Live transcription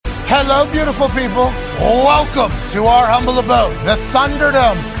Hello, beautiful people. Welcome to our humble abode, the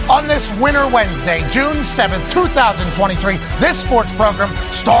ThunderDome. On this Winter Wednesday, June 7th, 2023, this sports program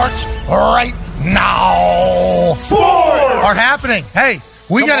starts right now. Sports are happening. Hey,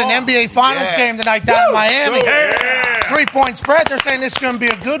 we got an NBA Finals game tonight down in Miami. Yeah. 3-point spread. They're saying this is going to be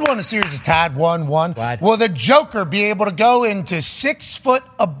a good one. The series is tied 1-1. Will the Joker be able to go into 6 foot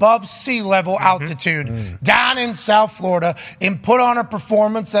above sea level altitude down in South Florida and put on a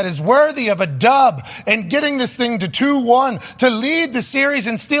performance that is worthy of a dub and getting this thing to 2-1 to lead the series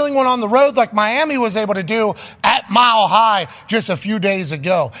and stealing one on the road like Miami was able to do at Mile High just a few days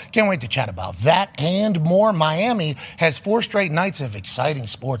ago? Can't wait to chat about that and more. Miami has 4 straight nights of exciting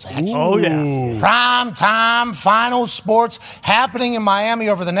sports action. Oh, yeah. Prime time final sports happening in Miami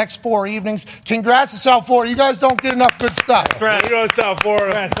over the next 4 evenings. Congrats to South Florida. You guys don't get enough good stuff. That's right. You know South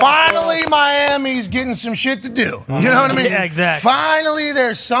Florida. Finally, Miami's getting some shit to do. You know what I mean? Yeah, exactly. Finally,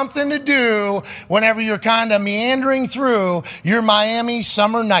 there's something to do whenever you're kind of meandering through your Miami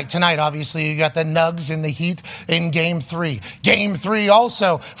summer night. Tonight, obviously, you got the Nugs and the Heat in Game 3. Game 3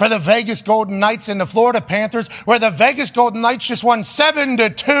 also for the Vegas Golden Knights and the Florida Panthers, where the Vegas Golden Knights just won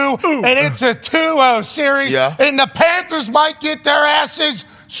 7-2, and it's a 2-0 series, and the Panthers might get their asses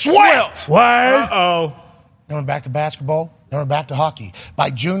swept. What? Uh-oh. Then we're back to basketball. Then we're back to hockey. By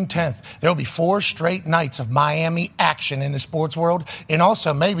June 10th, there will be 4 straight nights of Miami action in the sports world, and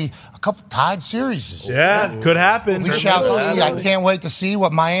also maybe a couple tied series. Yeah, could happen. We shall see. I can't wait to see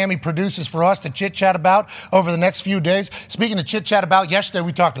what Miami produces for us to chit-chat about over the next few days. Speaking of chit-chat about, yesterday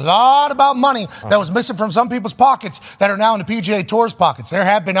we talked a lot about money that was missing from some people's pockets that are now in the PGA Tour's pockets. There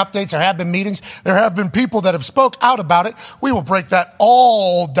have been updates. There have been meetings. There have been people that have spoke out about it. We will break that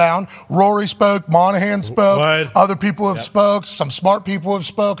all down. Rory spoke. Monahan spoke. Other people have spoke. Some smart people have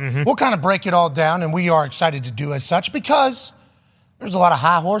spoke. We'll kind of break it all down, and we are excited to do as such because there's a lot of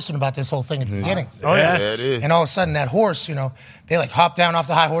high horsing about this whole thing at the beginning. Oh, yeah. It is. And all of a sudden, that horse, you know, they like hopped down off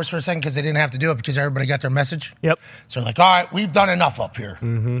the high horse for a second because they didn't have to do it because everybody got their message. Yep. So they're like, all right, we've done enough up here.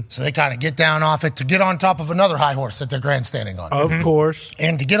 So they kind of get down off it to get on top of another high horse that they're grandstanding on. Of course.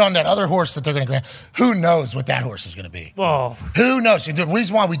 And to get on that other horse that they're going to grand, who knows what that horse is going to be? Oh. Who knows? The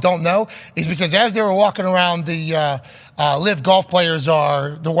reason why we don't know is because as they were walking around the live golf players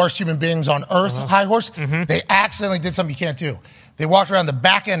are the worst human beings on earth high horse, they accidentally did something you can't do. They walked around the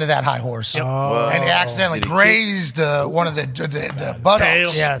back end of that high horse, and they accidentally grazed one of the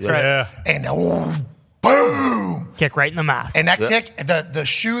buttocks. Yeah, that's right. And boom! Kick right in the mouth. And that kick, the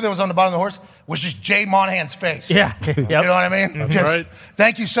shoe that was on the bottom of the horse was just Jay Monahan's face. Yeah. You know what I mean? That's right.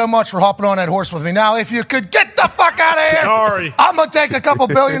 Thank you so much for hopping on that horse with me. Now, if you could get the fuck out of here. Sorry. I'm going to take a couple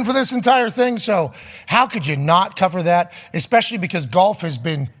billion for this entire thing. So how could you not cover that? Especially because golf has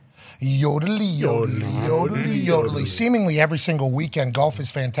been yodelly. Seemingly every single weekend, golf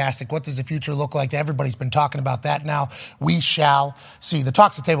is fantastic. What does the future look like? Everybody's been talking about that now. We shall see. The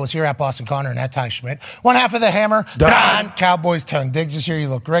Talks the Table is here at Boston Connor and at Ty Schmidt. One half of the Hammer, Don Cowboys, Tone Diggs is here. You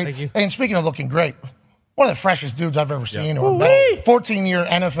look great. Thank you. And speaking of looking great, one of the freshest dudes I've ever seen. 14-year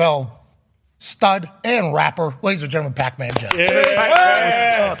NFL stud and rapper. Ladies and gentlemen, Pacman Jones.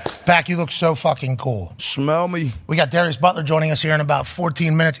 Pac, you look so fucking cool. Smell me. We got Darius Butler joining us here in about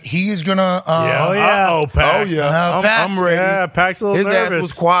 14 minutes. He is going to... Pac. I'm ready. Yeah, Pac's a little His nervous. ass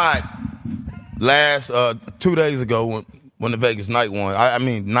was quiet last 2 days ago when the Vegas Knight won. I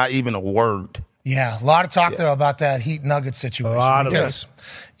mean, not even a word. Yeah, a lot of talk, though, about that Heat Nuggets situation. A lot of because,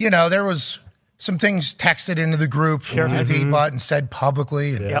 you know, there was some things texted into the group to D-Butt and said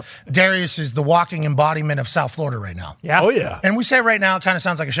publicly. And Darius is the walking embodiment of South Florida right now. Yeah. Oh, yeah. And we say right now, it kind of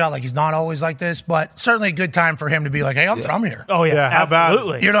sounds like a shot, like he's not always like this, but certainly a good time for him to be like, hey, I'm from here. Oh, yeah. How about-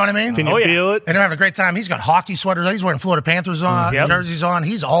 Absolutely. You know what I mean? Can you feel it? And they're having a great time. He's got hockey sweaters. He's wearing Florida Panthers on, jerseys on.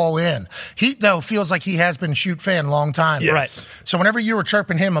 He's all in. Heat, though, feels like he has been a Shoot fan a long time. Yes. Right. So whenever you were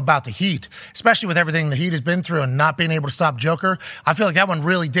chirping him about the Heat, especially with everything the Heat has been through and not being able to stop Joker, I feel like that one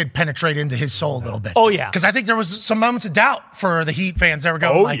really did penetrate into his soul a little bit. Oh, yeah. Because I think there was some moments of doubt for the Heat fans that were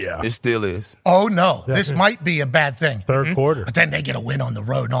going It still is. oh, no, this might be a bad thing. Third quarter. But then they get a win on the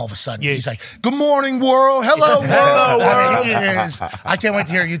road, and all of a sudden he's like, good morning, world. Hello, world. I mean, he is. I can't wait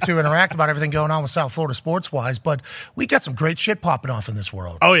to hear you two interact about everything going on with South Florida sports-wise, but we got some great shit popping off in this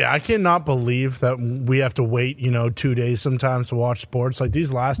world. Oh, yeah. I cannot believe that we have to wait, 2 days sometimes to watch sports. Like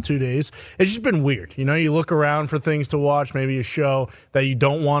these last 2 days, it's just been weird. You look around for things to watch, maybe a show that you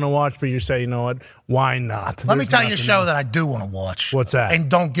don't want to watch, but you say, you know what, why not? Let me tell you a show that I do want to watch. What's that? And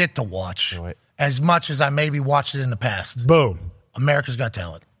don't get to watch as much as I maybe watched it in the past. Boom. America's Got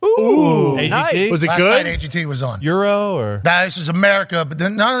Talent. Ooh. AGT? Was it Last good? night AGT was on. Euro or? Nah, this is America, but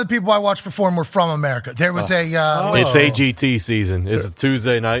none of the people I watched perform were from America. There was It's AGT season. It's a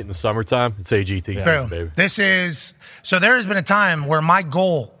Tuesday night in the summertime. It's AGT season, baby. There has been a time where my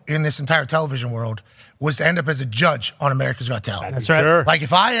goal in this entire television world was to end up as a judge on America's Got Talent. That's right. Sure. Like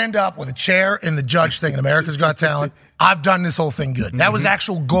if I end up with a chair in the judge thing in America's Got Talent, I've done this whole thing good. That was the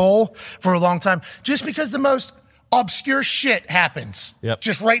actual goal for a long time. Just because the most obscure shit happens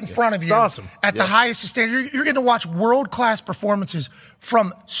just right in front of you. It's awesome. At the highest standard. You're going to watch world-class performances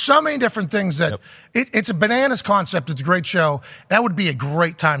from so many different things that it's a bananas concept. It's a great show. That would be a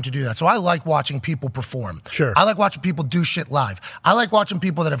great time to do that. So I like watching people perform. Sure. I like watching people do shit live. I like watching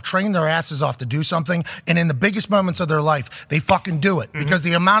people that have trained their asses off to do something, and in the biggest moments of their life, they fucking do it. Because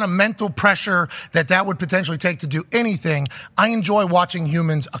the amount of mental pressure that would potentially take to do anything, I enjoy watching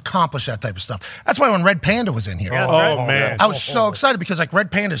humans accomplish that type of stuff. That's why when Red Panda was in here, Oh, man. I was so excited because like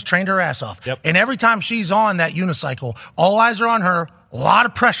Red Panda's trained her ass off. And every time she's on that unicycle, all eyes are on her, a lot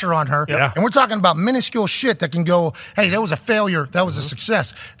of pressure on her. And we're talking about minuscule shit that can go, hey, that was a failure, that was a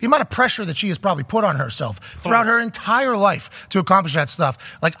success. The amount of pressure that she has probably put on herself throughout her entire life to accomplish that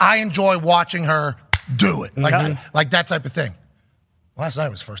stuff. Like I enjoy watching her do it. Like that type of thing. Last night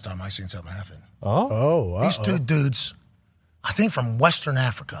was the first time I seen something happen. Oh, wow. These two dudes, I think from Western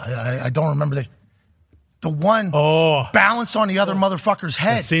Africa. I don't remember the one balanced on the other motherfucker's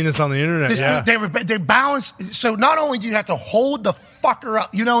head. I've seen this on the internet. They balance. So not only do you have to hold the fucker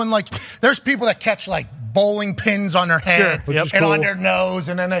up, and like there's people that catch like bowling pins on their head and on their nose,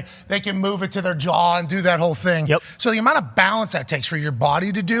 and then they can move it to their jaw and do that whole thing. So the amount of balance that takes for your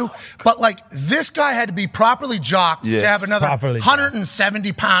body to do. But like this guy had to be properly jocked to have another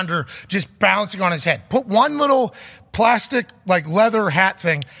 170 pounder just bouncing on his head. Put one little plastic like leather hat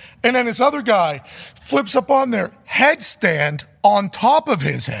thing, and then this other guy flips up on their headstand on top of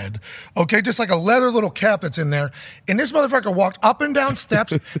his head, okay, just like a leather little cap that's in there. And this motherfucker walked up and down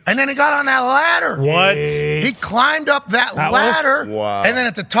steps, and then he got on that ladder. What? He climbed up that ladder, and then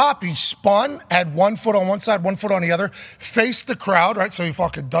at the top he spun, had 1 foot on one side, 1 foot on the other, faced the crowd, right? So he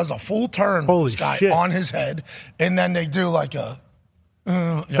fucking does a full turn, Holy this guy shit. on his head, and then they do like a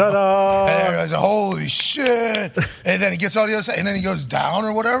Ta-da! and everybody's like, holy shit. And then he gets on the other side, and then he goes down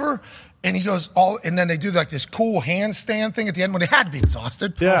or whatever. And he goes and then they do like this cool handstand thing at the end when they had to be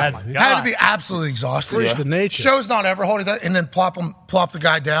exhausted. Yeah. Had to be absolutely exhausted. Freak of nature. Show's not ever holding that, and then plop the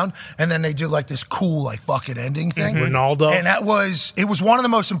guy down, and then they do like this cool, like fucking ending thing. Ronaldo. And it was one of the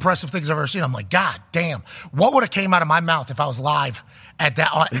most impressive things I've ever seen. I'm like, God damn, what would have came out of my mouth if I was live at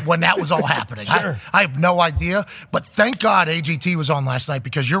that when that was all happening? I have no idea. But thank God AGT was on last night,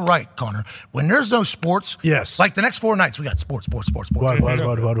 because you're right, Connor. When there's no sports, like the next 4 nights, we got sports. What?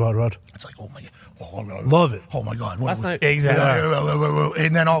 It's like, oh my God. Love it. Oh my God. Last night. Exactly.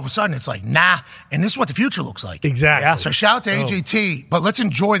 And then all of a sudden it's like, nah. And this is what the future looks like. Exactly. So shout out to AGT, but let's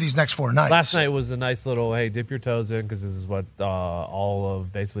enjoy these next 4 nights. Last night was a nice little, hey, dip your toes in, because this is what all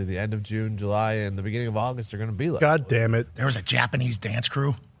of basically the end of June, July, and the beginning of August are going to be like. God damn it. There was a Japanese dance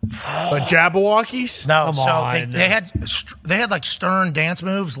crew. The Jabberwockies? No, Come so on. they had like stern dance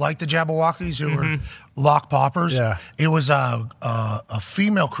moves like the Jabberwockies, who were lock poppers. Yeah. It was a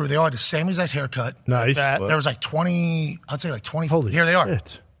female crew. They all had the same exact haircut. Nice. There was like 20, I'd say like 20. Holy Here they are.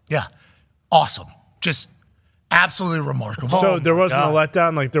 shit. Yeah. Awesome. Just absolutely remarkable. So there wasn't a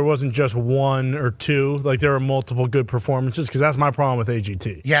letdown? Like there wasn't just 1 or 2? Like there were multiple good performances? Because that's my problem with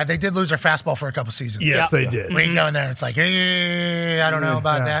AGT. Yeah, they did lose their fastball for a couple seasons. Yes, they did. When you go in there, it's like, I don't know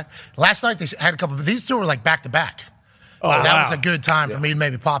about that. Last night they had a couple, but these two were like back to back. So that was a good time for me to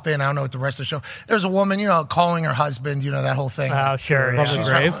maybe pop in. I don't know what the rest of the show. There's a woman, calling her husband, that whole thing. Oh, sure.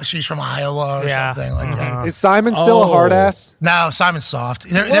 Yeah. She's from Iowa or something like that. Is Simon still a hard ass? No, Simon's soft.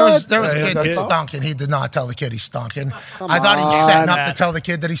 There was a kid that stunk, and he did not tell the kid he stunk. And I thought he was setting up to tell the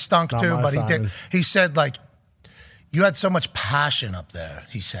kid that he stunk too, but he didn't. He said, like, you had so much passion up there,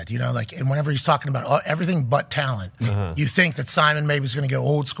 he said. And whenever he's talking about everything but talent, you think that Simon maybe is going to go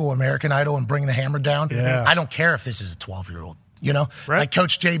old school American Idol and bring the hammer down. Yeah. I don't care if this is a 12-year-old. Like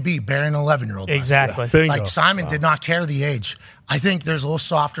Coach JB burying an 11-year-old. Exactly. Bingo. Like Simon did not care the age. I think there's a little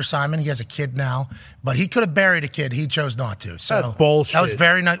softer Simon. He has a kid now, but he could have buried a kid. He chose not to. So That's bullshit. That was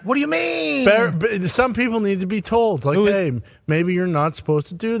very nice. What do you mean? Some people need to be told, like, hey, maybe you're not supposed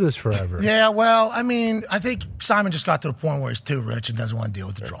to do this forever. Yeah, well, I mean, I think Simon just got to the point where he's too rich and doesn't want to deal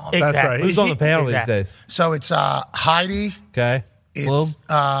with the drama. Exactly. That's right. Who's on the panel these days? So it's Heidi. Okay. It's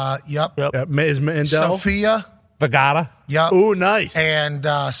yep. Is Mandel? Sophia. Vagata. Yep. Ooh, nice. And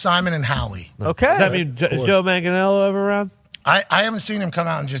Simon and Howie. Okay. Does that mean is Joe Manganiello ever around? I haven't seen him come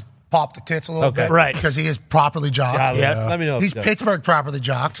out and just pop the tits a little bit. Right. Because he is properly jocked. Yes. Let me know. He's Pittsburgh properly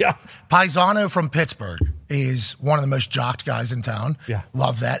jocked. Yeah. Paisano from Pittsburgh is one of the most jocked guys in town. Yeah.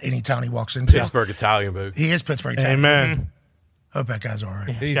 Love that. Any town he walks into. Pittsburgh Italian boot. He is Pittsburgh Italian. Amen. Hope that guy's all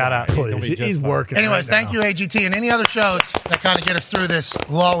right. Shout out. He's working. Anyways, right thank you, AGT, and any other shows that kind of get us through this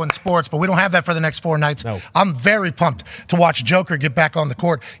lull in sports, but we don't have that for the next 4 nights. No. I'm very pumped to watch Joker get back on the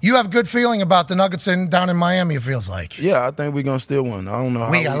court. You have good feeling about the Nuggets down in Miami, it feels like. Yeah, I think we're going to still win. I don't know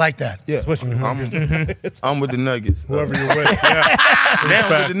how. I like that. Yeah, I'm with the Nuggets. Whoever you're with. Yeah. Now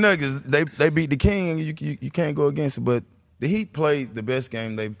with the Nuggets, they beat the King. You can't go against it. But the Heat played the best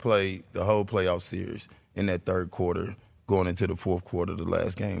game they've played the whole playoff series in that third quarter, going into the fourth quarter of the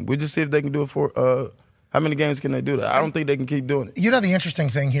last game. We'll just see if they can do it for how many games can they do that? I don't think they can keep doing it. You know, the interesting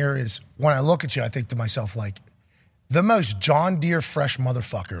thing here is when I look at you, I think to myself, like, the most John Deere fresh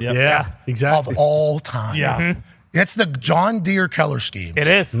motherfucker Yeah, exactly. of all time. Yeah. It's the John Deere Keller scheme. It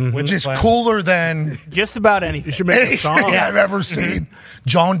is. Which is cooler than Just about anything. You should make a song. anything I've ever seen.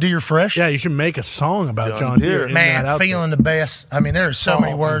 John Deere fresh. Yeah, you should make a song about John John Deere. Deere. Man, feeling the best. I mean, there's so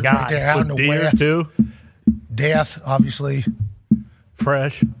many words God. right there out in the Deere, west. too. Death, obviously.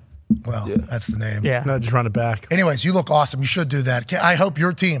 Fresh. Well, that's the name. Yeah. No, just run it back. Anyways, you look awesome. You should do that. I hope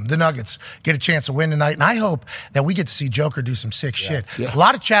your team, the Nuggets, get a chance to win tonight. And I hope that we get to see Joker do some sick shit. A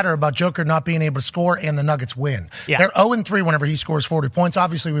lot of chatter about Joker not being able to score and the Nuggets win. Yeah. They're 0-3 whenever he scores 40 points.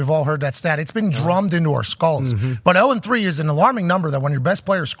 Obviously, we've all heard that stat. It's been drummed into our skulls. But 0-3 is an alarming number that when your best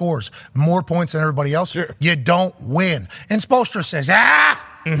player scores more points than everybody else, you don't win. And Spoelstra says,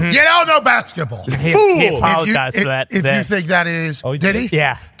 you don't know basketball. He apologized for that. If you think that is, did he?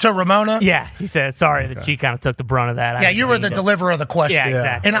 Yeah. To Ramona? Yeah, he said sorry that she kind of took the brunt of that. Yeah, you were the deliverer of the question. Yeah,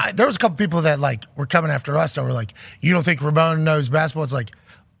 exactly. And there was a couple people that were coming after us that were like, "You don't think Ramona knows basketball?" It's like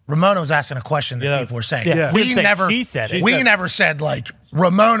Ramona was asking a question that people were saying. Yeah. We He said never, she said it. we never said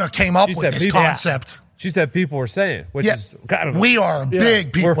Ramona came up She with said this people- concept. She said people were saying, which is kind of we are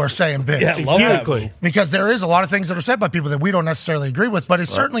big. People are saying big. Yeah, love that move. Because there is a lot of things that are said by people that we don't necessarily agree with, but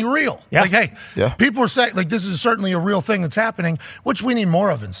it's certainly real. Yeah. Like, hey, people are saying, this is certainly a real thing that's happening, which we need more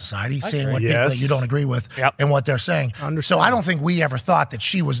of in society, seeing what people that you don't agree with and what they're saying. So I don't think we ever thought that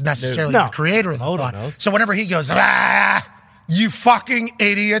she was necessarily the creator of the thought. So whenever he goes, you fucking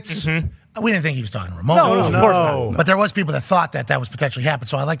idiots. We didn't think he was talking to Ramona. No, of course not. But there was people that thought that was potentially happened.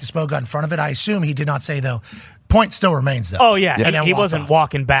 So I like the Spo got in front of it. I assume he did not say, though. Point still remains, though. Oh, yeah. And then He walked wasn't off.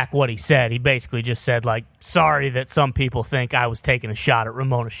 walking back what he said. He basically just said, sorry that some people think I was taking a shot at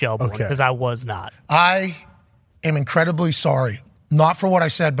Ramona Shelburne, because I was not. I am incredibly sorry, not for what I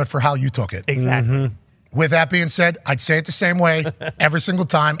said, but for how you took it. Exactly. With that being said, I'd say it the same way every single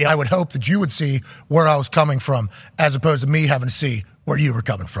time. I would hope that you would see where I was coming from, as opposed to me having to see where you were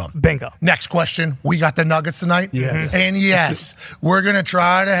coming from. Bingo. Next question. We got the Nuggets tonight? Yes. And yes, we're going to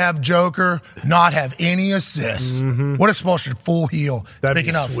try to have Joker not have any assists. What if Spoelstra full heel? That'd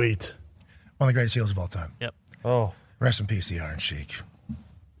Speaking be of, sweet. one of the greatest heels of all time. Yep. Oh, Rest in peace, the Iron Sheik.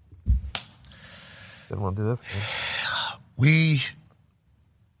 didn't want to do this. We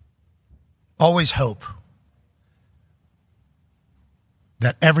always hope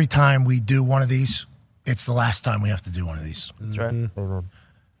that every time we do one of these, it's the last time we have to do one of these. That's right. Amen.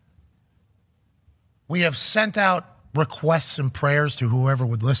 We have sent out requests and prayers to whoever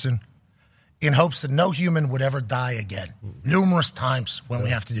would listen in hopes that no human would ever die again. Numerous times when we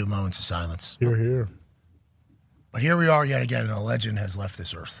have to do moments of silence. Here, here. But here we are yet again, and a legend has left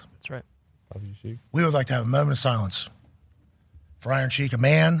this earth. That's right. We would like to have a moment of silence for Iron Sheik, a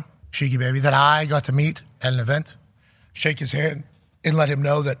man, Sheiky baby, that I got to meet at an event, shake his hand, and let him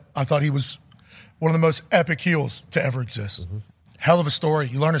know that I thought he was one of the most epic heels to ever exist. Hell of a story.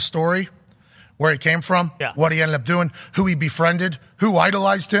 You learn his story, where he came from, what he ended up doing, who he befriended, who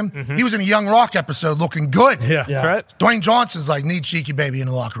idolized him. He was in a Young Rock episode looking good. Yeah. That's right. Dwayne Johnson's like, need Sheiky baby in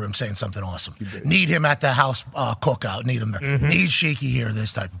the locker room saying something awesome. Need him at the house cookout. Need him there. Need Sheiky here,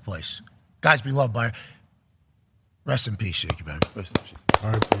 this type of place. Guys be loved by her. Rest in peace, Sheiky baby. Rest in peace.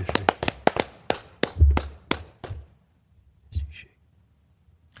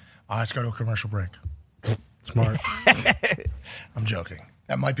 Let's go to a commercial break. Smart. I'm joking.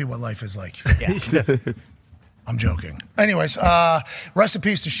 That might be what life is like. I'm joking. Anyways, rest in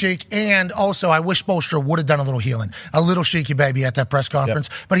peace to Sheik. And also, I wish Spoelstra would have done a little healing. A little Sheiky baby at that press conference.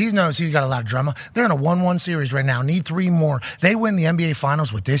 But he knows he's got a lot of drama. They're in a 1-1 series right now. Need 3 more. They win the NBA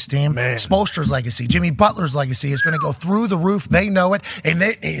Finals with this team. Spoelstra's legacy, Jimmy Butler's legacy is going to go through the roof. They know it. And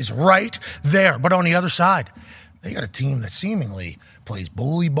it is right there. But on the other side, they got a team that seemingly plays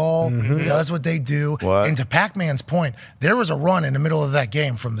bully ball, does what they do. And to Pacman's point, there was a run in the middle of that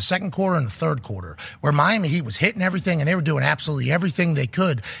game from the second quarter and the third quarter where Miami Heat was hitting everything and they were doing absolutely everything they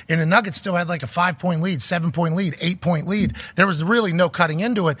could. And the Nuggets still had like a 5-point lead, 7-point lead, 8-point lead. There was really no cutting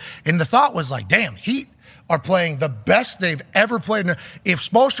into it. And the thought was like, damn, Heat are playing the best they've ever played. If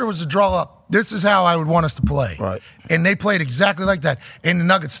Spoelstra was to draw up, this is how I would want us to play. Right. And they played exactly like that. And the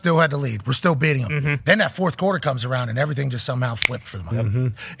Nuggets still had the lead. We're still beating them. Then that fourth quarter comes around and everything just somehow flipped for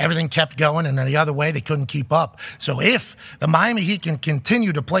them. Everything kept going, and then the other way, they couldn't keep up. So if the Miami Heat can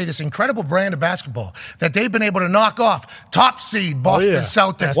continue to play this incredible brand of basketball that they've been able to knock off top seed Boston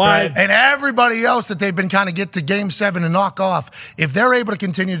Celtics and everybody else that they've been kind of get to Game 7 and knock off, if they're able to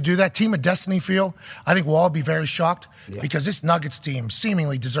continue to do that, Team of Destiny feel, I think we'll all be very shocked because this Nuggets team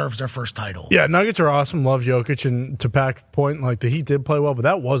seemingly deserves their first title. Yeah, Nuggets are awesome. Love Jokic. And to Pac's point, like the Heat did play well, but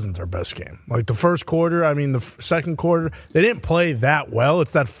that wasn't their best game. Like the first quarter, I mean, the second quarter, they didn't play that well.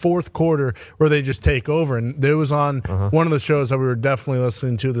 It's that fourth quarter where they just take over. And there was on one of the shows that we were definitely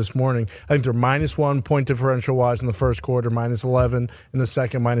listening to this morning. I think they're -1 point differential wise in the first quarter, -11 in the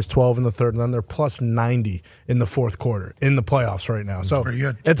second, -12 in the third, and then they're +90 in the fourth quarter in the playoffs right now. So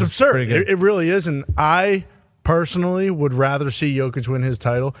it's absurd. It really is. And I personally would rather see Jokic win his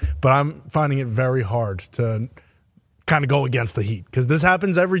title, but I'm finding it very hard to kind of go against the Heat because this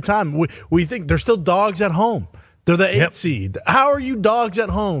happens every time. We think they're still dogs at home. They're the 8th seed. How are you dogs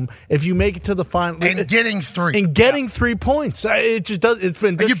at home if you make it to the final? And getting 3. And getting 3 points. It just does. It's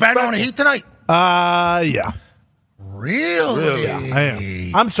been. Are you betting on the Heat tonight? Yeah. Really? Yeah, I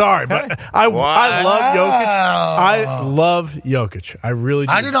am. I'm sorry, but I love Jokic. I love Jokic. I really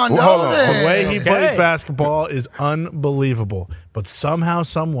do. I did not know that. The way he plays basketball is unbelievable. But somehow,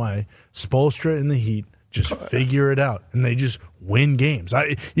 some way, Spoelstra and the Heat just figure it out, and they just win games.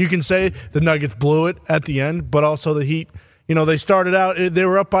 You can say the Nuggets blew it at the end, but also the Heat. You know, they started out, they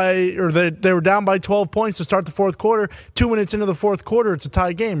were up by, or they were down by 12 points to start the fourth quarter. 2 minutes into the fourth quarter, it's a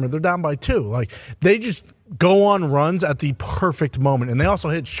tie game, or they're down by 2. Like, they just go on runs at the perfect moment. And they also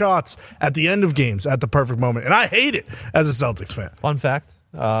hit shots at the end of games at the perfect moment. And I hate it as a Celtics fan. Fun fact,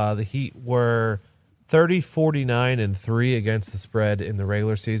 the Heat were 30, 49, and 3 against the spread in the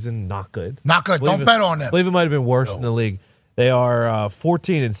regular season. Not good. Not good. Don't bet on them. I believe it might have been worse in the league. They are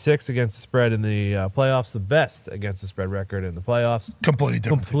 14 and 6 against the spread in the playoffs. The best against the spread record in the playoffs. Completely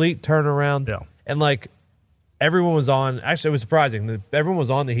different. Complete turnaround. Yeah. And like everyone was on. Actually, it was surprising. Everyone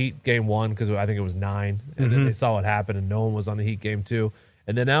was on the Heat game 1 because I think it was 9, and then they saw what happened, and no one was on the Heat game 2.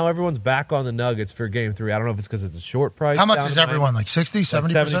 And then now everyone's back on the Nuggets for game 3. I don't know if it's because it's a short price. How much is everyone? Like 60,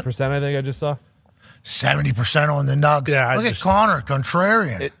 70%? Like 70%, I think I just saw. 70% on the Nugs. Yeah, Look at Connor,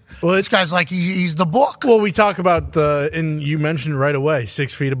 contrarian. This guy's like he's the book. Well, we talk about and you mentioned right away,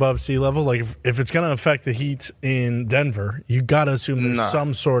 6 feet above sea level. Like if it's going to affect the Heat in Denver, you got to assume there's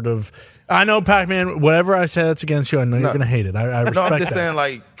some sort of. I know, Pacman. Whatever I say that's against you, I know you're going to hate it. I respect that. I'm just saying,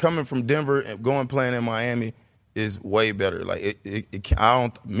 like coming from Denver and going playing in Miami is way better. Like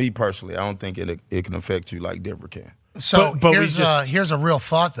me personally, I don't think it can affect you like Denver can. So here's a real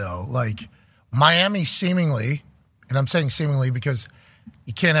thought though, like. Miami seemingly, and I'm saying seemingly because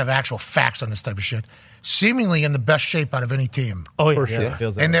you can't have actual facts on this type of shit, seemingly in the best shape out of any team. Oh, yeah. For sure.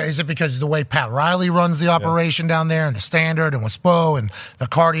 Yeah. And is it because of the way Pat Riley runs the operation down there and the standard and with Spo and the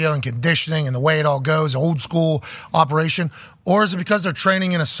cardio and conditioning and the way it all goes, old school operation? Or is it because they're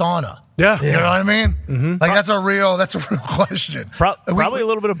training in a sauna? Yeah. You know what I mean? Mm-hmm. Like that's a real question. Probably a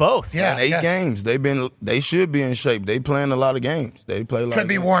little bit of both. Yeah. And 8 games. They should be in shape. They playing a lot of games. They play a lot could of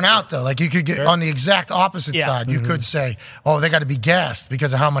be games. worn out though. Like you could get on the exact opposite side. You could say, oh, they got to be gassed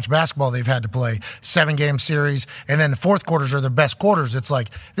because of how much basketball they've had to play. 7-game series, and then the fourth quarters are their best quarters. It's like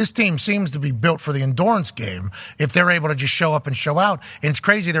this team seems to be built for the endurance game if they're able to just show up and show out. And it's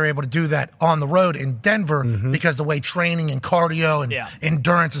crazy they're able to do that on the road in Denver because the way training and cardio and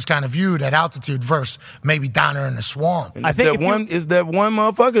endurance is kind of viewed at altitude versus maybe down there in the swamp. And is that one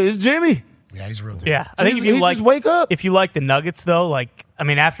motherfucker? It's Jimmy. Yeah, he's a real dude. Yeah, I think if you just wake up. If you like the Nuggets, though, like I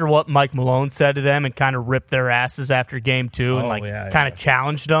mean, after what Mike Malone said to them and kind of ripped their asses after game 2 and kind of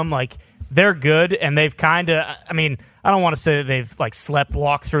challenged them, like they're good and they've kind of. I mean, I don't want to say that they've like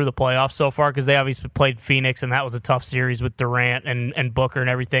sleepwalked through the playoffs so far because they obviously played Phoenix and that was a tough series with Durant and Booker and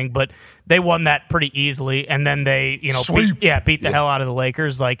everything, but they won that pretty easily and then they beat the hell out of the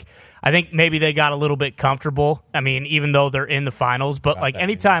Lakers. Like I think maybe they got a little bit comfortable. I mean, even though they're in the finals, but like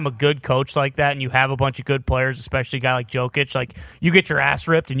anytime a good coach like that and you have a bunch of good players, especially a guy like Jokic, like you get your ass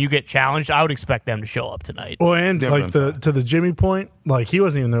ripped and you get challenged, I would expect them to show up tonight. Well, and like to the Jimmy point, like he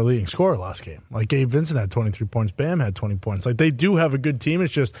wasn't even their leading scorer last game. Like Gabe Vincent had 23 points, Bam had 20 points. Like they do have a good team.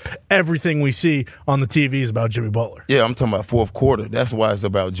 It's just everything we see on the TV is about Jimmy Butler. Yeah, I'm talking about fourth quarter. That's why it's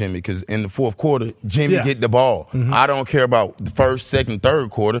about Jimmy, because in the fourth quarter, Jimmy get the ball. I don't care about the first, second, third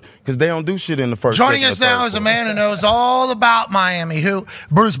quarter because they don't do shit in the first. Joining us now is a man who knows all about Miami, who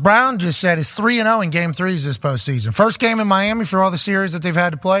Bruce Brown just said is 3-0 in Game 3s this postseason. First game in Miami for all the series that they've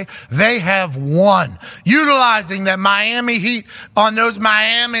had to play, they have won, utilizing that Miami Heat on those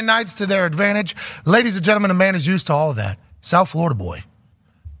Miami nights to their advantage. Ladies and gentlemen, a man is used to all of that. South Florida boy.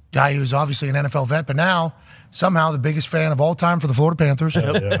 Guy who's obviously an NFL vet, but now somehow the biggest fan of all time for the Florida Panthers.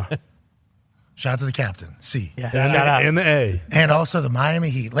 Yeah. Shout out to the captain, C. Yeah, shout out. And the A. And also the Miami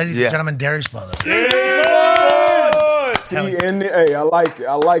Heat. Ladies and gentlemen, Darius Butler. C and the A. I like it.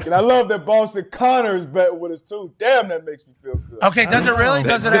 I like it. I love that Boston Connor is betting with us, too. Damn, that makes me feel good. Okay, does it really?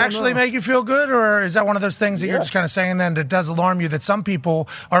 Does it actually make you feel good? Or is that one of those things that you're just kind of saying then that does alarm you that some people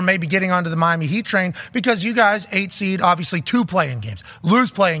are maybe getting onto the Miami Heat train? Because you guys, 8 seed, obviously 2 play-in games.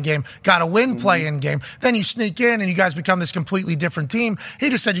 Lose play-in game, got to win play-in game. Then you sneak in and you guys become this completely different team. He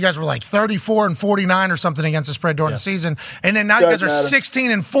just said you guys were like 34-49 or something against the spread during the season. And then now you guys are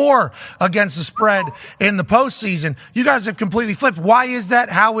 16-4 against the spread in the postseason. You guys have completely flipped. Why is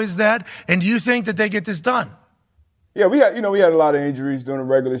that? How is that? And do you think that they get this done? Yeah, we had a lot of injuries during the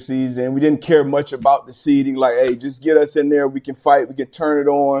regular season. We didn't care much about the seeding. Like, hey, just get us in there. We can fight. We can turn it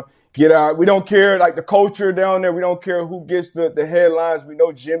on. We don't care, like the culture down there. We don't care who gets the headlines. We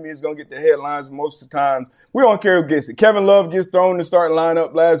know Jimmy is going to get the headlines most of the time. We don't care who gets it. Kevin Love gets thrown in the starting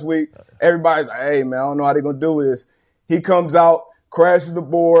lineup last week. Everybody's like, hey, man, I don't know how they're going to do this. He comes out, crashes the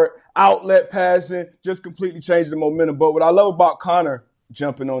board, outlet passing, just completely changed the momentum. But what I love about Connor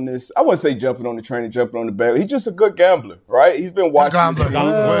jumping on this, I wouldn't say jumping on the train and jumping on the bag. He's just a good gambler, right? He's been watching.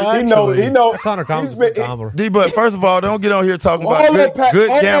 He know. Connor Combs is a gambler. D-But first of all, don't get on here talking about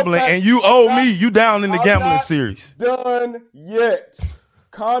good gambling, and you owe me. You down in the gambling series. Done yet.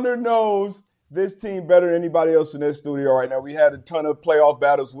 Connor knows this team better than anybody else in that studio right now. We had a ton of playoff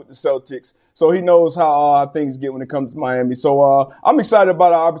battles with the Celtics, so he knows how things get when it comes to Miami. So I'm excited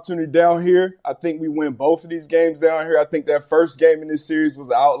about our opportunity down here. I think we win both of these games down here. I think that first game in this series was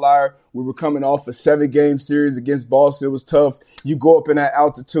an outlier. We were coming off a 7-game series against Boston. It was tough. You go up in that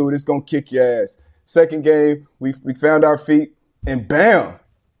altitude, it's going to kick your ass. Second game, we found our feet, and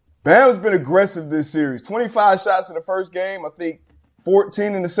Bam's been aggressive this series. 25 shots in the first game, I think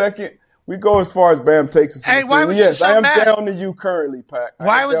 14 in the second. We go as far as Bam takes us. Hey, why was he so mad? I am down to you currently, Pac.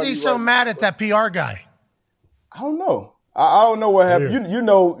 Why was he so mad at that PR guy? I don't know. I don't know what happened. You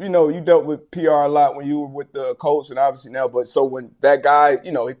know, you dealt with PR a lot when you were with the Colts and obviously now. But so when that guy,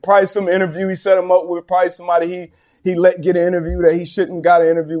 he probably some interview he set him up with, probably somebody he let get an interview that he shouldn't got an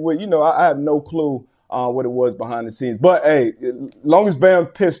interview with. I have no clue what it was behind the scenes. But hey, as long as Bam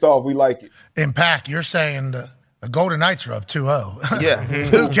pissed off, we like it. And Pac, you're saying the Golden Knights are up 2-0. Yeah.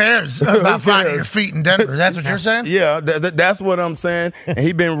 Who cares about finding your feet in Denver? That's what you're saying? Yeah, that's what I'm saying. And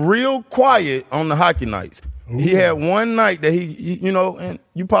he been real quiet on the hockey nights. Ooh. He had one night that he and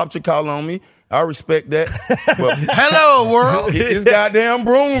you popped your collar on me. I respect that. But hello, world. His goddamn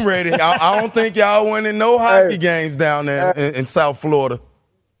broom ready. I don't think y'all winning no hockey games down there in South Florida.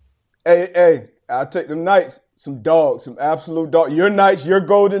 Hey, I'll take them Knights. Some dogs, some absolute dogs. Your Knights, your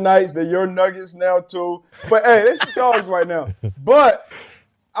Golden Knights, they're your Nuggets now too. But hey, they're some dogs right now. But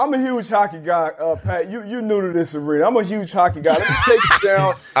I'm a huge hockey guy, Pat. You new to this arena. I'm a huge hockey guy. Let me take you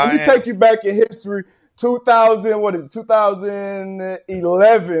down. Let me take you back in history. 2011,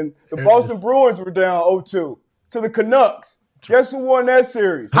 the Boston Bruins were down 0-2 to the Canucks. Guess who won that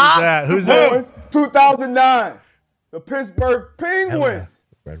series? Who's that? 2009, the Pittsburgh Penguins.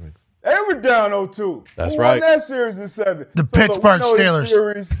 Red Wings. They were down 0-2. That's Who right. won that series in 7? The Pittsburgh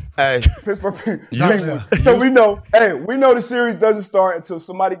Steelers. Pittsburgh Penguins. So we know the series doesn't start until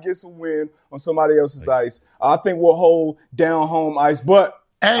somebody gets a win on somebody else's ice. I think we'll hold down home ice, but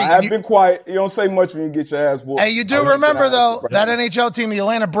I have been quiet. You don't say much when you get your ass whooped. Hey, you do remember, though, that NHL team, the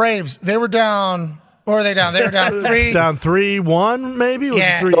Atlanta Braves, they were down Or were they down? They were down 3. Down 3-1, maybe? Was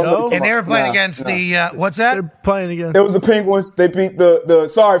Yeah. it 3-0? And they were playing against the what's that? They're playing against. It was the Penguins. They beat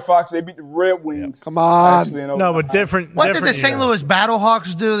sorry, Fox. They beat the Red Wings. Come on. Actually, No, but different. What did the St. Louis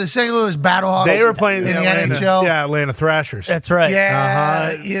Battlehawks do? The St. Louis Battlehawks. They were playing in the Atlanta, NHL. Yeah, Atlanta Thrashers. That's right.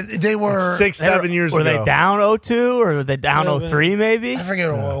 Yeah, they were 6-7 years were ago. Were they down 0-2 or were they down 0-3 maybe? I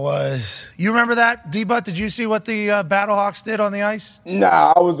forget what it was. You remember that, D-Butt? Did you see what the Battlehawks did on the ice?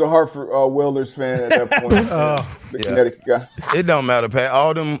 Nah, I was a Hartford Whalers fan at that point. The Connecticut guy. It don't matter, Pat.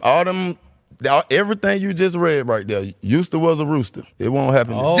 Everything you just read right there. Houston was a rooster. It won't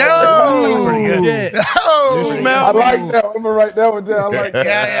happen. Dude! You smell I like that. I'm gonna write that one down. I like that.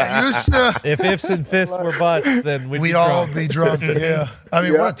 Yeah, Houston. If ifs and fists were butts, then we'd all drunk. be drunk. Yeah. I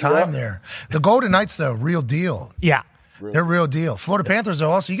mean, what a time there. The Golden Knights, though, real deal. Yeah. They're real deal. Florida Panthers,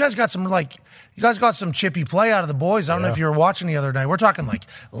 though, also. You guys got some chippy play out of the boys. I don't know if you were watching the other night. We're talking like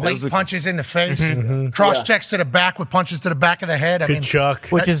late punches in the face, cross checks to the back with punches to the back of the head.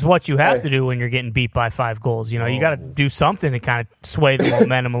 Which is what you have to do when you're getting beat by 5 goals. You know, you got to do something to kind of sway the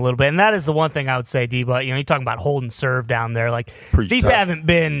momentum a little bit. And that is the one thing I would say, D-But. You know, you're talking about hold and serve down there. Like, these haven't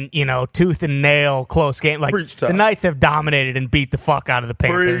been, tooth and nail close game. Like, the Knights have dominated and beat the fuck out of the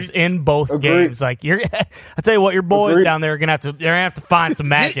Panthers in both games. Like, I tell you what, your boys down there are gonna have to find some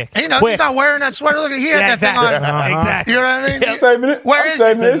magic. He's not wearing that sweater. Look at he had that thing on. Exactly. You know what I mean? I'm saving it. Where is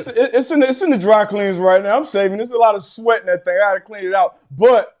it? It's in the dry cleans right now. I'm saving. There's a lot of sweat in that thing. I got to clean it out.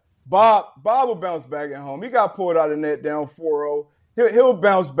 But Bob will bounce back at home. He got pulled out of the net down 4-0. He'll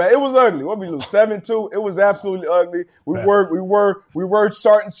bounce back. It was ugly. What we lose 7-2. It was absolutely ugly. We were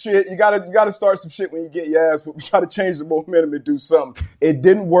starting shit. You gotta start some shit when you get your ass. We try to change the momentum and do something. It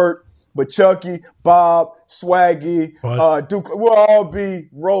didn't work. But Chucky, Bob, Swaggy, Duke, we'll all be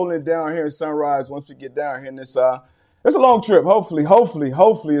rolling down here in Sunrise once we get down here in this. It's a long trip. Hopefully,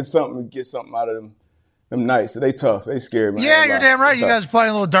 it's something we get something out of them. Them Knights, they tough. They scary, man. Yeah, you're damn right. You guys playing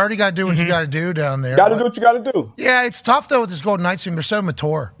a little dirty. You got to do what you got to do down there. Got to do what you got to do. Yeah, it's tough, though, with this Golden Knights team. They're so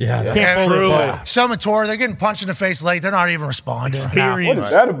mature. Yeah. Truly. So mature. They're getting punched in the face late. They're not even responding. What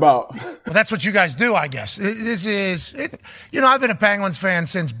is that about? Well, that's what you guys do, I guess. This is it. I've been a Penguins fan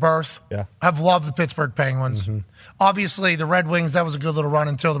since birth. Yeah. I've loved the Pittsburgh Penguins. Obviously, the Red Wings, that was a good little run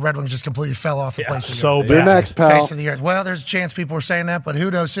until the Red Wings just completely fell off the place. So You're next, pal. Face of the earth. Well, there's a chance people were saying that, but who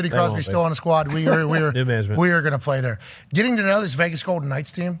knows? Sidney Crosby's still on the squad. We are New management. We are going to play there. Getting to know this Vegas Golden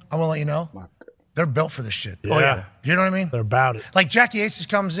Knights team, I want to let you know, they're built for this shit. Yeah. Oh, yeah. You know what I mean? They're about it. Like Jackie Aces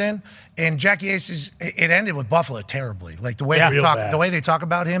comes in, and Jackie Aces, it ended with Buffalo terribly. Like the way they talk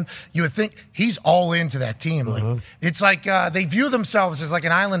about him, you would think he's all into that team. Like it's like they view themselves as like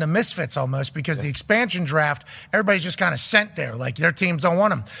an island of misfits almost because the expansion draft, everybody's just kind of sent there. Like their teams don't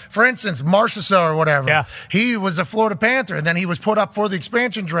want him. For instance, Marchessault or whatever, he was a Florida Panther, and then he was put up for the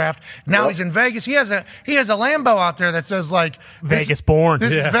expansion draft. Now he's in Vegas. He has a Lambo out there that says like Vegas born.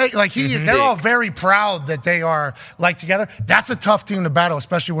 This is Vegas. Like they're all very proud that they are like together. That's a tough team to battle,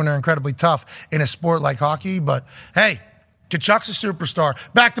 especially when they're incredibly tough in a sport like hockey. But hey, Kachuk's a superstar.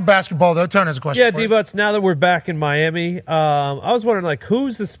 Back to basketball, though. Tone has a question. Yeah, D-Butts, now that we're back in Miami, I was wondering, like,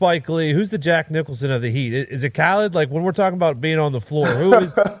 who's the Spike Lee, who's the Jack Nicholson of the Heat? Is it Khaled? Like, when we're talking about being on the floor,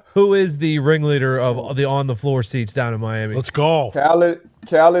 who is the ringleader of the on-the-floor seats down in Miami? Let's go.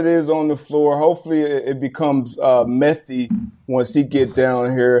 Khaled is on the floor. Hopefully it becomes methy once he get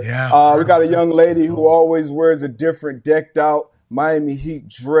down here. Yeah. We got a young lady who always wears a different decked out Miami Heat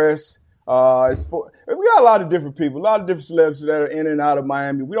dress. We got a lot of different people, a lot of different celebs that are in and out of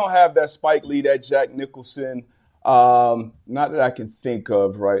Miami. We don't have that Spike Lee, that Jack Nicholson. Not that I can think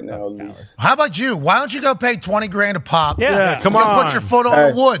of right now, at least. How about you? Why don't you go pay $20,000 a pop? Yeah, come You on. put your foot on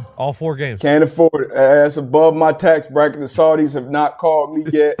the wood. All 4 games. Can't afford it. That's above my tax bracket. The Saudis have not called me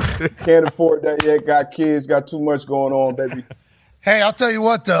yet. Can't afford that yet. Got kids. Got too much going on, baby. Hey, I'll tell you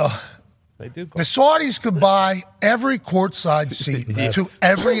what, though. They do. The Saudis could buy every courtside seat to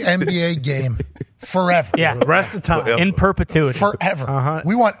every NBA game forever. Yeah. The rest of the time. In perpetuity. Forever.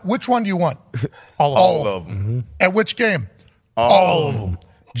 We want. Which one do you want? All of them. At which game? All of them.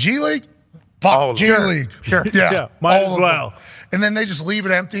 G League? All of G them. League. Sure. Yeah. Might all as of well. them. And then they just leave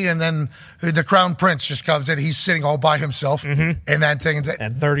it empty, and then the Crown Prince just comes in. He's sitting all by himself in that thing.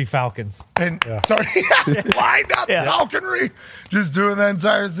 And 30 Falcons. And 30 lined up falconry, just doing the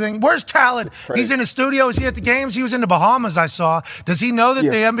entire thing. Where's Khaled? He's in the studio. Is he at the games? He was in the Bahamas, I saw. Does he know that the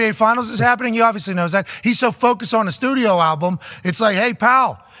NBA Finals is happening? He obviously knows that. He's so focused on the studio album. It's like, hey,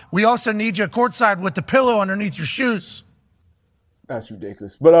 pal, we also need you courtside with the pillow underneath your shoes. That's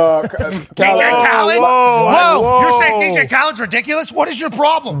ridiculous. But DJ Khaled? Whoa. You're saying DJ Khaled's ridiculous? What is your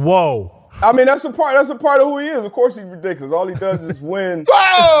problem? Whoa. I mean, that's a part of who he is. Of course, he's ridiculous. All he does is win.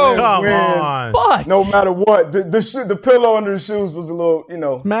 Whoa! Come on. What? No matter what. The pillow under the shoes was a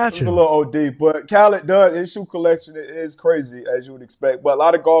little, Matching. a little OD. But Khaled does. His shoe collection is crazy, as you would expect. But a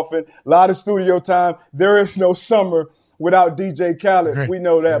lot of golfing, a lot of studio time. There is no summer without DJ Khaled. We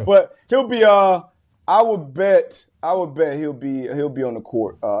know that. But he'll be. I would bet he'll be on the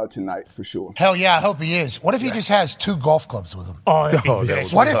court tonight for sure. Hell yeah, I hope he is. What if he just has 2 golf clubs with him? Oh,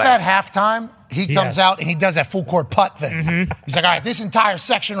 What if at halftime he comes out and he does that full court putt thing? Mm-hmm. He's like, all right, this entire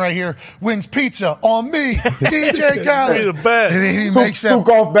section right here wins pizza on me, DJ Khaled. Be the best. And he Two, makes two that.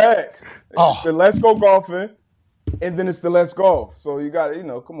 golf bags. Oh. It's the Let's Go Golfing, and then it's the Let's Golf. So you got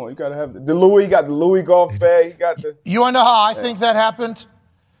to, come on, you got to have the Louis. You got the Louis golf bag. You got the. You want to know how I think that happened?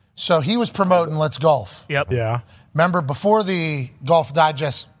 So he was promoting Let's Golf. Yep. Yeah. Remember, before the Golf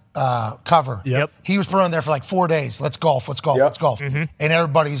Digest cover, Yep. he was promoting there for like 4 days. Let's golf, let's golf, Yep. let's golf. And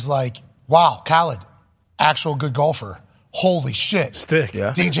everybody's like, wow, Khaled, actual good golfer. Holy shit. Stick.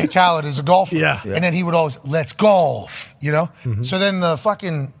 Yeah. DJ Khaled is a golfer. Yeah. And then he would always, let's golf, So then the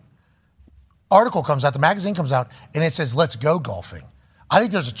fucking article comes out, the magazine comes out, and it says, let's go golfing. I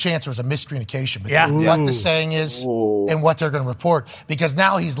think there's a chance there's a miscommunication between what the saying is and what they're going to report, because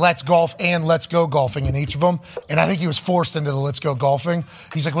now he's let's golf and let's go golfing in each of them. And I think he was forced into the let's go golfing.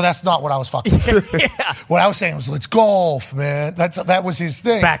 He's like, well, that's not what I was fucking saying. What I was saying was let's golf, man. That was his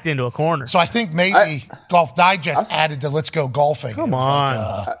thing. Backed into a corner. So I think maybe Golf Digest added the let's go golfing. Come on.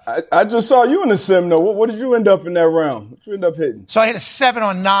 I just saw you in the sim though. What did you end up in that round? What you end up hitting? So I hit a 7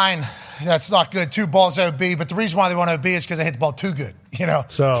 on 9. That's not good. 2 balls OB, but the reason why they want OB is because I hit the ball too good.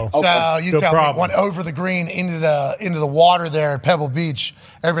 So you good tell problem. me, went over the green into the water there at Pebble Beach.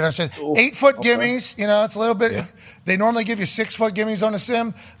 Everybody says 8-foot gimmies. It's a little bit. Yeah. They normally give you 6-foot gimmies on a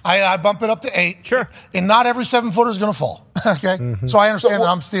sim. I bump it up to 8. Sure. And not every 7-footer is going to fall. Okay. So I understand that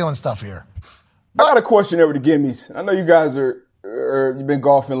I'm stealing stuff here. I got a question over the gimmies. I know you guys you've been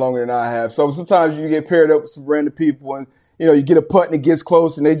golfing longer than I have. So sometimes you get paired up with some random people and, you get a putt and it gets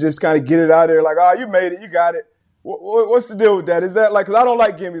close and they just kind of get it out there like, oh, you made it, you got it. What's the deal with that? Is that like, because I don't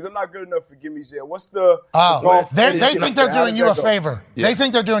like gimmies. I'm not good enough for gimmies yet. What's the golf? They think they're doing you a favor. Yeah. They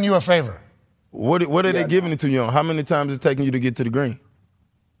think they're doing you a favor. What are they giving it to you on? How many times is it taking you to get to the green?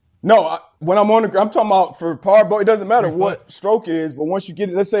 No, when I'm on the green, I'm talking about for par ball. It doesn't matter what stroke it is, but once you get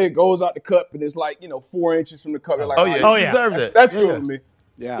it, let's say it goes out the cup and it's like 4 inches from the cup. Like, you deserve that. That's good with me.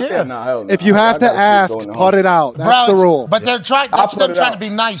 Yeah. Nah, hell no. If you have to ask, putt it out. That's the rule. But they're trying. That's them trying to be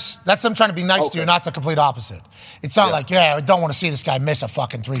nice. That's them trying to be nice to you, not the complete opposite. It's not like, I don't want to see this guy miss a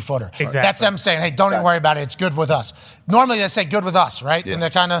fucking 3-footer. Exactly. That's them saying, hey, don't even worry about it. It's good with us. Normally they say good with us, right? Yeah. And they're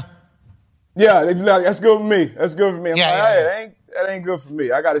kind of. Yeah, they be like, that's good with me. That's good for me. I'm Yeah, like, that ain't good for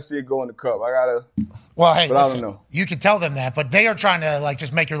me. I got to see it go in the cup. Well, hey, but I listen, don't know. You can tell them that, but they are trying to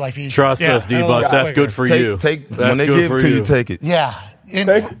just make your life easier. Trust us, D-Bucks. That's good for you. When they give it to you, take it. Yeah.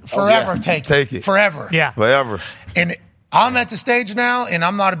 Forever, take it. Forever. Yeah. Forever. And I'm at the stage now, and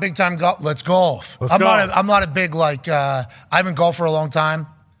I'm not a big time let's golf. I'm not a big I haven't golfed for a long time.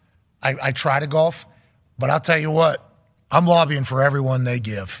 I try to golf, but I'll tell you what, I'm lobbying for everyone they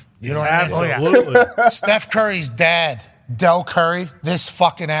give. You know what I mean? Absolutely. Steph Curry's dad, Del Curry, this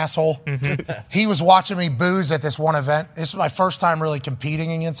fucking asshole. He was watching me booze at this one event. This was my first time really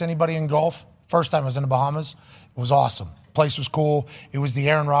competing against anybody in golf. First time I was in the Bahamas. It was awesome. Place was cool. It was the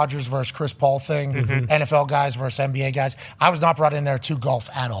Aaron Rodgers versus Chris Paul thing, NFL guys versus NBA guys. I was not brought in there to golf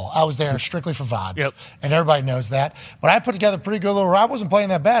at all. I was there strictly for vibes, and everybody knows that. But I put together a pretty good little ride. I wasn't playing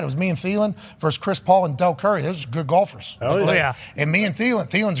that bad. It was me and Thielen versus Chris Paul and Del Curry. Those are good golfers. And me and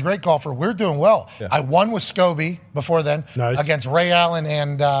Thielen's a great golfer. We're doing well. Yeah. I won with Scobie before then against Ray Allen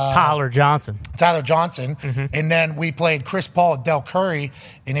and Tyler Johnson. And then we played Chris Paul and Del Curry,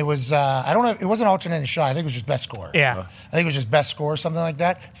 and it was, I don't know, it wasn't alternating shot. I think it was just best score. Yeah. I think it was just best score or something like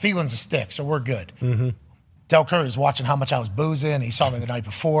that. Thielen's a stick, so we're good. Del Curry was watching how much I was boozing. He saw me the night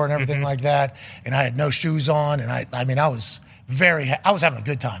before and everything like that. And I had no shoes on. And I was having a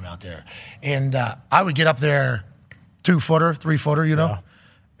good time out there. And I would get up there 2-footer, 3-footer,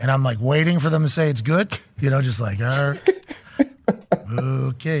 and I'm like waiting for them to say it's good, just like, all right,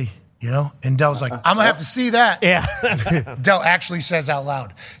 okay. And Del's like, I'm going to have to see that. Yeah. Del actually says out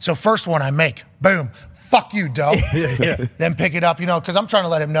loud. So first one I make, boom, fuck you, Del. Then pick it up, because I'm trying to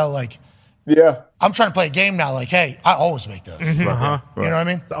let him know, I'm trying to play a game now, hey, I always make those. You know what I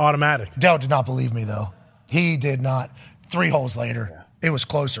mean? It's automatic. Del did not believe me, though. He did not. 3 holes later, it was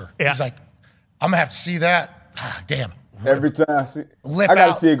closer. Yeah. He's like, I'm going to have to see that. Damn. Every time. I got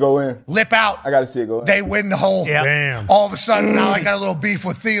to see it go in. Lip out. I got to see it go in. They win the hole. Yep. Damn. All of a sudden, now I got a little beef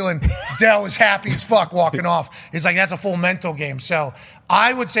with Thielen. Del is happy as fuck walking off. It's like, that's a full mental game. So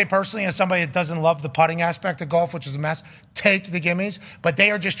I would say personally, as somebody that doesn't love the putting aspect of golf, which is a mess, take the gimmies. But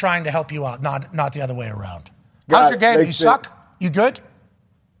they are just trying to help you out, not the other way around. How's your game? You suck? You good?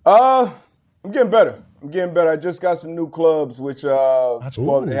 I'm getting better. I just got some new clubs, which they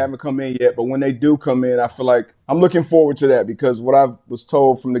haven't come in yet. But when they do come in, I feel like I'm looking forward to that because what I was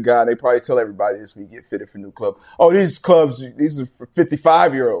told from the guy, they probably tell everybody this when you get fitted for new club. Oh, these clubs, these are for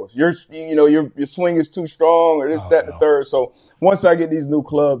 55-year-olds. Your swing is too strong, or this, that, and the third. So once I get these new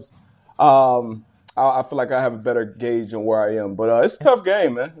clubs, I feel like I have a better gauge on where I am. But it's a tough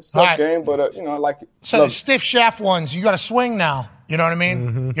game, man. It's a tough game, but I like it. So stiff shaft ones, you got to swing now. You know what I mean?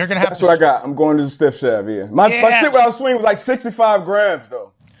 Mm-hmm. You're gonna have. That's what I got. I'm going to the stiff shaft. Yeah, my stick without swing was like 65 grams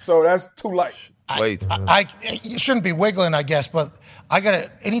though, so that's too light. You shouldn't be wiggling, I guess, but I gotta.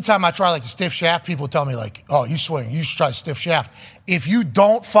 Anytime I try like the stiff shaft, people tell me like, "Oh, you swing. You should try stiff shaft." If you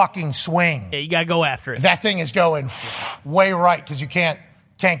don't fucking swing, you gotta go after it. That thing is going way right because you can't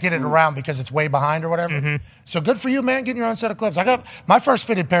get it around because it's way behind or whatever. Mm-hmm. So good for you, man, getting your own set of clubs. I got my first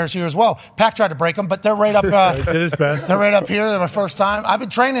fitted pairs here as well. Pac tried to break them, but they're right up. It is bad. They're right up here. They're my first time. I've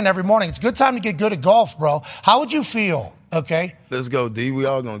been training every morning. It's a good time to get good at golf, bro. How would you feel? Okay. Let's go, D. We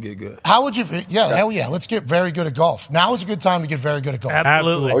all gonna get good. How would you feel? Yeah, hell yeah. Let's get very good at golf. Now is a good time to get very good at golf.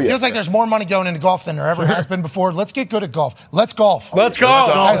 Absolutely. Oh, yeah. Feels like there's more money going into golf than there ever has been before. Let's get good at golf. Let's golf. Let's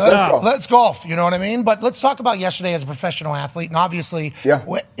go. Let's golf. You know what I mean? But let's talk about yesterday as a professional athlete. And obviously,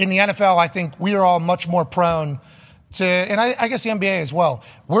 in the NFL, I think we are all much more prone to, and I guess the NBA as well,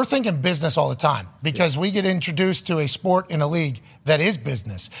 we're thinking business all the time because we get introduced to a sport in a league that is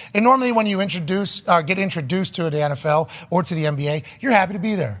business. And normally when you get introduced to the NFL or to the NBA, you're happy to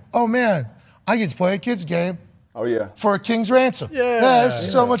be there. Oh, man, I get to play a kid's game. Oh, yeah. For a king's ransom. Yeah, this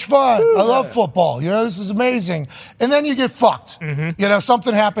is so much fun. I love football. This is amazing. And then you get fucked. Mm-hmm.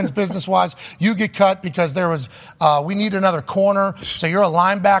 Something happens business-wise. You get cut because there was, we need another corner. So you're a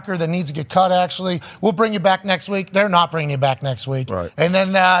linebacker that needs to get cut, actually. We'll bring you back next week. They're not bringing you back next week. Right. And then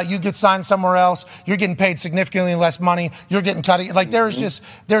you get signed somewhere else. You're getting paid significantly less money. You're getting cut. Like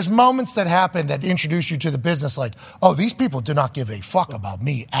there's moments that happen that introduce you to the business like, oh, these people do not give a fuck about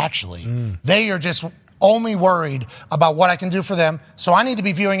me, actually. They are just only worried about what I can do for them. So I need to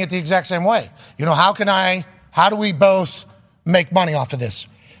be viewing it the exact same way. How do we both make money off of this?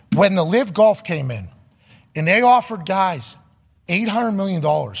 When the Live Golf came in and they offered guys $800 million.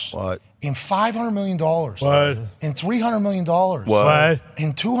 What? And $500 million. What? And $300 million. What?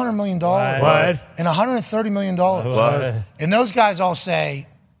 And $200 million. What? And $130 million. What? And those guys all say,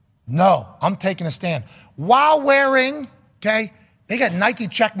 no, I'm taking a stand. While wearing, they got Nike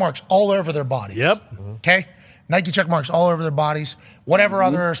check marks all over their bodies. Yep. Okay? Nike check marks all over their bodies, whatever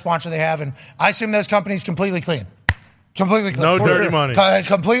other sponsor they have. And I assume those companies completely clean. Completely clean. No dirty money.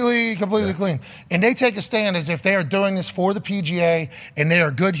 Completely clean. And they take a stand as if they are doing this for the PGA and they are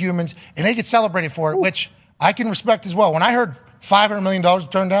good humans and they get celebrated for it, which I can respect as well. When I heard $500 million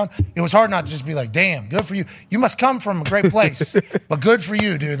turned down, it was hard not to just be like, damn, good for you. You must come from a great place, but good for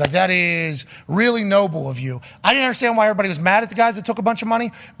you, dude. Like, that is really noble of you. I didn't understand why everybody was mad at the guys that took a bunch of money,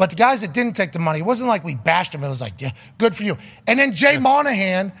 but the guys that didn't take the money, it wasn't like we bashed them. It was like, yeah, good for you. And then Jay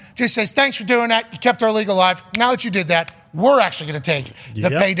Monahan just says, thanks for doing that. You kept our league alive. Now that you did that, we're actually going to take the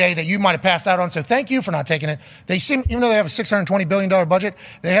payday that you might have passed out on. So thank you for not taking it. They seem, even though they have a $620 billion budget,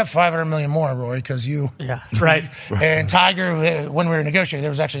 they have $500 million more, Rory, because you. Yeah, right. And Tiger, when we were negotiating, there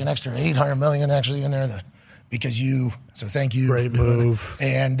was actually an extra $800 million actually in there because you. So thank you. Great move.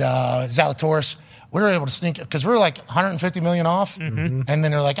 And Zalatoris. We were able to sneak because we were like $150 million off, and then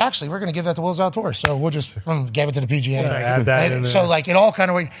they're like, actually, we're going to give that to Will Zalatoris, so we'll just give it to the PGA. Add that in so like it all kind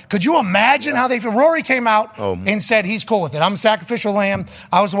of. Could you imagine how they feel? Rory came out and said he's cool with it. I'm a sacrificial lamb.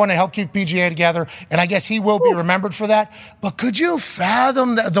 I was the one to help keep PGA together, and I guess he will be remembered for that. But could you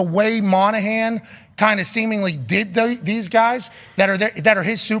fathom the way Monahan kind of seemingly did these guys that are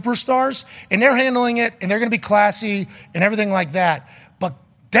his superstars, and they're handling it, and they're going to be classy and everything like that.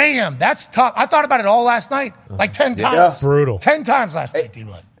 Damn, that's tough. I thought about it all last night, like 10 times. Yeah. Brutal. 10 times last night,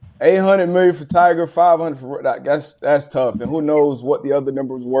 D-Blood. $800 million for Tiger, $500 for that's tough. And who knows what the other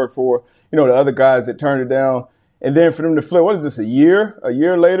numbers were for, the other guys that turned it down. And then for them to flip, what is this, a year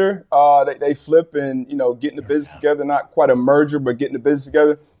later, they flip and, getting the business together, not quite a merger, but getting the business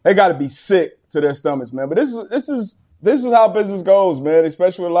together. They got to be sick to their stomachs, man. But this is how business goes, man,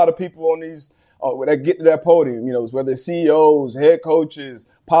 especially with a lot of people on these that get to that podium, whether it's CEOs, head coaches,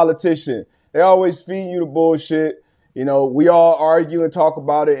 politicians, they always feed you the bullshit. We all argue and talk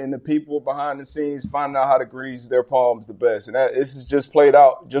about it, and the people behind the scenes finding out how to grease their palms the best. And this is just played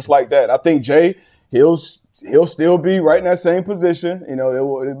out just like that. I think Jay, he'll still be right in that same position. You know,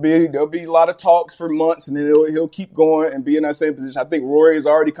 there'll be a lot of talks for months, and then he'll keep going and be in that same position. I think Rory has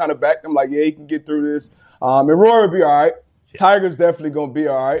already kind of backed him, like, yeah, he can get through this. And Rory will be all right. Yeah. Tiger's definitely going to be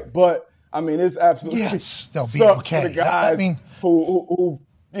all right. But, I mean, it's absolutely they'll be okay. For the guys who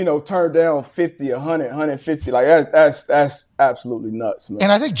turned down 50, 100, 150. Like, that's absolutely nuts, man.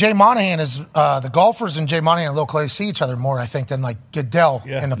 And I think Jay Monahan is the golfers and Jay Monahan and Lil Clay see each other more, I think, than like Goodell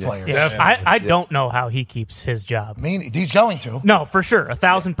and the players. Yeah. I don't know how he keeps his job. I mean, he's going to. No, for sure,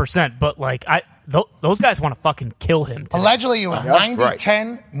 1,000%. But like, those guys want to fucking kill him today. Allegedly, it was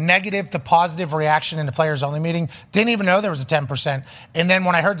 90-10 negative to positive reaction in the players-only meeting. Didn't even know there was a 10%. And then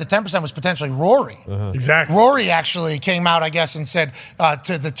when I heard the 10% was potentially Rory. Exactly. Rory actually came out, I guess, and said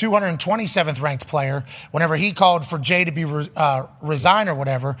to the 227th ranked player, whenever he called for Jay to be resign or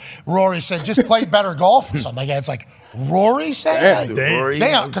whatever, Rory said, just play better golf or something like that. It's like, Rory saying that?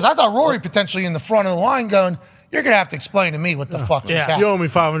 Damn, because I thought Rory potentially in the front of the line going, you're going to have to explain to me what the fuck is happening. You owe me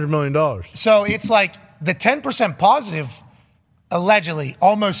 $500 million. So it's like the 10% positive, allegedly,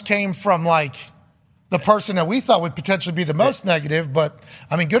 almost came from like the person that we thought would potentially be the most negative. But,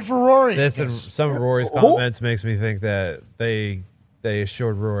 I mean, good for Rory. Some of Rory's comments makes me think that they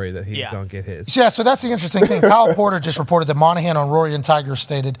assured Rory that he's going to get his. Yeah, so that's the interesting thing. Kyle Porter just reported that Monahan on Rory and Tiger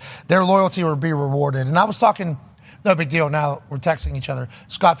stated their loyalty will be rewarded. And I was talking, no big deal, now we're texting each other,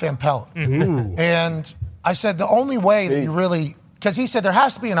 Scott Van Pelt. And I said the only way that you really, because he said there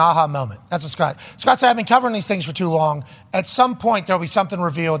has to be an aha moment. That's what Scott said, I've been covering these things for too long. At some point, there'll be something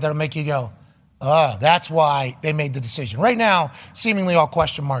revealed that'll make you go, that's why they made the decision. Right now, seemingly all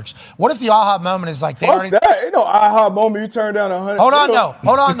question marks. What if the aha moment is like they already... that. Ain't no aha moment. You turn down 100. Hold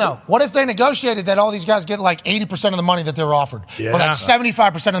on, though. What if they negotiated that all these guys get like 80% of the money that they were offered? Or like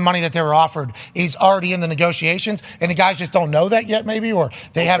 75% of the money that they were offered is already in the negotiations, and the guys just don't know that yet, maybe? Or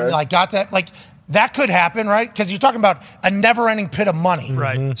they haven't like got that... Like, that could happen, right? Because you're talking about a never-ending pit of money.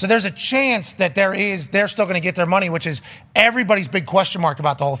 Right. So there's a chance that they're still going to get their money, which is everybody's big question mark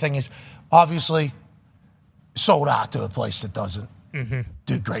about the whole thing is obviously sold out to a place that doesn't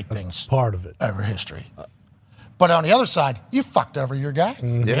do great things. Part of it. Over history. But on the other side, you fucked over your guy.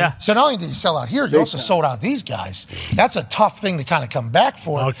 Yeah. So not only did you sell out here, you also sold out these guys. That's a tough thing to kind of come back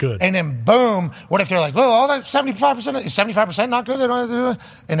for. Not good. And then boom, what if they're like, well, all that 75%, is 75% not good?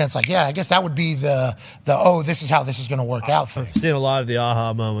 And it's like, yeah, I guess that would be the this is how this is going to work out thing. I've seen a lot of the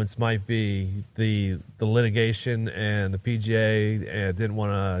aha moments might be the litigation and the PGA didn't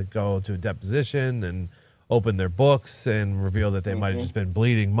want to go to a deposition and open their books and reveal that they might have just been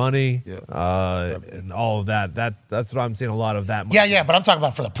bleeding money and all of that. That's what I'm seeing a lot of that. Yeah, but I'm talking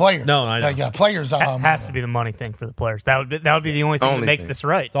about for the players. No, I know. Players. Has to be the money thing for the players. That would be the only thing that makes this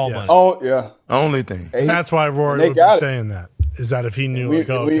right. It's all money. Oh, yeah. Only thing. And that's why Rory would be saying that. Is that if he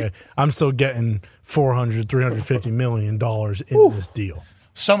knew, I'm still getting $450 million in this deal.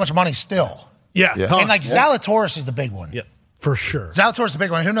 So much money still. Yeah. And like Zalatoris is the big one. Yeah. For sure. Zalatoris is the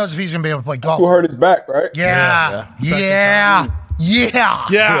big one. Who knows if he's going to be able to play golf? Who hurt his back, right? Yeah. He hurt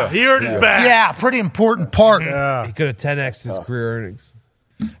his back. Yeah, pretty important part. Yeah. He could have 10x his career earnings.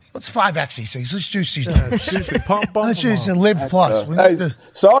 Let's 5x these things. Let's juice these. Let's juice the Live Plus.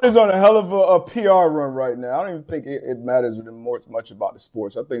 Saudi's on a hell of a PR run right now. I don't even think it matters much about the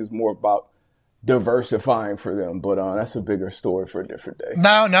sports. I think it's more about diversifying for them, but that's a bigger story for a different day.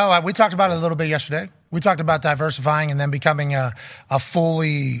 No, we talked about it a little bit yesterday. We talked about diversifying and then becoming a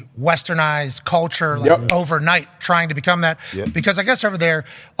fully westernized culture overnight, trying to become that. Because I guess over there,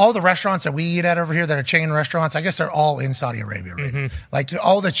 all the restaurants that we eat at over here that are chain restaurants, I guess they're all in Saudi Arabia right now. Like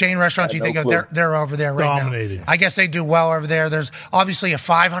all the chain restaurants you think of, they're over there right Dominating. now. I guess they do well over there. There's obviously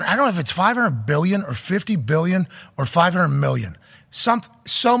I don't know if it's 500 billion or 50 billion or 500 million.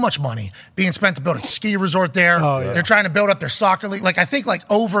 So much money being spent to build a ski resort there. They're trying to build up their soccer league. Like I think like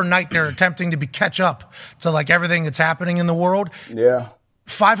overnight they're attempting to catch up to like everything that's happening in the world. Yeah.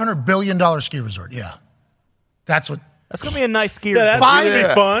 $500 billion ski resort. Yeah. That's going to be a nice ski resort. That's going to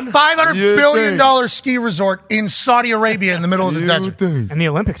be fun. $500 billion ski resort in Saudi Arabia in the middle of the desert. And the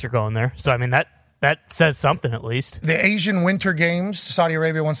Olympics are going there. So, I mean, that says something at least. The Asian Winter Games, Saudi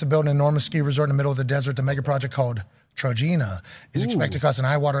Arabia wants to build an enormous ski resort in the middle of the desert. The mega project called Trojena is expected to cost an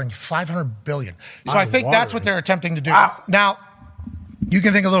eye-watering $500 billion. So I think that's what they're attempting to do. Now, you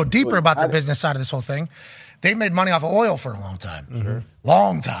can think a little deeper about their business side of this whole thing. They made money off of oil for a long time.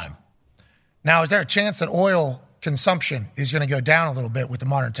 Long time. Now, is there a chance that oil consumption is going to go down a little bit with the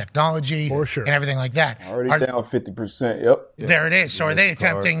modern technology For sure. and everything like that. Already down 50%. Yep. There it is. So are they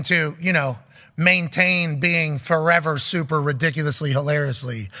attempting to, maintain being forever super ridiculously,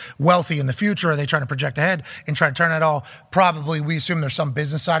 hilariously wealthy in the future? Are they trying to project ahead and try to turn it all? Probably. We assume there's some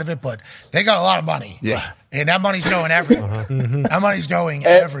business side of it, but they got a lot of money. Yeah. And that money's going everywhere. That money's going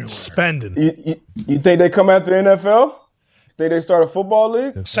everywhere. Spending. You think they come after the NFL? Think they start a football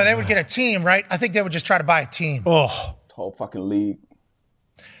league? So they would get a team, right? I think they would just try to buy a team. Oh. Whole fucking league.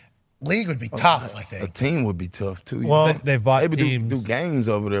 League would be tough, I think. A team would be tough, too. Well, they've bought Maybe teams. do games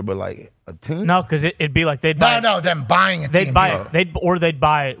over there, but like a team? No, because it'd be like they'd buy. No, them buying a team. They'd buy they'd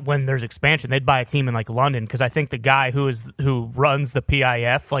buy when there's expansion. They'd buy a team in like London because I think the guy who runs the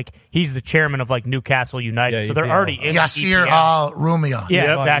PIF, like he's the chairman of like Newcastle United, Yeah, so they're EPL. already in Yasir EPL. Rumian. Yeah,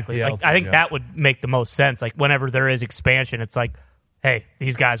 Yep. exactly. EPL Like, I think team, that would make the most sense. Like whenever there is expansion, it's like, hey,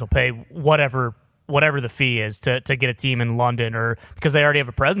 these guys will pay whatever the fee is to get a team in London, or because they already have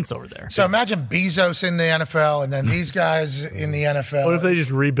a presence over there. So imagine Bezos in the NFL and then these guys in the NFL. What if they just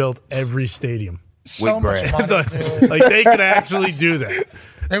rebuilt every stadium? So With much Brad. money. Like they could actually do that.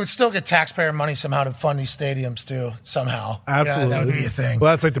 They would still get taxpayer money somehow to fund these stadiums too, somehow. Absolutely. Yeah, that would be a thing.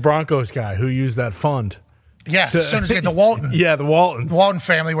 Well, that's like the Broncos guy who used that fund. Yeah, as soon as they get the Walton. Yeah, the Waltons. The Walton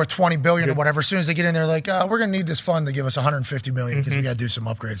family worth $20 billion or whatever. As soon as they get in there, like, we're going to need this fund to give us $150 million because we got to do some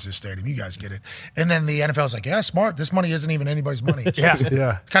upgrades to the stadium. You guys get it. And then the NFL's like, yeah, smart. This money isn't even anybody's money. It's just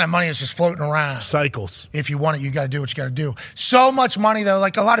kind of money is just floating around. Cycles. If you want it, you got to do what you got to do. So much money, though.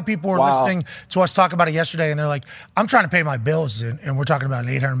 Like, a lot of people were listening to us talk about it yesterday, and they're like, I'm trying to pay my bills, and we're talking about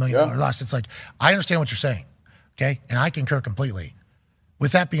an $800 million loss. It's like, I understand what you're saying, okay? And I concur completely.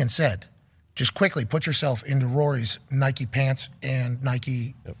 With that being said, just quickly put yourself into Rory's Nike pants and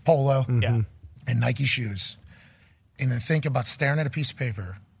Nike polo and Nike shoes. And then think about staring at a piece of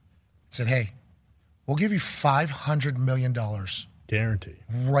paper and said, hey, we'll give you $500 million Guarantee.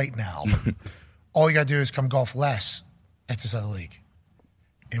 right now. All you got to do is come golf less at this other league.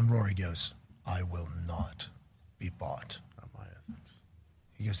 And Rory goes, I will not be bought. Not my ethics.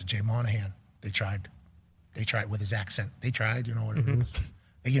 He goes to Jay Monahan. They tried with his accent. They tried, you know what it is.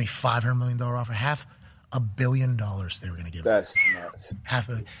 They gave me $500 million offer, $500 million they were going to give me. That's nuts.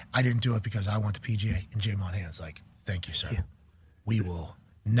 I didn't do it because I want the PGA. And Jay Monahan's like, thank you, sir. Yeah. We will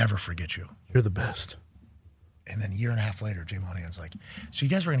never forget you. You're the best. And then a year and a half later, Jay Monahan's like, so you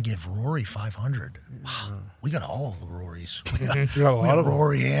guys were going to give Rory $500. Wow, we got all of the Rorys. We got a lot of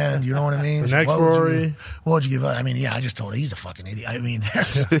Rory and, you know what I mean? The So next Rory. What would you give? I mean, yeah, I just told him he's a fucking idiot. I mean,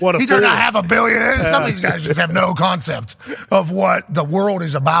 What a he turned fool. out $500 million. Some of these guys just have no concept of what the world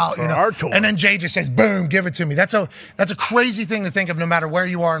is about. You know? our tour. And then Jay just says, boom, give it to me. That's a crazy thing to think of no matter where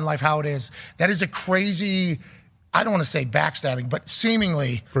you are in life, how it is. That is a crazy, I don't want to say backstabbing, but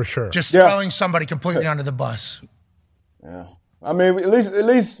seemingly For sure. just throwing somebody completely under the bus. Yeah. I mean, at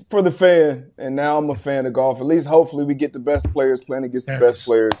least for the fan, and now I'm a fan of golf. At least, hopefully, we get the best players playing against the best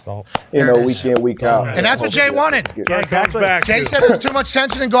players. Week in, week out. And that's what Jay wanted. Yeah, exactly. Jay said there's too much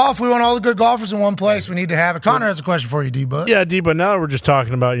tension in golf. We want all the good golfers in one place. We need to have it. Connor has a question for you, D-Bud. Yeah, D, but now we're just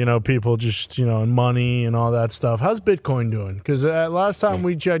talking about, people just, and money and all that stuff. How's Bitcoin doing? Because last time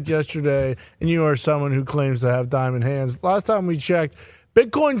we checked yesterday, and you are someone who claims to have diamond hands, last time we checked,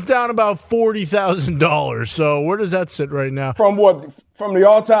 Bitcoin's down about $40,000. So where does that sit right now? From what? From the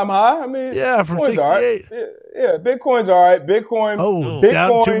all-time high? I mean, Yeah, from Bitcoin's 68. all right. Yeah, Bitcoin's all right. Bitcoin.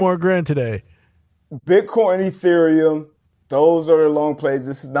 Down $2 more grand today. Bitcoin, Ethereum. Those are the long plays.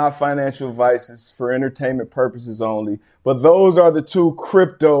 This is not financial advice. It's for entertainment purposes only. But those are the two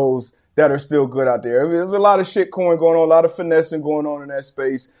cryptos that are still good out there. I mean, there's a lot of shit coin going on, a lot of finessing going on in that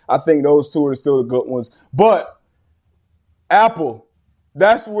space. I think those two are still the good ones. But Apple.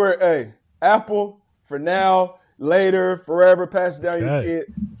 That's where, Apple, for now, later, forever, pass it down your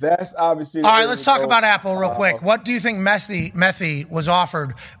kid. That's obviously. All right, let's talk about Apple real quick. What do you think Methy was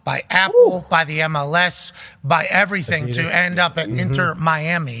offered by Apple, by the MLS, by everything to end up at Inter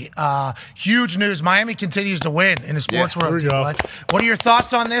Miami? Huge news. Miami continues to win in the sports world. What are your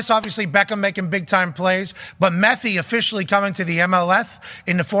thoughts on this? Obviously, Beckham making big-time plays, but Methy officially coming to the MLS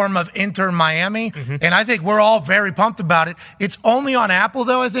in the form of Inter Miami, and I think we're all very pumped about it. It's only on Apple,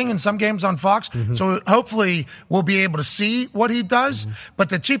 though, I think, and some games on Fox, so hopefully we'll be able to see what he does, but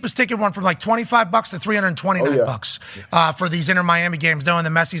the cheapest ticket went from like $25 to $329 for these Inter Miami games, knowing that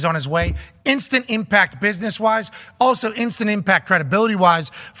Messi's on his way. Instant impact business-wise, also instant impact credibility-wise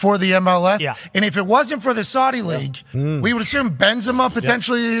for the MLS. Yeah. And if it wasn't for the Saudi League, we would assume Benzema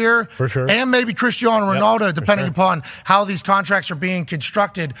potentially here, for sure, and maybe Cristiano Ronaldo, depending upon how these contracts are being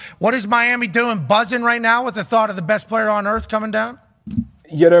constructed. What is Miami doing? Buzzing right now with the thought of the best player on earth coming down?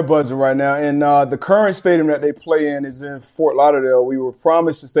 Yeah, they're buzzing right now. And the current stadium that they play in is in Fort Lauderdale. We were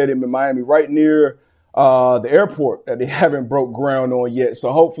promised a stadium in Miami right near the airport that they haven't broke ground on yet.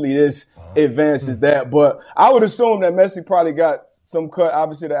 So hopefully this advances that. But I would assume that Messi probably got some cut,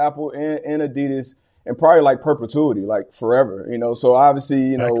 obviously, to Apple and Adidas, and probably like perpetuity, like forever, So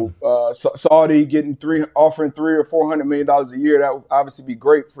obviously, Saudi getting offering $300 or $400 million a year, that would obviously be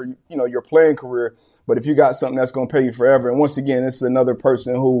great for, your playing career. But if you got something that's going to pay you forever, and once again, this is another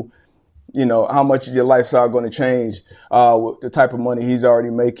person who, how much is your lifestyle going to change with the type of money he's already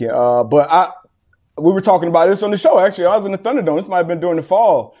making. We were talking about this on the show, actually. I was in the ThunderDome. This might have been during the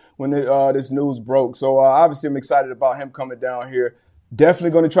fall when this news broke. So obviously I'm excited about him coming down here. Definitely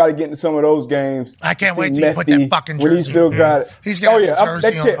going to try to get into some of those games. I can't wait till you put that fucking jersey when he still got it. He's got that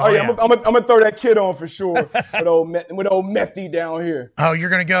jersey on. I'm going to throw that kid on for sure with old Methy down here. Oh, you're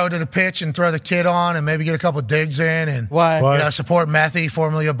going to go to the pitch and throw the kid on and maybe get a couple digs in and support Methy,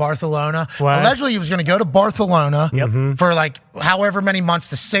 formerly of Barcelona. What? Allegedly, he was going to go to Barcelona for like however many months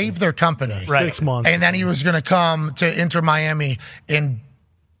to save their company. Right. 6 months. And then he was going to come to Inter Miami and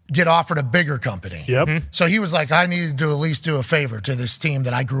get offered a bigger company. Yep. So he was like, I needed to at least do a favor to this team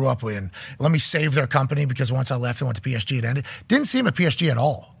that I grew up with. Let me save their company because once I left and went to PSG, it ended. Didn't see him at PSG at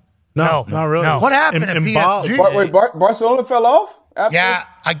all. No, not really. No. What happened at PSG? Barcelona fell off? After? Yeah,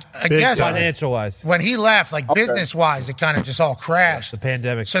 I guess. Financial-wise. When he left, like business-wise, it kind of just all crashed. The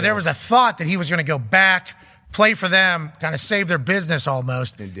pandemic. So there was a thought that he was going to go back, play for them, kind of save their business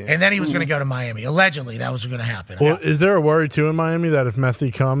almost, and then he was going to go to Miami. Allegedly, that was going to happen. Well, is there a worry, too, in Miami that if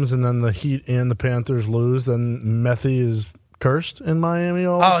Messi comes and then the Heat and the Panthers lose, then Messi is cursed in Miami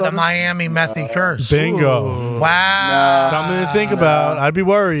all of a sudden? The Miami Messi curse. Bingo. Wow. Something to think about. I'd be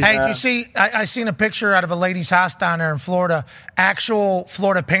worried. Hey, do you see, I seen a picture out of a lady's house down there in Florida, actual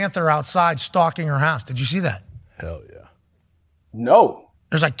Florida Panther outside stalking her house. Did you see that? Hell yeah. No.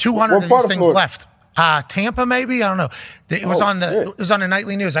 There's like 200 of these things left. Tampa, maybe? I don't know. It was on the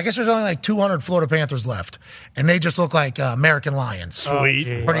nightly news. I guess there's only like 200 Florida Panthers left, and they just look like American lions.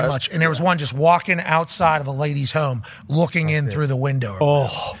 Sweet. Pretty much. And there was one just walking outside of a lady's home, looking in through the window.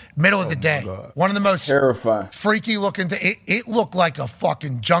 Middle of the day. One of the most terrifying, freaky looking. It looked like a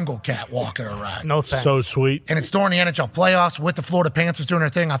fucking jungle cat walking around. No thanks. So sweet. And it's during the NHL playoffs with the Florida Panthers doing their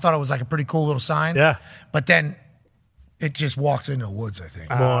thing. I thought it was like a pretty cool little sign. Yeah. But then it just walked into the woods, I think.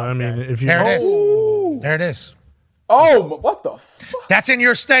 Well, I mean, if you... There it is. There it is. Oh, what the fuck? That's in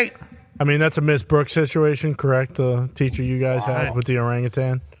your state. I mean, that's a Miss Brooks situation, correct? The teacher you guys had with the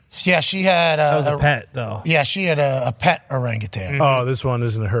orangutan? Yeah, she had that was a pet, though. Yeah, she had a pet orangutan. Oh, this one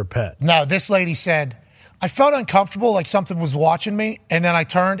isn't her pet. No, this lady said, I felt uncomfortable, like something was watching me, and then I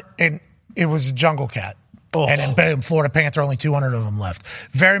turned, and it was a jungle cat. And then, boom, Florida Panther, only 200 of them left.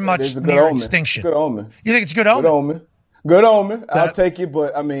 Very much near extinction. Good omen. You think it's a good omen? Good omen. Good omen. I'll take it,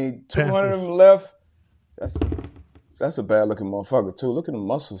 but, I mean, 200 of them left, that's a bad-looking motherfucker, too. Look at the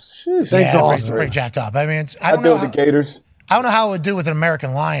muscles. Sheesh. Thanks, awesome. Pretty jacked up. I mean, I don't deal know with the Gators. I don't know how it would do with an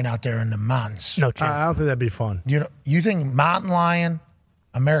American lion out there in the mountains. No chance. I don't think that'd be fun. You think mountain lion,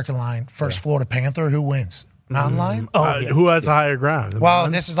 American lion, first Florida Panther, who wins? Mountain lion? Who has the higher ground?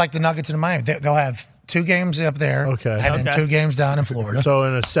 This is like the Nuggets in Miami. They'll have 2 games up there, and then 2 games down in Florida. So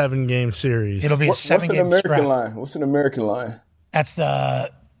in a 7-game series, it'll be a 7-game scrap. Line? What's an American lion? That's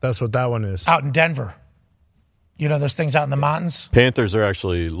what that one is. Out in Denver. You know those things out in the mountains? Panthers are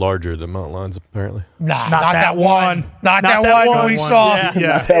actually larger than mountain lions, apparently. Nah, not that one. Not that one we saw.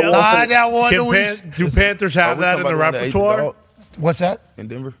 Yeah. Not that one that we Do Panthers have that in the repertoire? What's that? In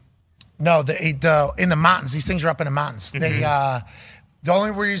Denver? No, in the mountains. These things are up in the mountains. They the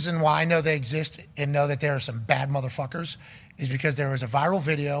only reason why I know they exist and know that there are some bad motherfuckers is because there was a viral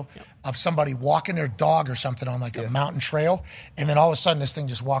video of somebody walking their dog or something on like a mountain trail, and then all of a sudden this thing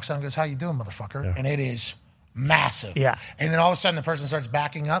just walks out and goes, "How you doing, motherfucker?" And it is massive. Yeah. And then all of a sudden the person starts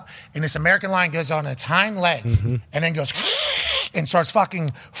backing up, and this American lion goes on its hind legs and then goes and starts fucking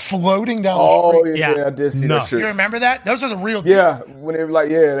floating down the street. Yeah, I did see that shit. You remember that? Those are the real Yeah, when they were like,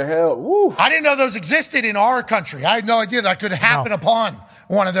 the hell, woo. I didn't know those existed in our country. I had no idea that could happen upon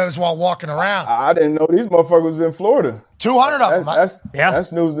one of those while walking around. I didn't know these motherfuckers in Florida. 200 of them.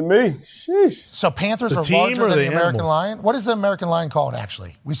 That's news to me. Sheesh. So Panthers are larger than the American lion? What is the American lion called,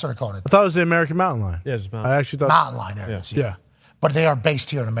 actually? We started calling it. I thought it was the American mountain lion. Yeah, it's I actually thought mountain lion. There it is, yeah. But they are based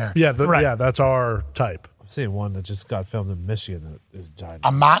here in America. Yeah, yeah, that's our type. I'm seeing one that just got filmed in Michigan that is giant.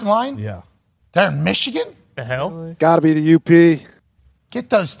 A mountain lion? Yeah. They're in Michigan? The hell? Got to be the UP. Get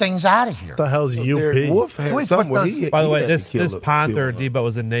those things out of here. What the hell's UP? Wolf had somewhere. By the way, this Panther Debo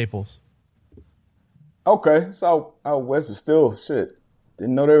was in Naples. Okay, so out west, but still, shit.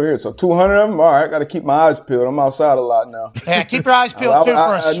 Didn't know they were here. So 200 of them? All right, got to keep my eyes peeled. I'm outside a lot now. Yeah, keep your eyes peeled, too, for a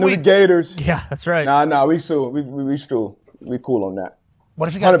I knew the sweep. Gators. Yeah, that's right. Nah, we cool. We cool on that. What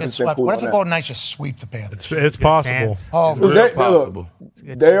if you guys get 100% swept? cool What if on the that. Golden Knights just sweep the Panthers? It's possible. chance. Oh, It's possible.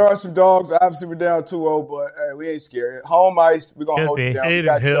 They are some dogs. Obviously, we're down 2-0, but hey, we ain't scared. Home ice, we're going to Should hold be. it down. We Aiden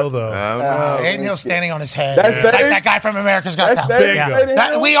got Hill, you. though. Aiden Hill standing on his head. That's like Dave? that guy from America's Got That's Talent. Dave. Yeah.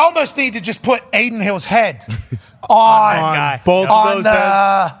 Aiden Hill? We almost need to just put Aiden Hill's head on guy. Both on of those the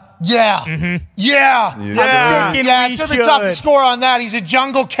heads. yeah. Yeah. Thinking Yeah, we it's going to be tough to should. score on that. He's a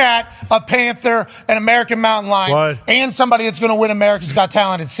jungle cat, a panther, an American mountain lion, What? and somebody that's going to win America's Got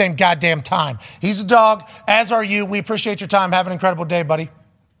Talent at the same goddamn time. He's a dog, as are you. We appreciate your time. Have an incredible day, buddy.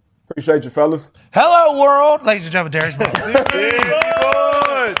 Appreciate you, fellas. Hello, world. Ladies and gentlemen, Darius Butler.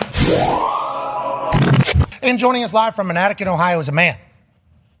 And joining us live from Manhattan, Ohio is a man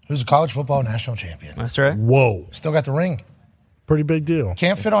who's a college football national champion. That's right. Whoa. Still got the ring. Pretty big deal.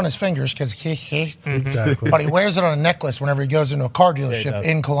 Can't fit on his fingers because Exactly. but he wears it on a necklace whenever he goes into a car dealership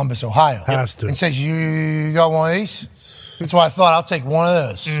in Columbus, Ohio. Has to. And says, you got one of these? That's why I thought I'll take one of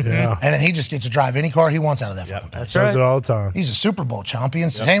those. Yeah. And then he just gets to drive any car he wants out of that fucking place. Does it all the time. He's a Super Bowl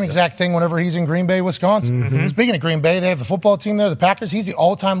champion. Same exact thing whenever he's in Green Bay, Wisconsin. Speaking of Green Bay, they have the football team there, the Packers. He's the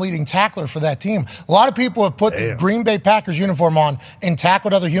all-time leading tackler for that team. A lot of people have put the Green Bay Packers uniform on and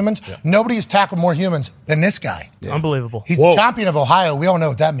tackled other humans. Nobody has tackled more humans than this guy. Unbelievable. He's the champion of Ohio. We all know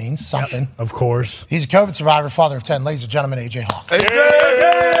what that means. Something. Of course. He's a COVID survivor, father of 10. Ladies and gentlemen, AJ Hawk.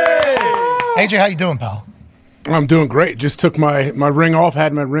 AJ, how you doing, pal? I'm doing great. Just took my ring off,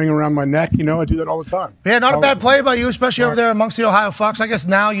 had my ring around my neck. You know, I do that all the time. Yeah, not a bad play by you, especially over there amongst the Ohio Fox. I guess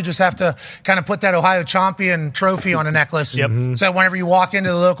now you just have to kind of put that Ohio champion trophy on a necklace. So that whenever you walk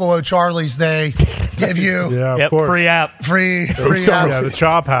into the local O'Charlie's, they give you Yeah, of course. Free app. free Yeah, the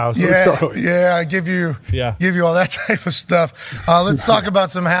Chop House. I give you all that type of stuff. Let's talk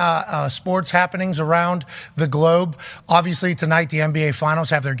about some sports happenings around the globe. Obviously, tonight the NBA Finals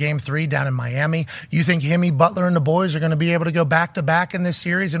have their Game 3 down in Miami. You think Butler and the boys are going to be able to go back-to-back in this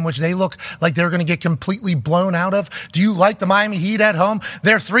series in which they look like they're going to get completely blown out of? Do you like the Miami Heat at home?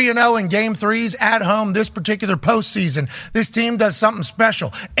 They're 3-0 in Game 3s at home this particular postseason. This team does something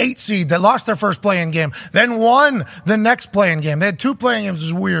special. 8 seed that lost their first play-in game, then won the next play-in game. They had 2 play-in games, which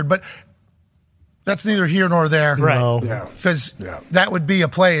is weird, but that's neither here nor there. Right. No. Because that would be a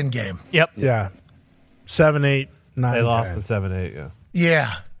play-in game. Yep. Yeah. 7, 8, 9. They lost 10. the 7-8, yeah.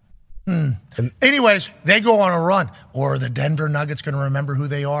 Yeah. Anyways, they go on a run. Or the Denver Nuggets going to remember who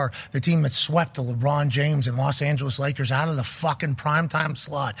they are. The team that swept the LeBron James and Los Angeles Lakers out of the fucking primetime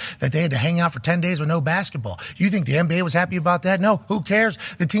slot that they had to hang out for 10 days with no basketball. You think the NBA was happy about that? No, who cares?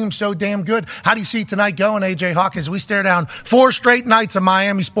 The team's so damn good. How do you see tonight going, AJ Hawk, as we stare down 4 straight nights of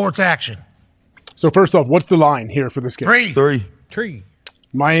Miami sports action? So first off, what's the line here for this game? 3.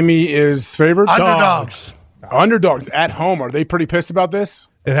 Miami is favored? Underdogs. Underdogs at home. Are they pretty pissed about this?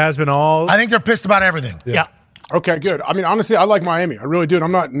 It has been all. I think they're pissed about everything. Yeah. Okay, good. I mean, honestly, I like Miami. I really do. And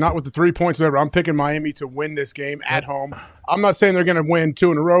I'm not with the 3 points or whatever. I'm picking Miami to win this game at home. I'm not saying they're going to win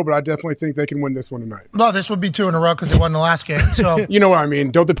 2 in a row, but I definitely think they can win this one tonight. No, this would be 2 in a row because they won the last game. So You know what I mean?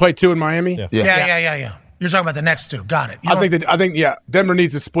 Don't they play 2 in Miami? Yeah. You're talking about the next 2. Got it. I think Denver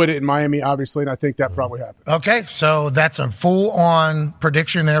needs to split it in Miami, obviously, and I think that probably happens. Okay, so that's a full-on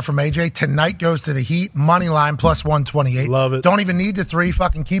prediction there from AJ. Tonight goes to the Heat, money line plus 128. Love it. Don't even need the 3.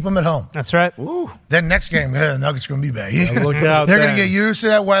 Fucking keep them at home. That's right. Then next game, the Nuggets going to be bad. Look out They're going then. to get used to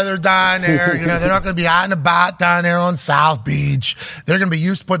that weather down there. They're not going to be out and about down there on South Beach. They're going to be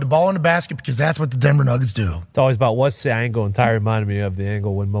used to putting the ball in the basket because that's what the Denver Nuggets do. It's always about what's the angle, and Ty reminded me of the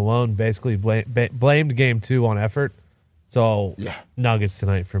angle when Malone basically blamed Game 2 on effort. So, Nuggets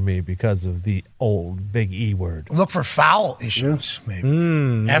tonight for me because of the old big E word. Look for foul issues,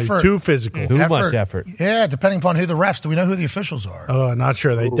 maybe. Effort. Too physical. Too much effort. Yeah, depending upon who the refs. Do we know who the officials are? Not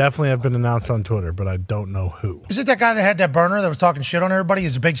sure. They definitely have been announced on Twitter, but I don't know who. Is it that guy that had that burner that was talking shit on everybody?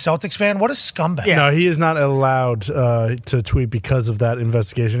 He's a big Celtics fan. What a scumbag. Yeah. No, he is not allowed to tweet because of that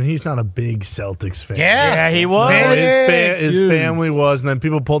investigation. He's not a big Celtics fan. Yeah, he was. Big. His family was, and then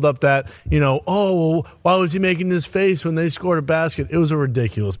people pulled up that, why was he making this face when they scored a basket? It was a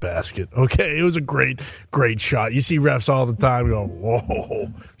ridiculous basket, okay? It was a great shot. You see refs all the time go,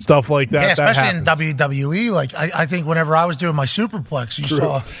 whoa, stuff like that. Yeah, especially that in WWE. Like, I think whenever I was doing my superplex, you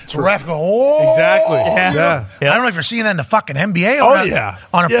saw the ref go, oh. Exactly. Yeah. I don't know if you're seeing that in the fucking NBA.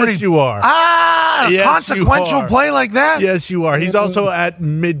 On a Yes, pretty, you are. a Yes, consequential you are. play like that? Yes, you are. He's also at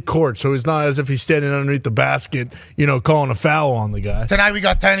mid-court, so it's not as if he's standing underneath the basket, calling a foul on the guy. Tonight we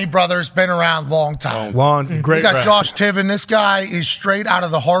got Tenny Brothers, been around long time. Great We got ref. Josh Tiven. This guy is straight out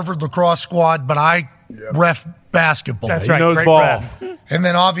of the Harvard lacrosse squad, but I ref basketball. That's He right. knows Great ball. ref. And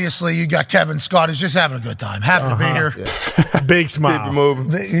then obviously you got Kevin Scott who's just having a good time. Happy to be here. Big smile.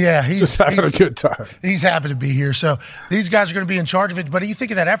 Yeah, he's having a good time. He's happy to be here. So these guys are going to be in charge of it. But you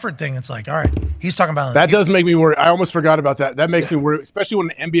think of that effort thing, it's like, all right, he's talking about that. Does make me worry. I almost forgot about that. That makes me worry, especially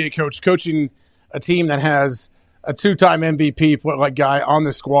when an NBA coach coaching a team that has a 2-time MVP guy on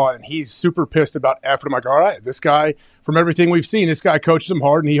the squad, and he's super pissed about effort. I'm like, all right, this guy, from everything we've seen, this guy coaches him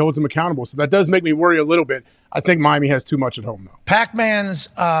hard and he holds him accountable. So that does make me worry a little bit. I think Miami has too much at home, though. Pacman's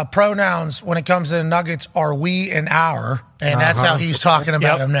pronouns when it comes to the Nuggets are we and our, and that's how he's talking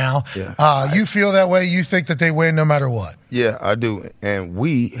about them now. Yeah. You feel that way? You think that they win no matter what? Yeah, I do. And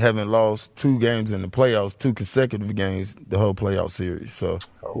we haven't lost 2 games in the playoffs, 2 consecutive games, the whole playoff series. So,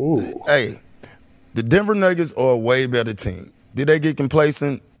 hey, the Denver Nuggets are a way better team. Did they get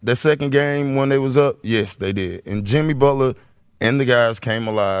complacent the second game when they was up? Yes, they did. And Jimmy Butler and the guys came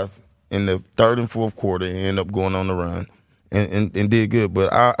alive in the third and fourth quarter and ended up going on the run and did good.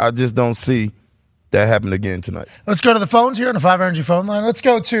 But I just don't see that happen again tonight. Let's go to the phones here on the 5 Energy phone line. Let's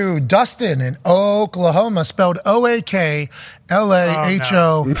go to Dustin in Oklahoma, spelled Oaklahoma.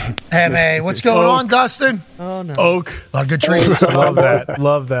 What's going on, Dustin? Oh, no. Oak. A lot of good trees. Love that.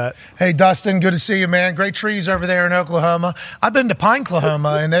 Love that. Hey, Dustin, good to see you, man. Great trees over there in Oklahoma. I've been to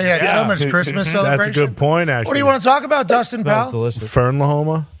Pineclahoma, and they had so much Christmas celebration. That's a good point, actually. What do you want to talk about, Dustin, pal? Delicious.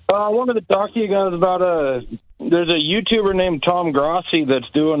 Fernlahoma? I wanted to talk to you guys about there's a YouTuber named Tom Grossi that's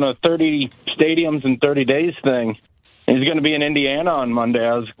doing a 30 stadiums in 30 days thing. He's going to be in Indiana on Monday.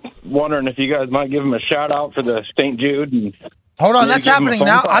 I was wondering if you guys might give him a shout out for the St. Jude. And hold on, that's happening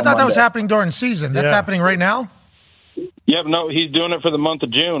now? I thought that was Monday. happening during the season. That's happening right now? Yep, no, he's doing it for the month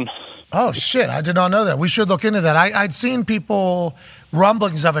of June. Oh, shit. I did not know that. We should look into that. I'd seen people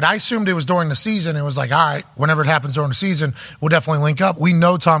rumblings of it. I assumed it was during the season. It was like, all right, whenever it happens during the season, we'll definitely link up. We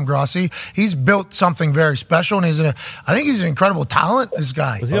know Tom Grossi. He's built something very special, and I think he's an incredible talent, this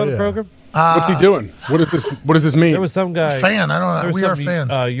guy. Was he on the program? What's he doing? What does this mean? There was some guy. Fan. I don't know. We are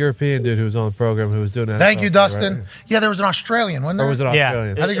fans. European dude who was on the program who was doing that. Thank you, Dustin. Right? Yeah, there was an Australian, wasn't there? Or was it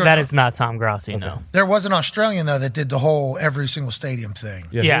Australian? Yeah, I think that is not Tom Grossi, no. There was an Australian, though, that did the whole every single stadium thing.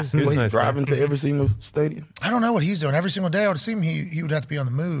 Yeah. He was He's nice. driving to every single stadium. I don't know what he's doing. Every single day I would assume he would have to be on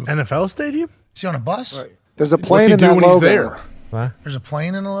the move. NFL stadium? Is he on a bus? Right. There's a What's plane he in doing that when he's logo. there? There's a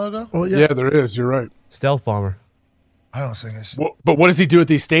plane in the logo? Oh, Yeah, there is. You're right. Stealth bomber. I don't think it's. But what does he do at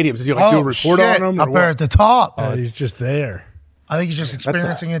these stadiums? Does he do a report shit, on them? up there at the top. Oh, he's just there. I think he's just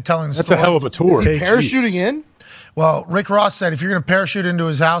experiencing it, telling the That's story. a hell of a tour. Parachuting in? Well, Rick Ross said if you're going to parachute into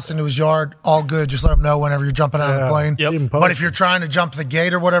his house, into his yard, all good. Just let him know whenever you're jumping out of the plane. Yep. But if you're trying to jump the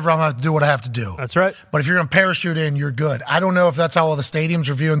gate or whatever, I'm going to have to do what I have to do. That's right. But if you're going to parachute in, you're good. I don't know if that's how all the stadiums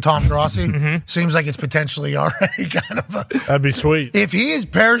are viewing Tom Grossi. Seems like it's potentially already kind of a... That'd be sweet. If he is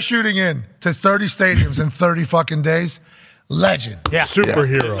parachuting in to 30 stadiums in 30 fucking days, legend. Yeah.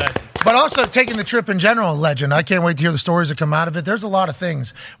 Superhero. But also taking the trip in general, legend. I can't wait to hear the stories that come out of it. There's a lot of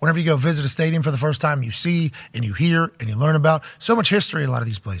things. Whenever you go visit a stadium for the first time, you see and you hear and you learn about. So much history in a lot of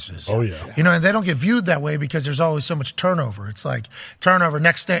these places. Oh, yeah. You know, and they don't get viewed that way because there's always so much turnover. It's like turnover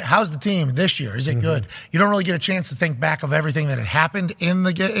next day. How's the team this year? Is it good? You don't really get a chance to think back of everything that had happened in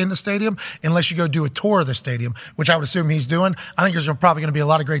the stadium unless you go do a tour of the stadium, which I would assume he's doing. I think there's probably going to be a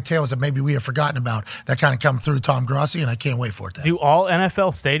lot of great tales that maybe we have forgotten about that kind of come through Tom Grossi, and I can't wait for it. Do all NFL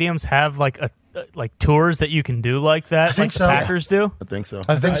stadiums have like tours that you can do like that? I think like so. the Packers do? I think so.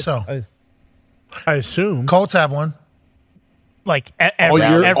 I think so. I assume. Colts have one. Like All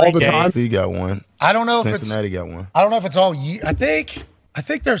every the day. time? Cincinnati got one. I don't know if Cincinnati got one. I don't know if it's all year. I think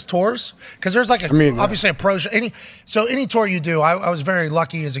there's tours because there's like obviously a pro. Any tour you do. I was very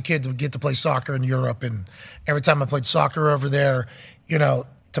lucky as a kid to get to play soccer in Europe, and every time I played soccer over there, you know,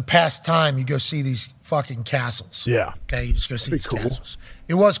 to pass time, you go see these fucking castles. Yeah. Okay, you just go see these castles.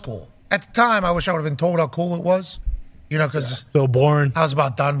 It was cool. At the time, I wish I would have been told how cool it was. You know, because So boring. I was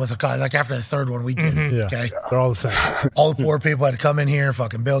about done with the like after the third one we did. Yeah. Okay. They're all the same. All the poor people had to come in here,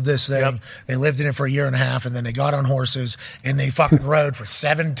 fucking build this thing. They lived in it for a year and a half, and then they got on horses and they fucking rode for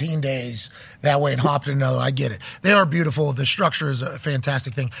 17 days that way and hopped in another. I get it. They are beautiful. The structure is a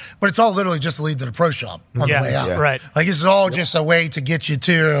fantastic thing, but it's all literally just to lead to the pro shop on the way out. Yeah. Right. Like this is all just a way to get you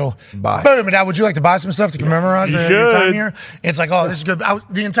to Buy. boom. And now, would you like to buy some stuff to commemorate You your time should. here? It's like, oh, this is good.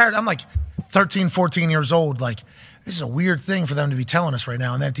 I'm like 13, 14 years old. Like, this is a weird thing for them to be telling us right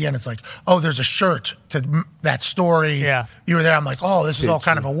now. And then at the end, it's like, oh, there's a shirt to that story. Yeah. You were there. I'm like, oh, this is all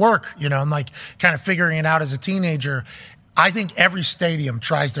kind of a work. You know, I'm like kind of figuring it out as a teenager. I think every stadium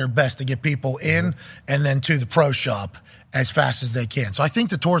tries their best to get people in and then to the pro shop. as fast as they can. So I think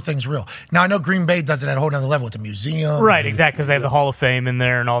the tour thing's real. Now, I know Green Bay does it at a whole nother level with the museum. Right, exactly, because they have the Hall of Fame in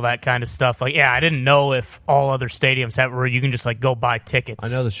there and all that kind of stuff. Like, yeah, I didn't know if all other stadiums have where you can just, like, go buy tickets I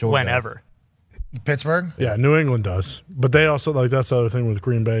know the Shore whenever. Pittsburgh? Yeah, New England does. But they also, like, that's the other thing with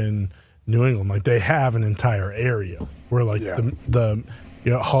Green Bay and New England. Like, they have an entire area where, like, the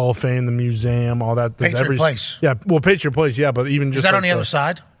Hall of Fame, the museum, all that. Patriot Place. Yeah, well, Patriot Place, yeah, but even just. Is that like on the other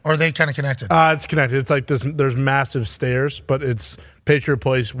side? Or are they kind of connected? It's connected. It's like this. There's massive stairs, but it's Patriot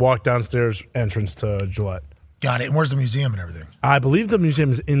Place, walk downstairs, entrance to Gillette. Got it. And where's the museum and everything? I believe the museum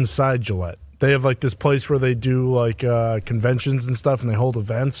is inside Gillette. They have like this place where they do like conventions and stuff, and they hold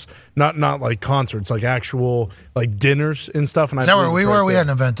events. Not like concerts, like actual like dinners and stuff. And is that where we were? We had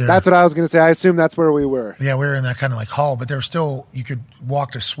an event there. That's what I was going to say. I assume that's where we were. Yeah, we were in that kind of like hall, but there's still you could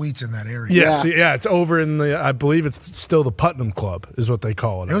walk to suites in that area. Yeah, it's over in the. I believe it's still the Putnam Club is what they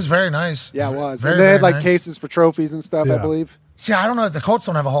call it. It was very nice. Yeah, it was. Very, and they had like nice. cases for trophies and stuff. I believe. Yeah, I don't know if the Colts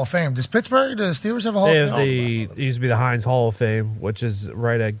don't have a Hall of Fame. Does Pittsburgh, do the Steelers have a Hall of Fame? It used to be the Heinz Hall of Fame, which is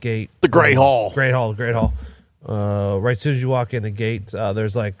right at gate. The Great Hall. Great Hall. Right as soon as you walk in the gate,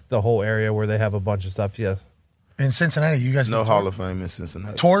 there's like the whole area where they have a bunch of stuff. Yeah. In Cincinnati, you guys no Hall of Fame in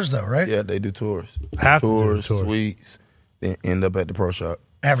Cincinnati. Tours though, right? Yeah, they do tours. Have tours, to do tours. suites, then end up at the pro shop.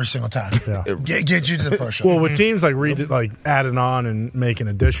 Every single time. Yeah. Get you to the pro shop. Well, with teams like adding on and making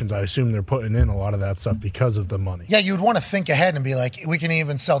additions, I assume they're putting in a lot of that stuff because of the money. Yeah, you'd want to think ahead and be like, we can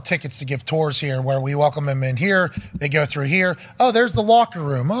even sell tickets to give tours here where we welcome them in here. They go through here. Oh, there's the locker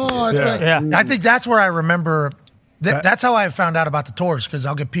room. Oh, that's right. I think that's where I remember. That's how I found out about the tours, because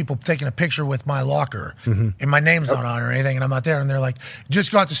I'll get people taking a picture with my locker and my name's not on it or anything, and I'm not there, and they're like,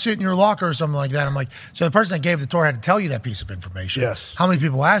 just got to sit in your locker or something like that. I'm like, so the person that gave the tour had to tell you that piece of information. Yes. How many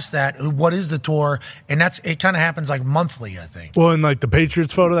people ask that? What is the tour? And it kind of happens like monthly, I think. Well, and like the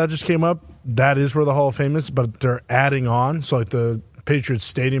Patriots photo that just came up, that is where the Hall of Fame is, but they're adding on, so like the Patriots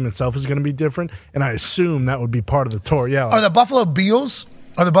Stadium itself is going to be different, and I assume that would be part of the tour. Yeah. Are the Buffalo Bills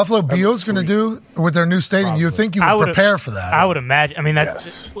going to do with their new stadium? Probably. You think you would prepare for that? I would imagine. I mean,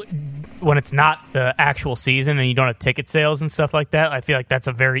 that's when it's not the actual season and you don't have ticket sales and stuff like that. I feel like that's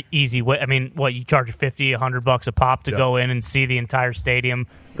a very easy way. I mean, you charge $50, $100 a pop to go in and see the entire stadium,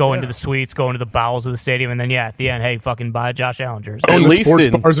 go into the suites, go into the bowels of the stadium, and then at the end, hey, fucking buy a Josh Allen jersey. Own the sports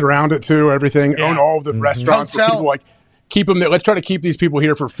bars around it too. Everything. Own all the restaurants. Hotel. People keep them there. Let's try to keep these people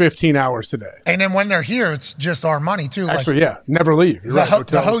here for 15 hours today. And then when they're here, it's just our money too. Actually, never leave. You're right.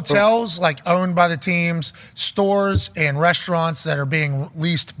 The hotels, like owned by the teams, stores and restaurants that are being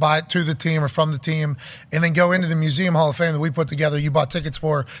leased to the team or from the team, and then go into the Museum Hall of Fame that we put together. You bought tickets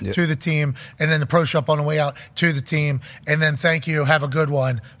for to the team, and then the pro shop on the way out to the team, and then thank you, have a good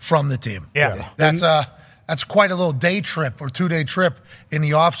one from the team. Yeah. That's quite a little day trip or 2-day trip in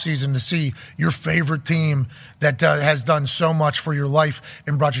the offseason to see your favorite team that has done so much for your life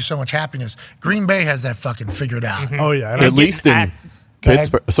and brought you so much happiness. Green Bay has that fucking figured out. Mm-hmm. Oh, yeah. At least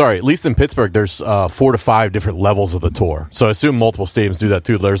in Pittsburgh, there's 4 to 5 different levels of the tour. So I assume multiple stadiums do that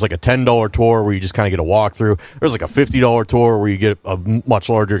too. There's like a $10 tour where you just kind of get a walkthrough. There's like a $50 tour where you get a much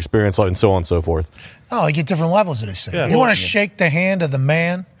larger experience, and so on and so forth. Oh, you get different levels of this thing. Yeah. You want to shake the hand of the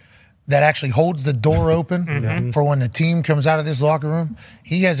man that actually holds the door open for when the team comes out of this locker room.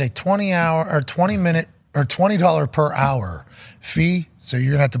 He has a 20-minute or $20 per hour fee, so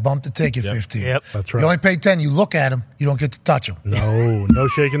you're going to have to bump the ticket 15. Yep. That's right. You only pay 10. You look at him. You don't get to touch him. No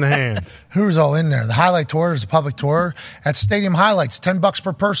shaking the hand. Who's all in there? The highlight tour is a public tour. At Stadium Highlights, $10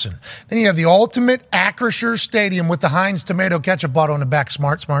 per person. Then you have the ultimate Acrisure Stadium with the Heinz tomato ketchup bottle on the back.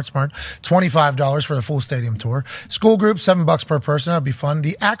 Smart. $25 for the full stadium tour. School group, $7 per person. That'll be fun.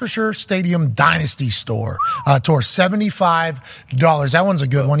 The Acrisure Stadium Dynasty tour, $75. That one's a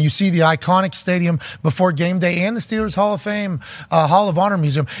good one. You see the iconic stadium before game day and the Steelers Hall of Fame, Hall of Honor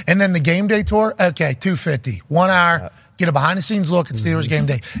Museum. And then the game day tour, okay, $250. 1 hour. Get a behind-the-scenes look at Steelers game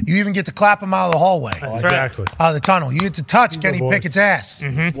day. You even get to clap him out of the hallway. Exactly. Out of the tunnel. You get to touch Kenny Pickett's ass.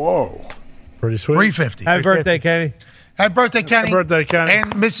 Whoa. Pretty sweet. $350. Happy birthday, Kenny. Happy birthday, Kenny. Happy birthday, Kenny.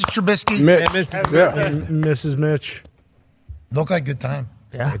 And Mrs. Trubisky. And Mrs. Mitch. Look like a good time.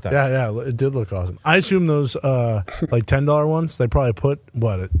 Yeah. Yeah, it did look awesome. I assume those like $10 ones, they probably put,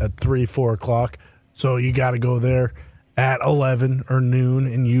 at 3, 4 o'clock. So you got to go there at 11 or noon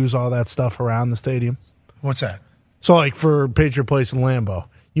and use all that stuff around the stadium. What's that? So like for Patriot Place in Lambeau,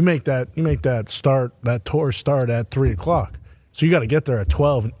 you make that tour start at 3 o'clock. So you got to get there at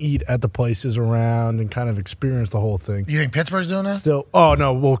 12 and eat at the places around and kind of experience the whole thing. You think Pittsburgh's doing that? Still, oh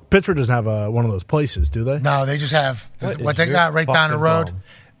no, well Pittsburgh doesn't have one of those places, do they? No, they just have what they got right down the road.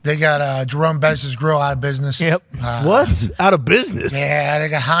 They got Jerome Bettis' Grill out of business. Yep. What? Out of business? Yeah, they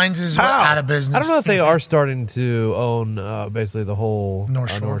got Heinz's out of business. I don't know if they are starting to own basically the whole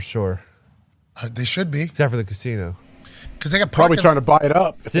North Shore. They should be. Except for the casino. Because they got probably trying to buy it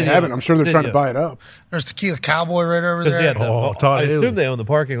up. If they haven't, I'm sure they're trying to buy it up. There's Tequila Cowboy right over there. Yeah, I assume they own the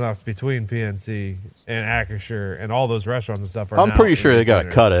parking lots between PNC and Acrisure and all those restaurants and stuff. I'm pretty sure they got a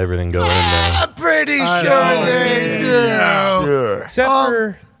cut of everything going in there. I'm pretty sure they do. Sure. Except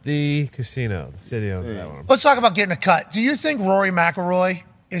for the casino. The city owns that one. Let's talk about getting a cut. Do you think Rory McIlroy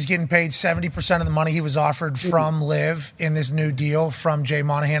is getting paid 70% of the money he was offered from LIV in this new deal from Jay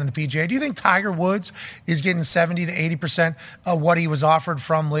Monahan and the PGA? Do you think Tiger Woods is getting 70 to 80% of what he was offered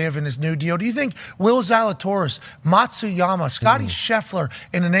from LIV in this new deal? Do you think Will Zalatoris, Matsuyama, Scotty Scheffler,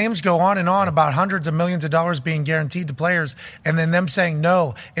 and the names go on and on about hundreds of millions of dollars being guaranteed to players and then them saying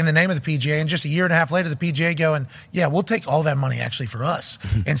no in the name of the PGA, and just a year and a half later the PGA going, yeah, we'll take all that money actually for us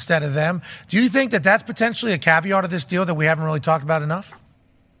instead of them? Do you think that that's potentially a caveat of this deal that we haven't really talked about enough?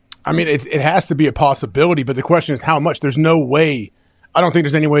 I mean, it has to be a possibility, but the question is how much. There's no way. I don't think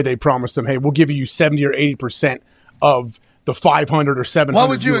there's any way they promised them, hey, we'll give you 70 or 80% of the 500 or 700. What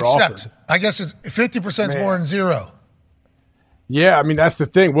would you accept? Offered. I guess it's 50% is more than zero. Yeah, I mean, that's the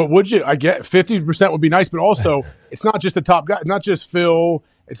thing. What would you? I get 50% would be nice, but also it's not just the top guy, not just Phil.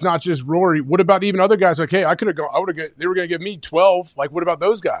 It's not just Rory. What about even other guys? Like, hey, I could have gone. I would have. They were going to give me 12. Like, what about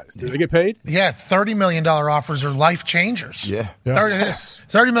those guys? Did they get paid? Yeah, $30 million offers are life changers. Yeah.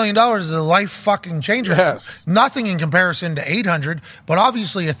 $30 million is a life fucking changer. Yes. Nothing in comparison to 800, but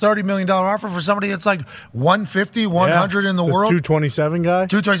obviously a $30 million offer for somebody that's like 150, 100 in the world. 227 guy.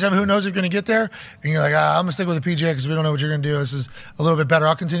 227. Who knows if you're going to get there? And you're like, I'm gonna stick with the PGA because we don't know what you're going to do. This is a little bit better.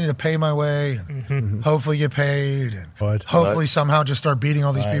 I'll continue to pay my way and hopefully get paid and hopefully somehow just start beating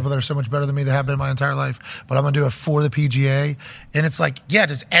all these people that are so much better than me that have been my entire life. But I'm going to do it for the PGA. And it's like, yeah,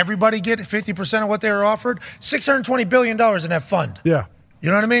 does everybody get 50% of what they were offered? $620 billion in that fund. Yeah.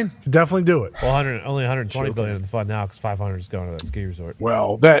 You know what I mean? Definitely do it. Well, only 120 billion in the fund now because 500 is going to that ski resort.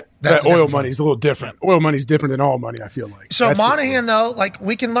 Well, that oil money is a little different. Oil money is different than all money, I feel like. So Monahan, though, like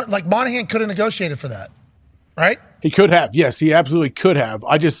we can learn, like Monahan could have negotiated for that, right? He could have. Yes, he absolutely could have.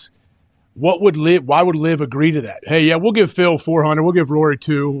 Why would LIV agree to that? Hey, yeah, we'll give Phil 400. We'll give Rory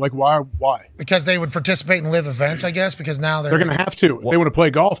 2. Like, why? Because they would participate in LIV events, I guess, because now they're going to have to. If they want to play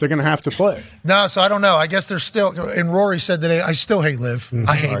golf, they're going to have to play. No, so I don't know. I guess they're still, and Rory said today, I still hate LIV.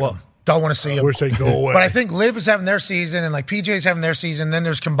 I hate them. Don't want to see them. I wish they'd go away. But I think LIV is having their season, and like PJ's having their season. Then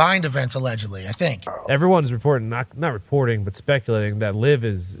there's combined events, allegedly, I think. Everyone's reporting, not reporting, but speculating that LIV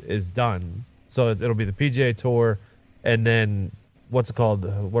is done. So it'll be the PGA Tour, and then what's it called?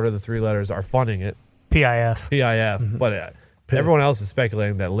 What are the three letters are funding it? PIF. PIF. But everyone else is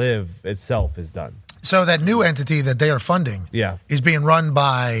speculating that LIV itself is done. So that new entity that they are funding is being run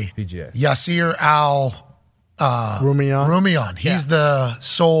by PGA. Yasir Al Rumian. He's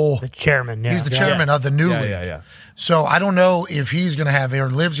the chairman. Yeah. He's the chairman of the new league. Yeah. So I don't know if he's going to have, or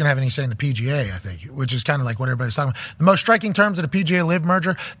LIV's going to have any say in the PGA, I think, which is kind of like what everybody's talking about. The most striking terms of the PGA LIV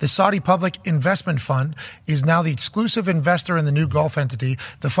merger, the Saudi Public Investment Fund is now the exclusive investor in the new golf entity.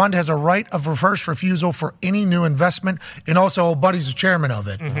 The fund has a right of first refusal for any new investment, and also old buddy's the chairman of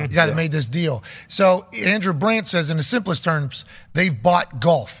it, the guy that made this deal. So Andrew Brandt says, in the simplest terms, they've bought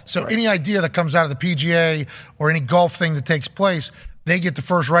golf. So any idea that comes out of the PGA or any golf thing that takes place, they get the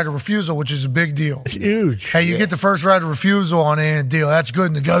first right of refusal, which is a big deal. Huge. Hey, you get the first right of refusal on any deal. That's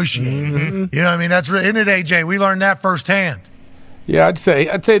good negotiating. You know what I mean? That's really, in it, AJ. We learned that firsthand. Yeah, I'd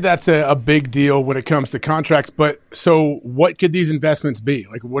say that's a big deal when it comes to contracts. But so what could these investments be?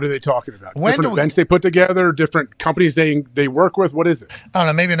 Like, what are they talking about? Different events they put together, different companies they work with? What is it? I don't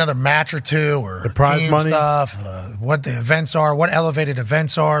know, maybe another match or two or the prize money stuff, what the events are, what elevated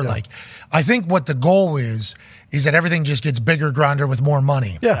events are. Like, I think what the goal is that everything just gets bigger, grander with more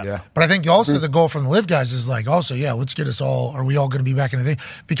money. Yeah. But I think also the goal from the LIV guys is like, also, let's get us all, are we all going to be back in the thing?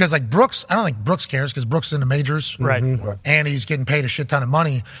 Because like Brooks, I don't think Brooks cares because Brooks is in the majors. Right. And he's getting paid a shit ton of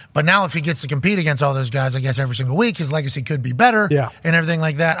money. But now if he gets to compete against all those guys, I guess every single week, his legacy could be better and everything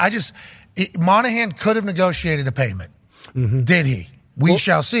like that. Monahan could have negotiated a payment. Did he? We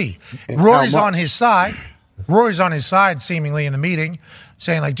shall see. Rory's on his side. Rory's on his side seemingly in the meeting,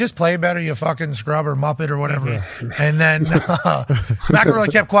 saying, like, just play better, you fucking scrub or muppet or whatever. And then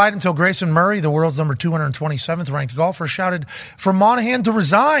McIlroy kept quiet until Grayson Murray, the world's number 227th ranked golfer, shouted for Monahan to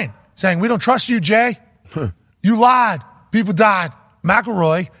resign, saying, we don't trust you, Jay. You lied. People died.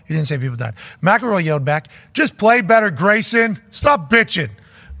 He didn't say people died. McIlroy yelled back, just play better, Grayson. Stop bitching.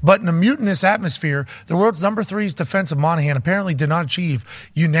 But in a mutinous atmosphere, the world's number 3's defense of Monahan apparently did not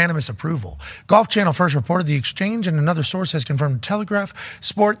achieve unanimous approval. Golf Channel first reported the exchange, and another source has confirmed to Telegraph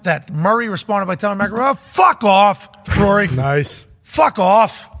Sport that Murray responded by telling McEnroe, fuck off, Rory. Nice. Fuck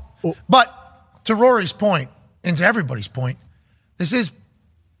off. But to Rory's point, and to everybody's point, this is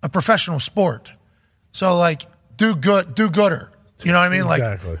a professional sport. So, like, do gooder. You know what I mean?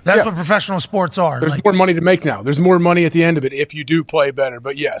 Exactly. Like, that's what professional sports are. There's like, more money to make now. There's more money at the end of it if you do play better.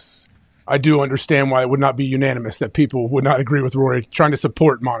 But yes, I do understand why it would not be unanimous that people would not agree with Rory trying to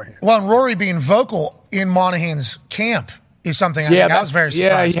support Monahan. Well, and Rory being vocal in Monahan's camp is something I was very surprised.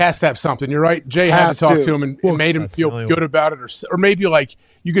 Yeah, he has to have something. You're right. Jay had to talk to him and made him feel good about it. Or maybe, like,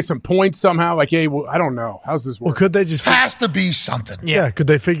 you get some points somehow. Like, hey, well, I don't know. How's this work? Well, could they just... Has to be something. Yeah, could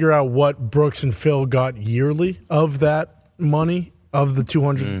they figure out what Brooks and Phil got yearly of that money? Of the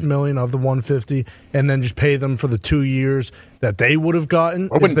 $200 million, of the $150, and then just pay them for the 2 years that they would have gotten.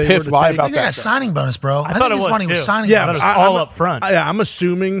 I wouldn't piff live about that. A signing bonus, bro. I think his money was signing bonus. All up front. I'm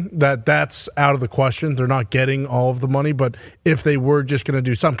assuming that that's out of the question. They're not getting all of the money, but if they were just going to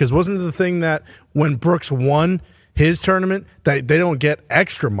do something, because wasn't it the thing that when Brooks won his tournament, that they don't get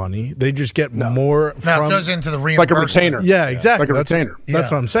extra money, they just get more from... Now it goes into the reimbursement. Like a retainer. Yeah, exactly. Like a retainer.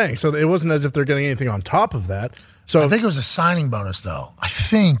 That's what I'm saying. So it wasn't as if they're getting anything on top of that. So I think it was a signing bonus, though. I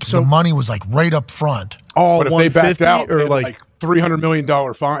think the money was like right up front. But if they backed out, or like $300 million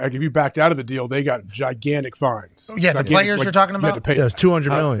fine. Like if you backed out of the deal, they got gigantic fines. Yeah, the players you're talking about. Yeah, it's $200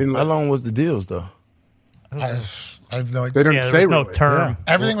 million. How long was the deals though? I have no idea. They didn't say no really. term.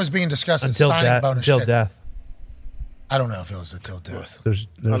 Yeah. Everything was being discussed as Until signing bonus. until shit. death. I don't know if it was until death. I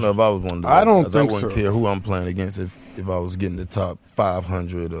don't know if I was one of those. I don't guys. think I wouldn't so. care who I'm playing against if I was getting the top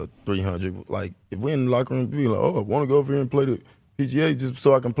 500 or 300. Like, if we're in the locker room, be like, oh, I want to go over here and play the PGA just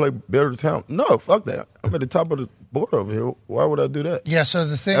so I can play better talent. No, fuck that. I'm at the top of the board over here. Why would I do that? Yeah, so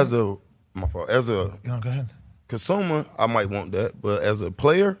the thing... As a go ahead. Consumer, I might want that. But as a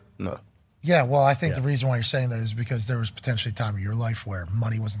player, no. Yeah, well, I think the reason why you're saying that is because there was potentially a time in your life where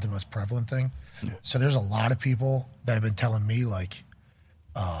money wasn't the most prevalent thing. Yeah. So there's a lot of people that have been telling me, like,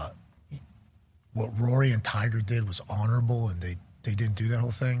 what Rory and Tiger did was honorable, and they didn't do that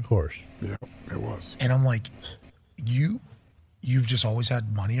whole thing. Of course. Yeah, it was. And I'm like, you've just always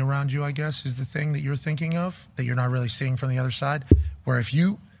had money around you, I guess, is the thing that you're thinking of, that you're not really seeing from the other side. Where if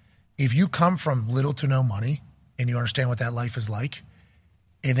you come from little to no money and you understand what that life is like,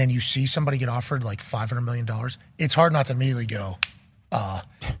 and then you see somebody get offered like $500 million, it's hard not to immediately go,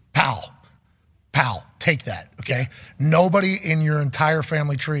 pal, take that, okay? Nobody in your entire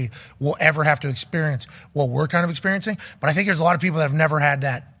family tree will ever have to experience what we're kind of experiencing, but I think there's a lot of people that have never had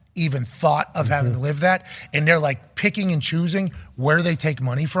that even thought of having to live that, and they're like picking and choosing where they take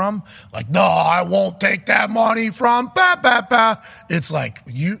money from. Like, no, I won't take that money from, It's like,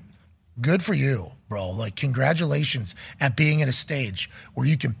 good for you, bro. Like, congratulations at being at a stage where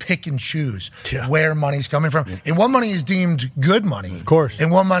you can pick and choose where money's coming from. And what money is deemed good money. Of course.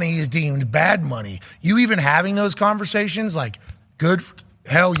 And what money is deemed bad money. You even having those conversations, like, good,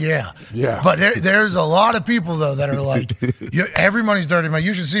 hell yeah. Yeah. But there's a lot of people, though, that are like, every money's dirty money.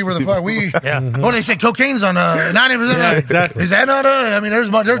 You should see where the fuck well, they say cocaine's on 90%. Yeah, exactly. Is that not I mean, there's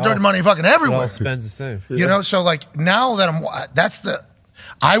dirty money fucking everywhere. It spends the same. You know, so like now that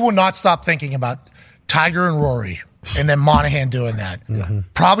I will not stop thinking about Tiger and Rory and then Monahan doing that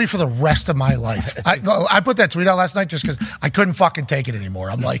probably for the rest of my life. I put that tweet out last night just because I couldn't fucking take it anymore.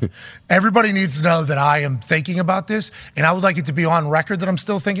 I'm like, everybody needs to know that I am thinking about this, and I would like it to be on record that I'm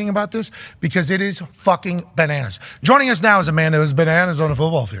still thinking about this because it is fucking bananas. Joining us now is a man that was bananas on a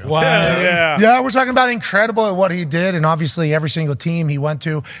football field. Wow. Yeah, we're talking about incredible at what he did, and obviously every single team he went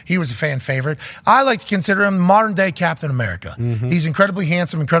to, he was a fan favorite. I like to consider him modern-day Captain America. He's incredibly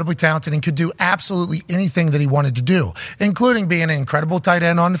handsome, incredibly talented, and could do absolutely anything that he wanted to do, including being an incredible tight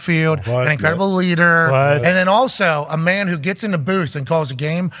end on the field, an incredible leader, and then also a man who gets in the booth and calls a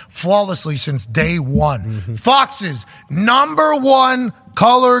game flawlessly since day one. Fox's #1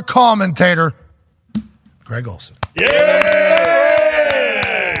 color commentator, Greg Olsen.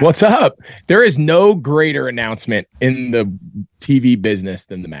 What's up? There is no greater announcement in the TV business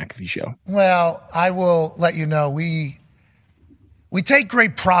than the McAfee Show. Well, I will let you know, we take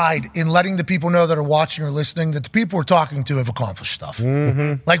great pride in letting the people know that are watching or listening that the people we're talking to have accomplished stuff.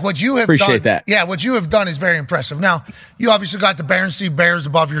 Like what you have done. Appreciate that. Yeah, what you have done is very impressive. Now, you obviously got the Berenstain Bears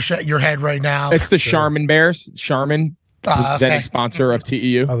above your head right now. It's the Charmin Bears. Charmin, presenting sponsor of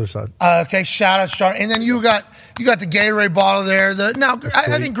TEU. Other side. Okay, shout out Charmin. And then you got the Gatorade bottle there.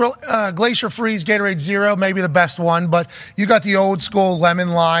 I think Glacier Freeze Gatorade Zero may be the best one, but you got the old school lemon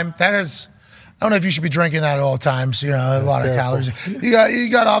lime. That is I don't know if you should be drinking that at all times. A lot of calories. You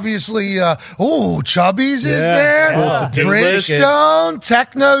got obviously. Chubby's is there. Bridgestone,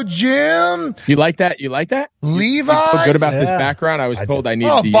 Techno Gym. You like that? Levi's. You feel good about this background? I was told I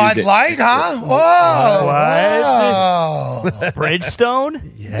needed to use Bud it. Light, huh? Whoa.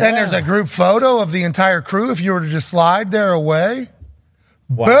 Bridgestone. Yeah. And there's a group photo of the entire crew. If you were to just slide there away.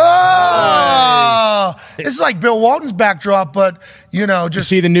 Wow. Oh, this is like Bill Walton's backdrop, but just you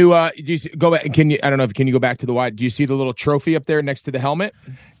see the new. Go back? Can you? I don't know. Can you go back to the wide? Do you see the little trophy up there next to the helmet?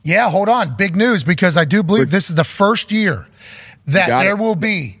 Yeah, hold on. Big news, because I do believe this is the first year that there will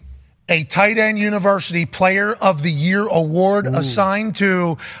be a tight end university player of the year award assigned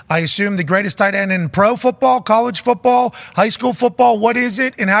to, I assume, the greatest tight end in pro football, college football, high school football. What is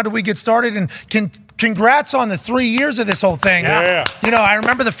it, and how do we get started? And congrats on the 3 years of this whole thing. Yeah. I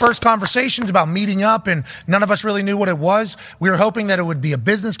remember the first conversations about meeting up, and none of us really knew what it was. We were hoping that it would be a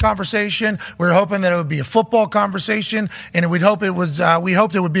business conversation. We were hoping that it would be a football conversation, and we hoped it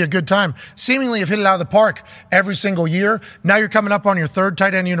would be a good time. Seemingly, you've hit it out of the park every single year. Now you're coming up on your third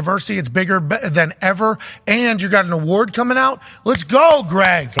tight end university. It's bigger than ever, and you got an award coming out. Let's go,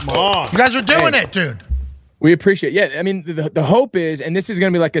 Greg. Come on. You guys are doing it, dude. We appreciate it. Yeah, I mean, the hope is, and this is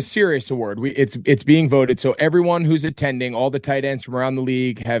going to be like a serious award. It's being voted. So everyone who's attending, all the tight ends from around the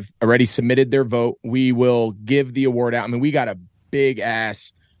league have already submitted their vote. We will give the award out. I mean, we got a big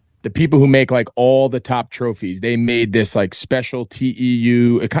ass. The people who make like all the top trophies, they made this like special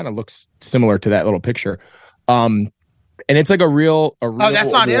TEU. It kind of looks similar to that little picture. And it's like a real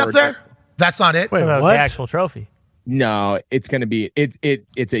that's not award. it up there? That's not it? Wait, that was the actual trophy. No, it's going to be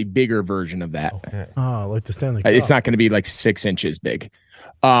it's a bigger version of that. Okay. Oh, like the Stanley Cup. It's not going to be like 6 inches big.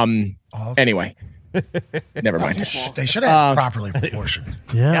 Anyway, never mind. They should have properly proportioned.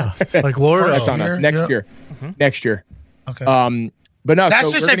 Yeah. Like Lord. That's on us. Next year. Next year. Okay. But no,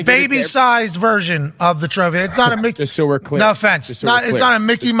 that's just a baby-sized version of the trophy. It's not a Mickey. Just so we're clear. No offense. It's not a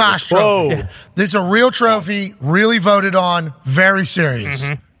Mickey Mouse trophy. Whoa. This is a real trophy, really voted on, very serious.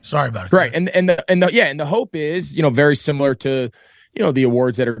 Mm-hmm. Sorry about it. Right. And the hope is, very similar to, the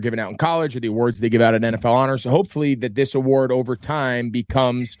awards that are given out in college or the awards they give out at NFL Honors. So hopefully that this award over time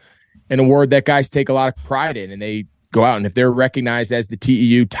becomes an award that guys take a lot of pride in, and they go out, and if they're recognized as the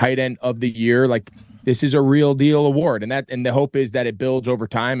TEU tight end of the year, like this is a real deal award. And the hope is that it builds over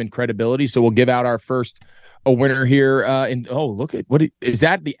time and credibility. So we'll give out our first winner here. Look at is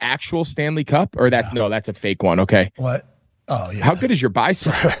that the actual Stanley Cup, or that's a fake one. Okay. What? Oh, yeah. How good is your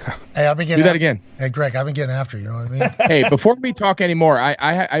bicep? Hey, I've been getting do that again. Hey, Greg, I've been getting after you. You know what I mean? Hey, before we talk anymore,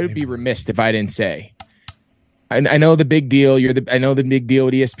 I would be remiss if I didn't say, I know the big deal. I know the big deal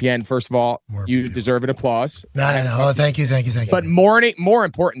at ESPN. First of all, you deserve an applause. No. Oh, thank you. But more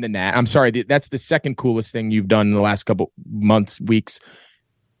important than that, I'm sorry, that's the second coolest thing you've done in the last couple months, weeks.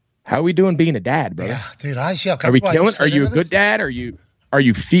 How are we doing being a dad, brother? Yeah, dude. Are we killing? Are you a good dad? Are you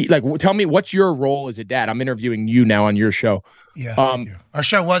tell me what's your role as a dad? I'm interviewing you now on your show. Yeah. Our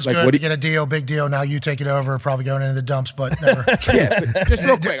show was good. We get a deal, big deal. Now you take it over, probably going into the dumps, but never. Yeah. Just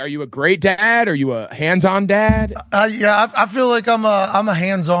real quick. Are you a great dad? Are you a hands-on dad? I feel like I'm a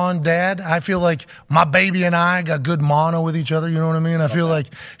hands-on dad. I feel like my baby and I got good mono with each other. You know what I mean? I feel like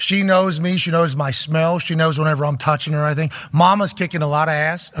she knows me. She knows my smell. She knows whenever I'm touching her, I think. Mama's kicking a lot of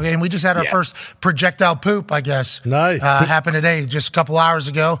ass. Okay. And we just had our first projectile poop, I guess. Nice. Happened today, just a couple hours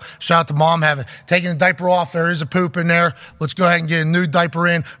ago. Shout out to mom taking the diaper off. There is a poop in there. Let's go ahead and get a new diaper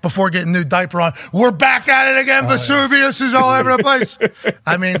in before getting new diaper on. We're back at it again. Vesuvius is all over the place.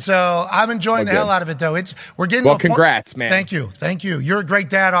 I mean, so I'm enjoying the hell out of it, though. We're getting. Well, congrats, man. Thank you. You're a great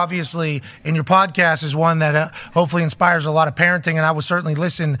dad, obviously, and your podcast is one that hopefully inspires a lot of parenting. And I will certainly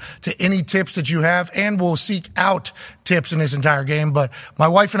listen to any tips that you have, and we'll seek out tips in this entire game. But my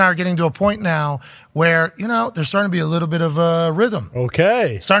wife and I are getting to a point now where there's starting to be a little bit of a rhythm.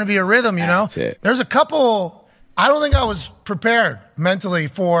 Okay, starting to be a rhythm. That's it. There's a couple. I don't think I was prepared mentally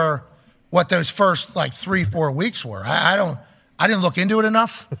for what those first 3-4 weeks were. I didn't look into it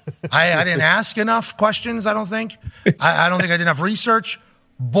enough. I didn't ask enough questions. I don't think. I don't think I did enough research.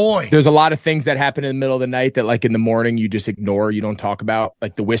 Boy, there's a lot of things that happen in the middle of the night that, like in the morning, you just ignore. You don't talk about,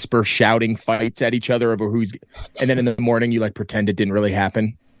 like the whisper shouting fights at each other over who's, and then in the morning you pretend it didn't really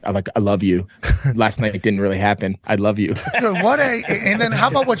happen. I love you. Last night it didn't really happen. I love you. Dude, and then how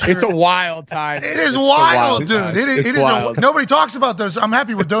about what you're... It's a wild time. It is wild, dude. It is wild. Nobody talks about those. I'm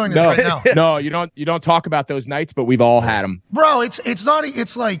happy we're doing this right now. No, you don't talk about those nights, but we've all had them. Bro,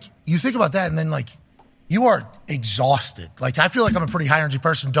 it's like, you think about that and then you are exhausted. I feel like I'm a pretty high energy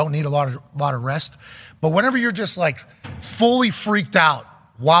person, don't need a lot of rest. But whenever you're just fully freaked out,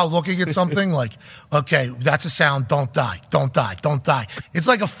 while looking at something, like, okay, that's a sound, don't die, don't die, don't die. It's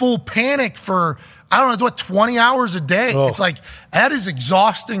like a full panic for, I don't know, 20 hours a day. It's like, that is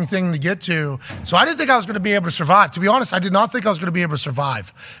exhausting thing to get to. So I didn't think I was going to be able to survive. To be honest, I did not think I was going to be able to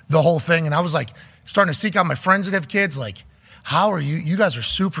survive the whole thing. And I was like starting to seek out my friends that have kids, like, how are you? You guys are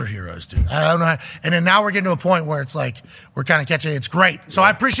superheroes, dude. I don't know. And then now we're getting to a point where it's like we're kind of catching it. It's great. So I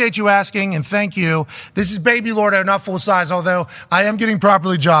appreciate you asking, and thank you. This is Baby Lord. I'm not full size, although I am getting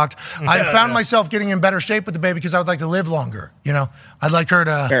properly jogged. I found myself getting in better shape with the baby because I would like to live longer. You know, I'd like her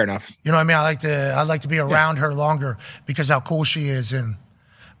to. Fair enough. You know what I mean? I'd like to be around her longer because how cool she is. And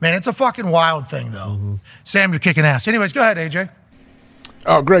man, it's a fucking wild thing, though. Mm-hmm. Sam, you're kicking ass. Anyways, go ahead, AJ.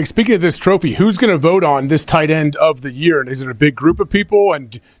 Oh, Greg, speaking of this trophy, who's going to vote on this tight end of the year? And is it a big group of people?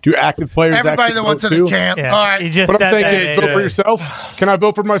 And do active players everybody that went to the camp? Yeah. All right. You just but I'm said saying, that, vote for yourself? Can I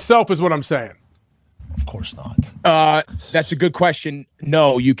vote for myself is what I'm saying. Of course not. That's a good question.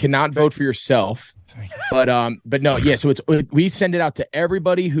 No, you cannot vote for yourself. But no, yeah. So we send it out to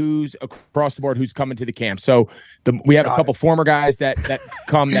everybody who's across the board who's coming to the camp. So we have a couple former guys that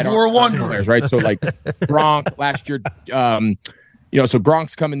come that are players, right? So like Gronk last year. So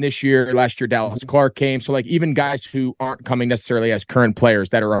Gronk's coming this year. Last year, Dallas Clark came. So, like, even guys who aren't coming necessarily as current players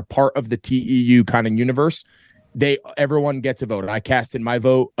that are a part of the TEU kind of universe, everyone gets a vote. I cast in my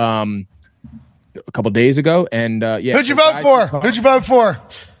vote a couple days ago, and Who'd you vote for? Who'd you vote for?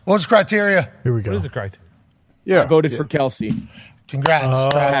 What was the criteria? Here we go. What is the criteria? Yeah, I voted for Kelsey.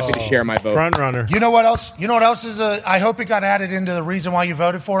 Congrats. I'm happy to share my vote. Front runner. You know what else? You know what else is I hope it got added into the reason why you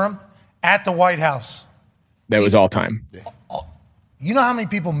voted for him at the White House. That was all time. You know how many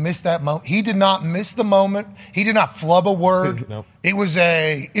people missed that moment? He did not miss the moment. He did not flub a word. Nope. It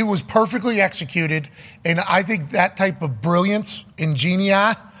was perfectly executed, and I think that type of brilliance and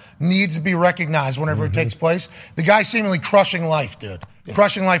genius needs to be recognized whenever it takes place. The guy's seemingly crushing life, dude.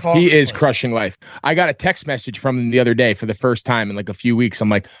 Crushing life all over the place. He is crushing life. I got a text message from him the other day for the first time in like a few weeks. I'm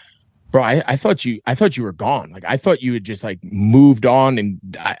like, bro, I thought you were gone. Like, I thought you had just like moved on. And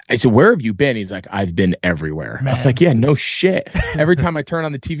I said, where have you been? He's like, I've been everywhere. Man. I was like, yeah, no shit. Every time I turn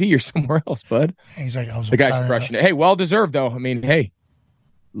on the TV, you're somewhere else, bud. He's like, the guy's crushing it. Hey, well deserved though. I mean, hey,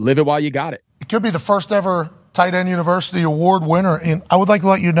 live it while you got it. It could be the first ever Tight End University Award winner. And I would like to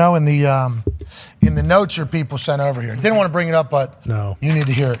let you know in the notes your people sent over here. Didn't want to bring it up, but no, you need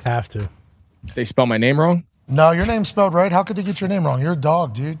to hear it. Have to. They spell my name wrong? No, your name's spelled right. How could they get your name wrong? You're a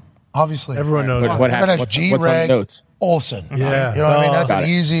dog, dude. Obviously, everyone knows. What happened? What's on the notes? Olsen. Yeah, you know what I mean. That's an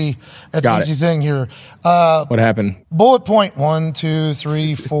easy thing here. What happened? Bullet point 1, 2,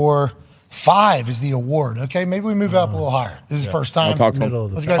 3, 4, 5 is the award. Okay, maybe we move up a little higher. This is the first time. I'll talk to him.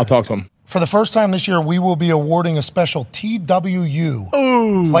 I'll talk to him. For the first time this year, we will be awarding a special TWU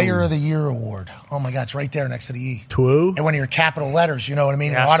Player of the Year award. Oh my God, it's right there next to the E. TWU? And one of your capital letters, you know what I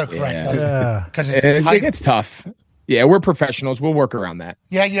mean? Yeah. Autocorrect does it. Because it's tough. Yeah, we're professionals. We'll work around that.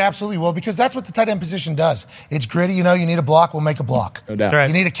 Yeah, you absolutely will, because that's what the tight end position does. It's gritty. You know, you need a block, we'll make a block. No doubt. Right.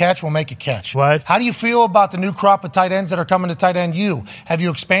 You need a catch, we'll make a catch. What? How do you feel about the new crop of tight ends that are coming to tight end U? Have you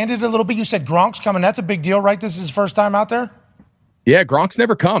expanded a little bit? You said Gronk's coming. That's a big deal, right? This is his first time out there? Yeah, Gronk's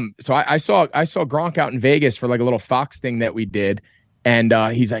never come. So I saw Gronk out in Vegas for like a little Fox thing that we did. And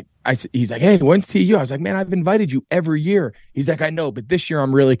he's like, hey, when's TU? I was like, man, I've invited you every year. He's like, I know, but this year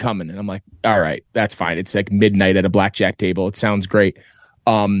I'm really coming. And I'm like, all right, that's fine. It's like midnight at a blackjack table. It sounds great.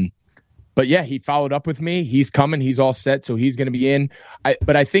 But yeah, he followed up with me. He's coming. He's all set. So he's going to be in.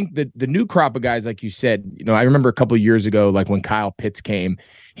 But I think that the new crop of guys, like you said, you know, I remember a couple of years ago, like when Kyle Pitts came,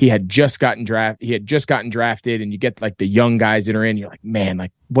 he had just gotten drafted, and you get like the young guys that are in. You're like, man,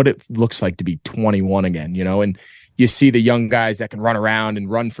 like what it looks like to be 21 again, you know, and you see the young guys that can run around and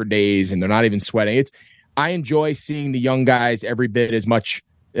run for days and they're not even sweating. I enjoy seeing the young guys every bit as much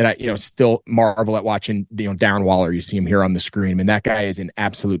that I, you know, still marvel at watching, you know, Darren Waller. You see him here on the screen, and that guy is an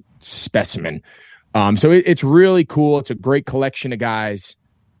absolute specimen. So it's really cool. It's a great collection of guys.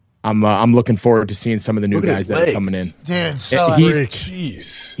 I'm looking forward to seeing some of the new guys that are coming in. Dude, so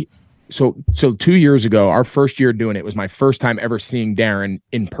 2 years ago, our first year doing it was my first time ever seeing Darren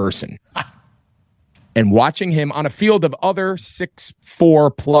in person. And watching him on a field of other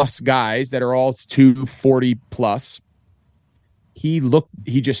 6'4 plus guys that are all 240 plus, he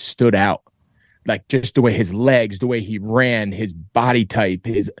just stood out. Like just the way his legs, the way he ran, his body type,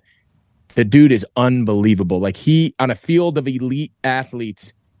 the dude is unbelievable. Like on a field of elite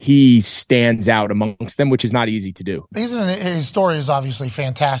athletes, he stands out amongst them, which is not easy to do. His story is obviously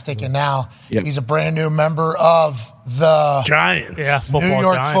fantastic, and now he's a brand new member of the Giants. New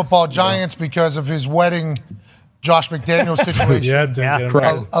York Football Giants because of his wedding Josh McDaniels situation.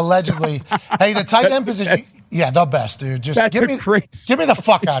 Allegedly. Hey, the tight end position. Yeah, the best, dude. Just give me the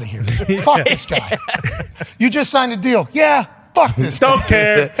fuck out of here. Fuck this guy. You just signed a deal. Yeah, fuck this guy. Don't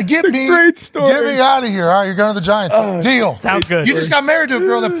care. Get me out of here. All right, you're going to the Giants. Deal. Sounds good. You just got married to a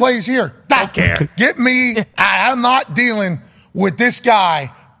girl that plays here. Don't care. Get me. I'm not dealing with this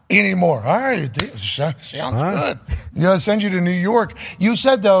guy anymore. All right, sounds good. You know, send you to New York. You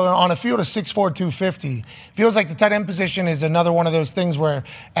said, though, on a field of 6'4", 250, feels like the tight end position is another one of those things where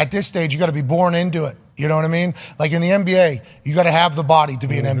at this stage you got to be born into it. You know what I mean? Like in the NBA, you got to have the body to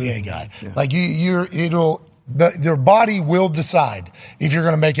be an NBA guy. Yeah. Like your body will decide if you're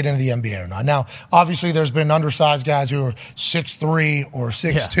going to make it into the NBA or not. Now, obviously, there's been undersized guys who are 6'3" or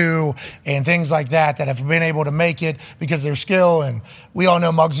 6'2" and things like that have been able to make it because of their skill. And we all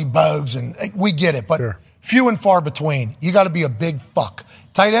know Muggsy Bogues, and we get it. But few and far between. You got to be a big fuck.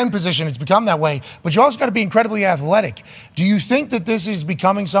 Tight end position, it's become that way, but you also got to be incredibly athletic. Do you think that this is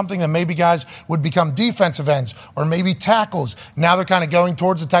becoming something that maybe guys would become defensive ends or maybe tackles? Now they're kind of going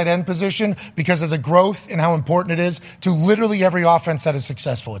towards the tight end position because of the growth and how important it is to literally every offense that is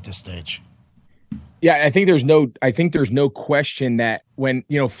successful at this stage. Yeah, I think there's no question that when,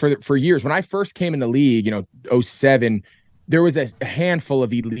 for years, when I first came in the league, 2007, there was a handful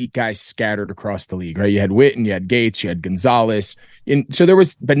of elite guys scattered across the league, right? You had Witten, you had Gates, you had Gonzalez. And so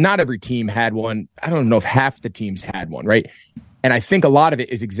but not every team had one. I don't know if half the teams had one, right? And I think a lot of it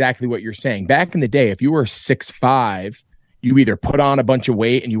is exactly what you're saying. Back in the day, if you were 6'5", you either put on a bunch of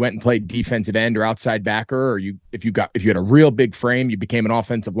weight and you went and played defensive end or outside backer, or if you had a real big frame, you became an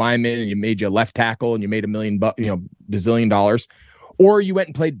offensive lineman and you made you a left tackle and you made $1 million, bazillion dollars, or you went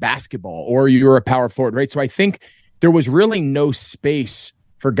and played basketball, or you were a power forward, right? So I think there was really no space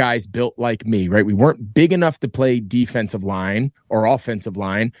for guys built like me, right? We weren't big enough to play defensive line or offensive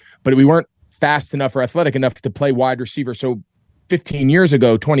line, but we weren't fast enough or athletic enough to play wide receiver. So 15 years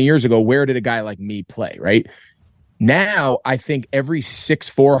ago, 20 years ago, where did a guy like me play, right? Now, I think every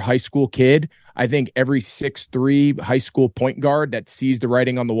 6'4" high school kid, I think every 6'3" high school point guard that sees the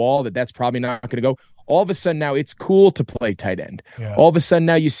writing on the wall that's probably not going to go. All of a sudden now it's cool to play tight end. Yeah. All of a sudden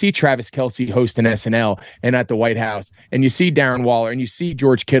now you see Travis Kelce hosting SNL and at the White House, and you see Darren Waller and you see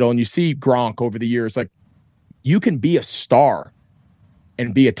George Kittle and you see Gronk over the years. Like, you can be a star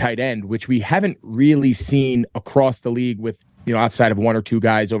and be a tight end, which we haven't really seen across the league with, outside of one or two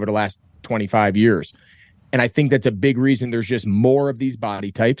guys over the last 25 years. And I think that's a big reason there's just more of these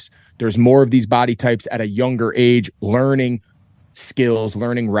body types. There's more of these body types at a younger age, learning skills,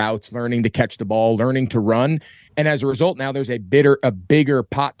 learning routes, learning to catch the ball, learning to run. And as a result, now there's a bigger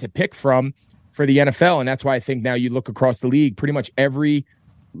pot to pick from for the NFL. And that's why I think now you look across the league, pretty much every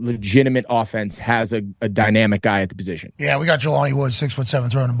legitimate offense has a dynamic guy at the position. Yeah, we got Jelani Woods, 6'7",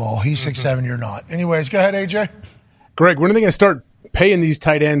 throwing the ball. He's 6'7", you're not. Anyways, go ahead, AJ. Greg, when are they going to start paying these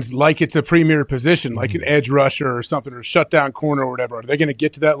tight ends like it's a premier position, like an edge rusher or something, or shutdown corner or whatever? Are they going to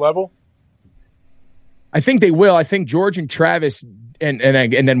get to that level? I think they will. I think George and Travis and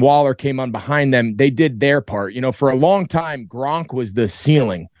then Waller came on behind them. They did their part. For a long time, Gronk was the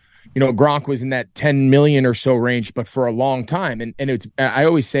ceiling. Gronk was in that 10 million or so range, but for a long time. And it's, I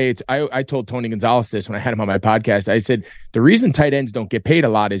always say I told Tony Gonzalez this when I had him on my podcast. I said, the reason tight ends don't get paid a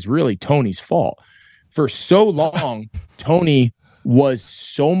lot is really Tony's fault. For so long, Tony was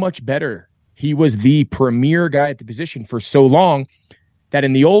so much better. He was the premier guy at the position for so long that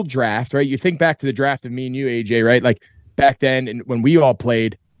in the old draft, right? You think back to the draft of me and you, AJ, right? Like back then, and when we all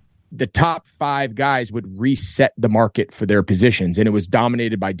played, the top 5 guys would reset the market for their positions, and it was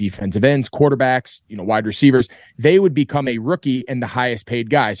dominated by defensive ends, quarterbacks, wide receivers. They would become a rookie and the highest paid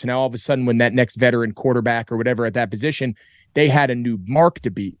guy. So now all of a sudden, when that next veteran quarterback or whatever at that position, they had a new mark to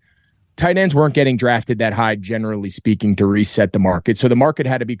beat. Tight ends weren't getting drafted that high, generally speaking, to reset the market. So the market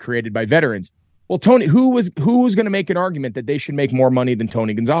had to be created by veterans. Well, Tony, who was going to make an argument that they should make more money than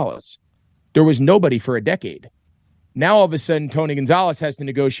Tony Gonzalez? There was nobody for a decade. Now, all of a sudden, Tony Gonzalez has to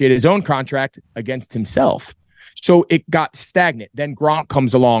negotiate his own contract against himself. So it got stagnant. Then Gronk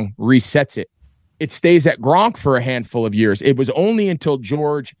comes along, resets it. It stays at Gronk for a handful of years. It was only until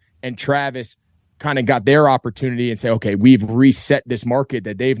George and Travis kind of got their opportunity and say, okay, we've reset this market,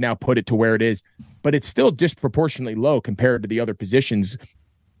 that they've now put it to where it is. But it's still disproportionately low compared to the other positions,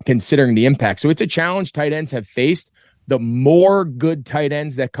 considering the impact. So it's a challenge tight ends have faced. The more good tight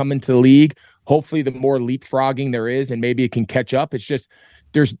ends that come into the league, hopefully the more leapfrogging there is, and maybe it can catch up. It's just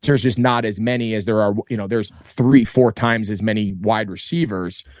there's just not as many as there are. There's 3-4 times as many wide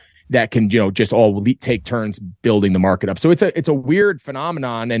receivers that can just all take turns building the market up. So it's a weird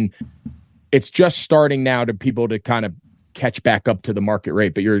phenomenon, and it's just starting now to people to kind of catch back up to the market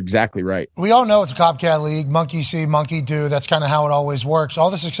rate. But you're exactly right. We all know it's a copycat league. Monkey see, monkey do. That's kind of how it always works.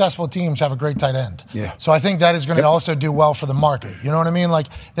 All the successful teams have a great tight end. Yeah. So I think that is going to also do well for the market. You know what I mean? Like,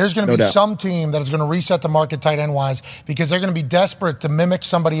 there's going to be some team that is going to reset the market tight end wise because they're going to be desperate to mimic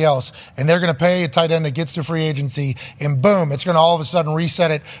somebody else, and they're going to pay a tight end that gets to free agency, and boom, it's going to all of a sudden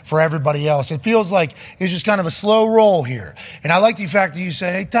reset it for everybody else. It feels like it's just kind of a slow roll here. And I like the fact that you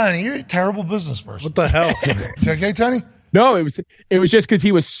say, hey, Tony, you're a terrible business person. What the hell? Is that okay, Tony? No, it was just because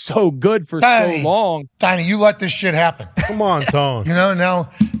he was so good for so long. Tony, you let this shit happen. Come on, Tone. You know,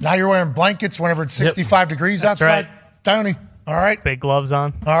 now you're wearing blankets whenever it's 65 degrees outside. Right. Tony, all right? Big gloves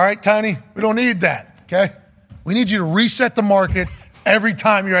on. All right, Tony, we don't need that, okay? We need you to reset the market every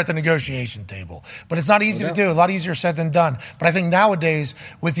time you're at the negotiation table. But it's not easy to do, a lot easier said than done. But I think nowadays,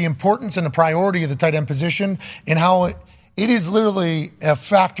 with the importance and the priority of the tight end position and how it is literally a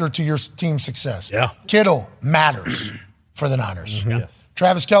factor to your team's success. Yeah. Kittle matters for the Niners. Mm-hmm. Yes.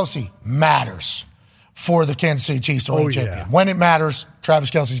 Travis Kelce matters for the Kansas City Chiefs to win champion. When it matters, Travis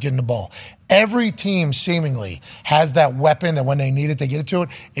Kelce's getting the ball. Every team seemingly has that weapon that when they need it, they get it to it,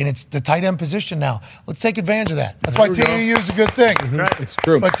 and it's the tight end position now. Let's take advantage of that. That's why TEU is a good thing. Mm-hmm. It's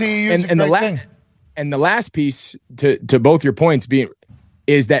true. That's why TEU is a great thing. And the last piece to both your points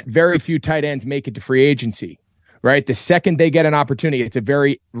is that very few tight ends make it to free agency, right? The second they get an opportunity, it's a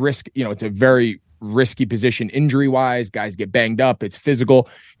very risky position injury-wise. Guys get banged up. It's physical.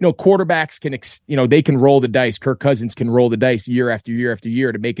 Quarterbacks they can roll the dice. Kirk Cousins can roll the dice year after year after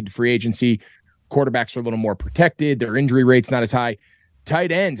year to make it to free agency. Quarterbacks are a little more protected. Their injury rate's not as high.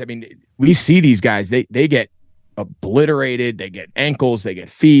 Tight ends, I mean, we see these guys. They get obliterated. They get ankles. They get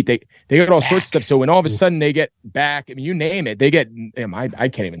feet. They get all sorts of stuff. So when all of a sudden they get back, I mean, you name it, they get. I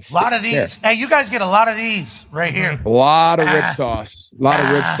can't even. A lot of these. Hey, you guys get a lot of these right here. A lot of rib sauce. A lot of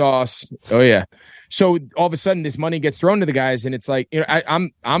rib sauce. Oh yeah. So all of a sudden, this money gets thrown to the guys, and it's like,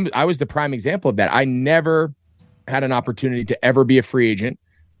 I was the prime example of that. I never had an opportunity to ever be a free agent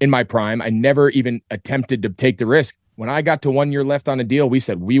in my prime. I never even attempted to take the risk. When I got to 1 year left on a deal, we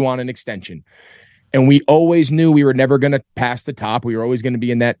said we want an extension, and we always knew we were never going to pass the top. We were always going to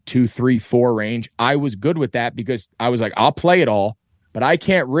be in that 2, 3, 4 range. I was good with that because I was like, I'll play it all, but I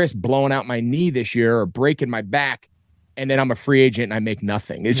can't risk blowing out my knee this year or breaking my back, and then I'm a free agent and I make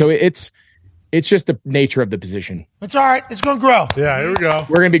nothing. So it's just the nature of the position. It's all right. It's going to grow. Yeah, here we go.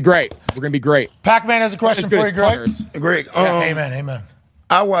 We're going to be great. Pacman has a question for you, Greg. Greg, amen.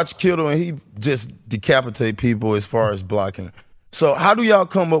 I watch Kittle, and he just decapitate people as far as blocking. So how do y'all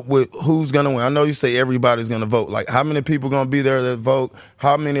come up with who's going to win? I know you say everybody's going to vote. Like, how many people going to be there that vote?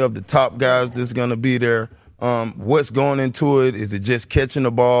 How many of the top guys that's going to be there? What's going into it? Is it just catching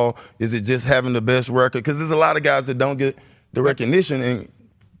the ball? Is it just having the best record? Because there's a lot of guys that don't get the recognition, and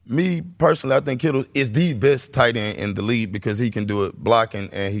me personally, I think Kittle is the best tight end in the league because he can do it blocking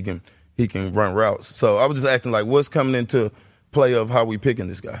and he can run routes. So I was just acting like, what's coming into play of how we picking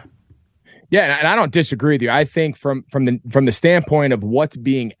this guy? Yeah, and I don't disagree with you. I think from the standpoint of what's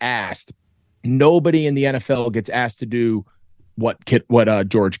being asked, nobody in the NFL gets asked to do what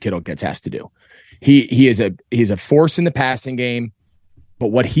George Kittle gets asked to do. He's a force in the passing game. But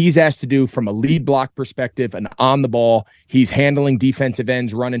what he's asked to do from a lead block perspective and on the ball, he's handling defensive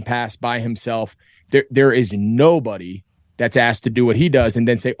ends, running pass by himself. There is nobody that's asked to do what he does and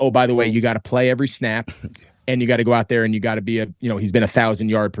then say, oh, by the way, you got to play every snap and you got to go out there and you got to be he's been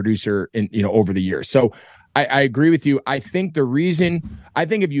 1,000-yard producer over the years. So I agree with you. I think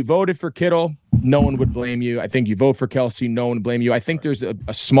if you voted for Kittle, no one would blame you. I think you vote for Kelce, no one would blame you. I think there's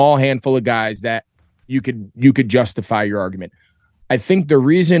a small handful of guys that you could justify your argument. I think the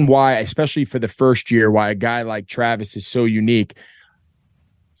reason why, especially for the first year, why a guy like Travis is so unique,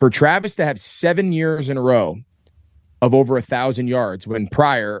 for Travis to have 7 years in a row of over 1,000 yards, when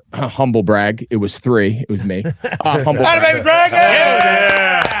prior, humble brag, it was 3. It was me. Humble brag. Baby Greg!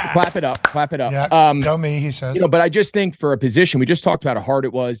 Yeah. Clap it up. Yeah, tell me, he says. But I just think for a position, we just talked about how hard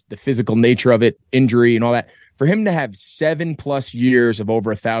it was, the physical nature of it, injury and all that. For him to have 7+ years of over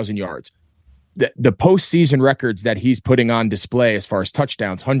 1,000 yards, the postseason records that he's putting on display as far as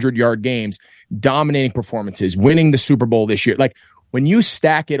touchdowns, 100-yard games, dominating performances, winning the Super Bowl this year. Like, when you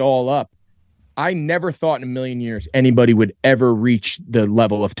stack it all up, I never thought in a million years anybody would ever reach the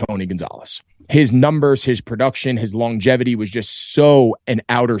level of Tony Gonzalez. His numbers, his production, his longevity was just so in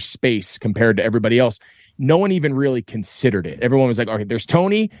outer space compared to everybody else. No one even really considered it. Everyone was like, okay, there's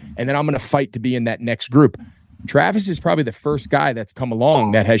Tony, and then I'm going to fight to be in that next group. Travis is probably the first guy that's come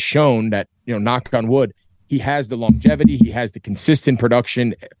along that has shown that, knock on wood, he has the longevity, he has the consistent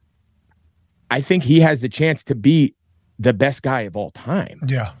production. I think he has the chance to be the best guy of all time.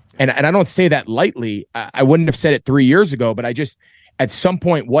 Yeah. and I don't say that lightly. I wouldn't have said it 3 years ago, but I just, at some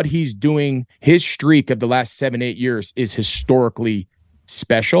point, what he's doing, his streak of the last 7-8 years is historically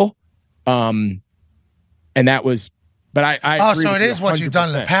special. And that was, but I agree so with it you is what you've done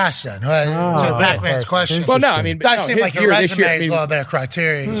in the past then. Right? So Pacman's question. Well, no, I mean, that seemed like your resume is a little bit of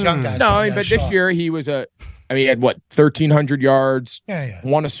criteria. Young guys. No, I mean, but this year he was he had 1,300 yards,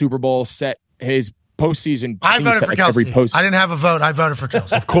 won a Super Bowl, set his postseason. I voted for Kelsey. I didn't have a vote. I voted for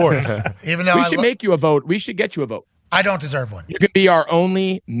Kelsey. Of course. Even though we should make you a vote. We should get you a vote. I don't deserve one. You can be our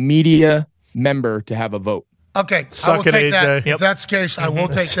only media member to have a vote. Okay, I will take that. If that's the case, I will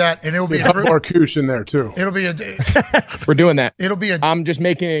take that, and it will be a more Koosh in there too. It'll be a. We're doing that. It'll be a. I'm just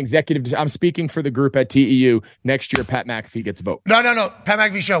making an executive. I'm speaking for the group at TEU. Next year, Pat McAfee gets a vote. No. Pat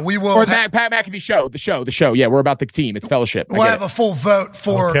McAfee show. We will. Or Pat McAfee show. The show. Yeah, we're about the team. It's fellowship. We'll have a full vote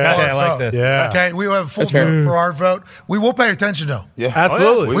for our vote. I like this. Yeah. Okay, we will have a full vote for our vote. We will pay attention though. Yeah,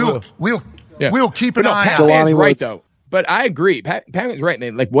 absolutely. We will keep an eye out. Pat's right though. But I agree. Patman's right.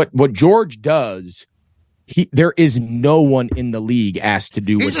 Like what George does. There is no one in the league asked to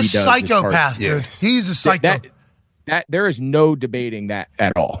do what he does. He's a psychopath, dude. He's a psycho. That there is no debating that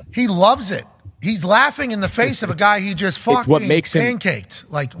at all. He loves it. He's laughing in the face of a guy he just fucking what makes him, pancaked.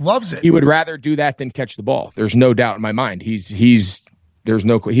 Like, loves it. He would rather do that than catch the ball. There's no doubt in my mind. He's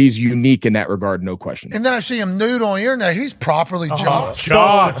unique in that regard, no question. And then I see him nude on the internet. He's properly jogged. A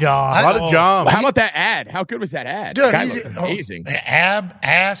lot of jobs. How about that ad? How good was that ad? Dude, he's amazing.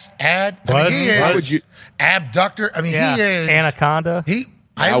 Ass, ad. What? I mean, he is abductor. I mean, he is anaconda.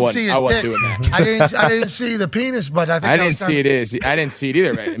 I didn't see his dick. Doing that. I didn't see the penis, but I think I didn't see it. I didn't see it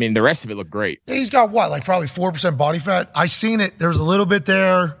either. I mean, the rest of it looked great. He's got what, like probably 4% body fat. I seen it. There's a little bit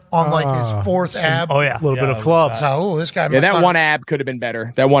there on like his fourth ab. Oh yeah, a little bit of flub. So, this guy. Yeah, that one ab could have been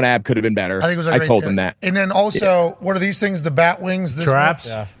better. I think it was. I told him that. And then also, what are these things? The bat wings, traps.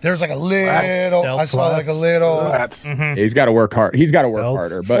 Yeah. There's like a little. I saw like a little. Mm-hmm. He's got to work hard. He's got to work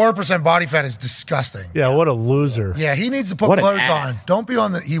harder. But 4% body fat is disgusting. Yeah, what a loser. Yeah, he needs to put clothes on. Don't be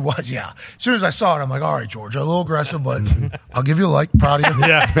on the. He was. Yeah. As soon as I saw it, I'm like, all right, George, a little aggressive, but I'll give you a like. Proud of you.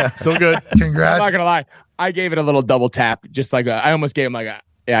 Yeah, still good. Congrats. I'm not gonna lie. I gave it a little double tap, just like I almost gave him like a.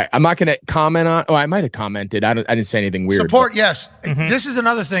 Yeah, I'm not going to comment on. Oh, I might have commented. I didn't say anything weird. Support, yes. This is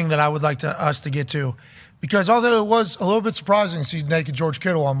another thing that I would like us to get to, because although it was a little bit surprising to see naked George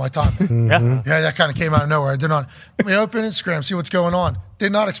Kittle on my timeline, yeah, that kind of came out of nowhere. I did not. Let me open Instagram, see what's going on.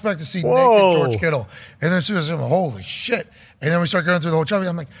 Did not expect to see naked George Kittle, and then as soon as I'm like, holy shit. And then we start going through the whole Chubby.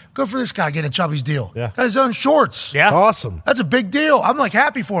 I'm like, good for this guy getting a Chubby's deal. Yeah. Got his own shorts. Yeah. Awesome. That's a big deal. I'm like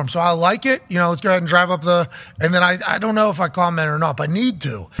happy for him. So I like it. You know, let's go ahead and drive up and then I don't know if I comment or not, but I need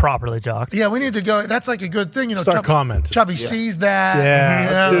to. Properly jogged. Yeah, we need to go. That's like a good thing. You know, start commenting. Chubby sees that.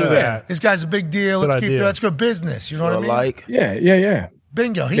 Yeah. Let's do that. This guy's a big deal. Let's go business. You know what I mean? Like. Yeah.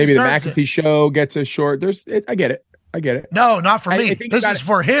 Bingo. He Maybe the deserves McAfee show gets a short. I get it. No, not for me. This is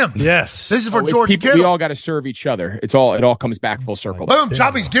for him. Yes. This is for George Kittle. We all got to serve each other. It all comes back full circle. Boom,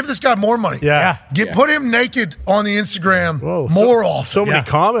 Chubbies, give this guy more money. Yeah. Put him naked on the Instagram more often. So many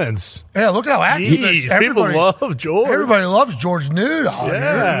comments. Yeah, look at how active this is. People love George. Everybody loves George nude.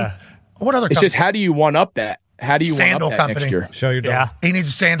 Yeah. What other? It's just, how do you one up that? How do you sandal one up that company? next year? Show your dog. Yeah. He needs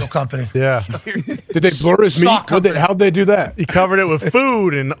a sandal company. Yeah. Did they blur his meat? How'd they do that? He covered it with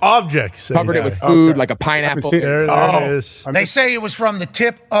food and objects. Covered it with food, like a pineapple. There it is. They say it was from the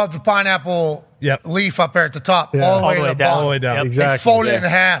tip of the pineapple leaf up there at the top, all the way to the bottom. All the way down. Yep. Exactly. They fold it in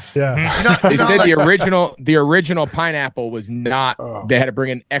half. Yeah. They said the original pineapple was not. They had to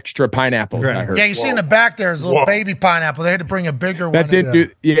bring an extra pineapple. I heard. Yeah, you see in the back there's a little baby pineapple. They had to bring a bigger one. That did do.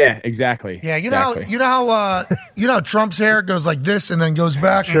 Yeah, exactly. Yeah, you know how Trump's hair goes like this and then goes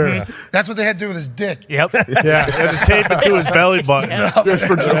back. Sure. That's what they had to do with his dick. Yep. Yeah, he had to tape it to his belly button. Good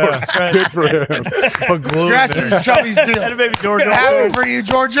for George. Good for him. Put glue in Congrats there. to Chubby's deal. That baby George. Happy for you,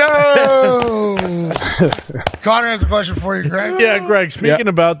 Giorgio. Connor has a question for you, Greg. Yeah, Greg, speaking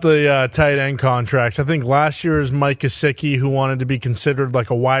about the tight end contracts, I think last year is Mike Gesicki who wanted to be considered like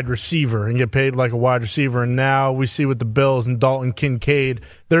a wide receiver and get paid like a wide receiver. And now we see with the Bills and Dalton Kincaid,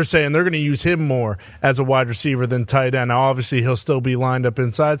 they're saying they're going to use him more as a wide receiver than tight end. Now, obviously, he'll still be lined up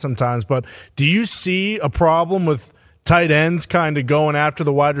inside sometimes, but do you see a problem with tight ends kind of going after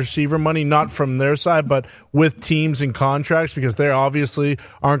the wide receiver money, not from their side, but with teams and contracts, because they obviously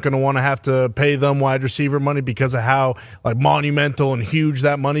aren't going to want to have to pay them wide receiver money because of how like monumental and huge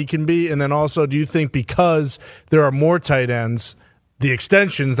that money can be? And then also, do you think because there are more tight ends, the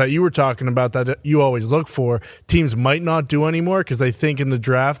extensions that you were talking about that you always look for, teams might not do anymore because they think in the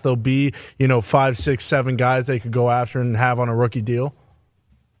draft there'll be 5, 6, 7 guys they could go after and have on a rookie deal?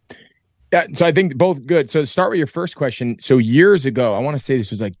 Yeah, so I think both good. So to start with your first question, so years ago, I want to say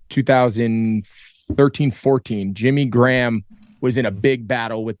this was like 2013, 14, Jimmy Graham was in a big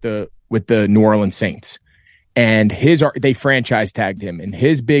battle with the New Orleans Saints. And they franchise tagged him. And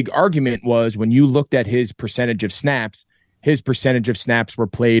his big argument was when you looked at his percentage of snaps were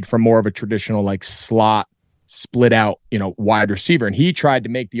played from more of a traditional like slot, split out, wide receiver. And he tried to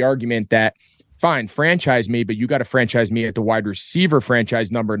make the argument that, fine, franchise me, but you got to franchise me at the wide receiver franchise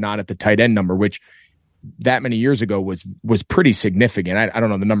number, not at the tight end number, which that many years ago was pretty significant. I don't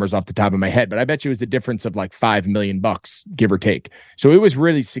know the numbers off the top of my head, but I bet you it was a difference of like $5 million, give or take. So it was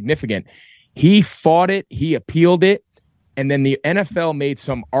really significant. He fought it, he appealed it, and then the NFL made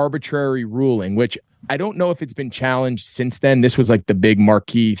some arbitrary ruling, which I don't know if it's been challenged since then. This was like the big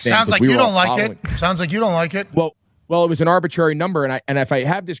marquee thing. Sounds like you don't like it. Sounds like you don't like it. Well, it was an arbitrary number, and if I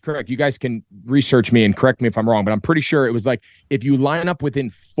have this correct, you guys can research me and correct me if I'm wrong, but I'm pretty sure it was like if you line up within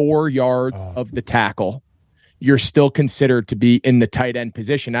 4 yards of the tackle, you're still considered to be in the tight end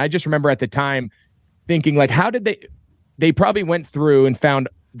position. I just remember at the time thinking, like, how did they probably went through and found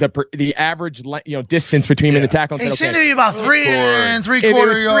the average distance between him and the tackle. It seemed to be about 3 and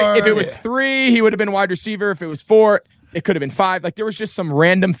 3/4 yards. If it was 3, he would have been wide receiver. If it was 4, it could have been 5. Like there was just some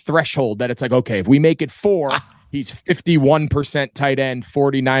random threshold that it's like, okay, if we make it 4, he's 51% tight end,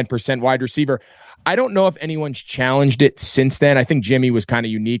 49% wide receiver. I don't know if anyone's challenged it since then. I think Jimmy was kind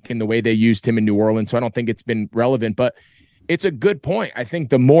of unique in the way they used him in New Orleans, so I don't think it's been relevant, but it's a good point. I think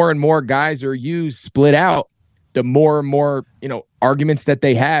the more and more guys are used split out, the more and more, arguments that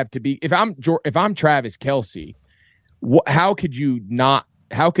they have to be. If I'm Travis Kelce, how could you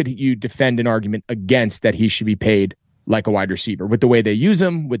defend an argument against that he should be paid like a wide receiver with the way they use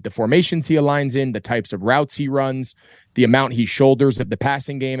him, with the formations he aligns in, the types of routes he runs, the amount he shoulders of the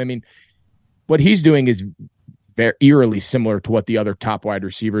passing game? I mean, what he's doing is very eerily similar to what the other top wide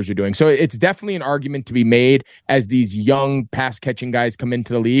receivers are doing. So it's definitely an argument to be made as these young pass catching guys come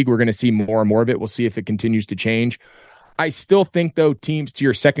into the league. We're going to see more and more of it. We'll see if it continues to change. I still think, though, teams, to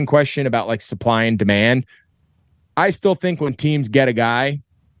your second question about like supply and demand, I still think when teams get a guy,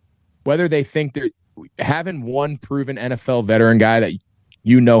 whether they think they're having one proven NFL veteran guy that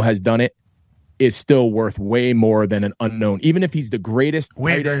has done it, is still worth way more than an unknown, even if he's the greatest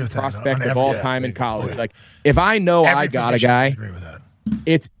tight end prospect of all time in college. Like if I know I got a guy,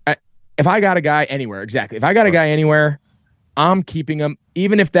 it's if I got a guy anywhere, exactly. If I got a guy anywhere, I'm keeping him,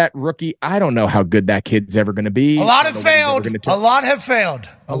 even if that rookie, I don't know how good that kid's ever going to be. A lot have failed. A lot have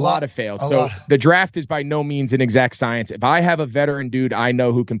failed. So the draft is by no means an exact science. If I have a veteran dude I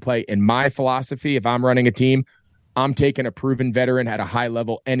know who can play in my philosophy, if I'm running a team, I'm taking a proven veteran at a high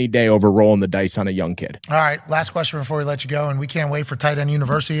level any day over rolling the dice on a young kid. All right, last question before we let you go, and we can't wait for Tight End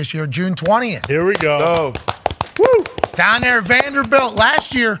University this year, June 20th. Here we go. Woo! Down there at Vanderbilt.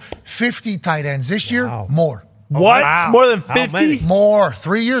 Last year, 50 tight ends. This year, more. What? Wow. More than 50? More.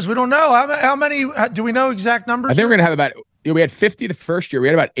 3 years. We don't know. How many? Do we know exact numbers? I think we're going to have about we had 50 the first year. We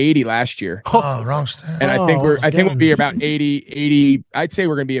had about 80 last year. Oh, wrong stat. And I think we'll be about 80. I'd say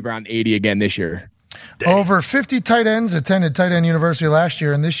we're going to be around 80 again this year. Dang. Over 50 tight ends attended Tight End University last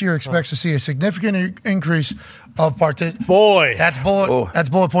year, and this year expects to see a significant increase of Boy. That's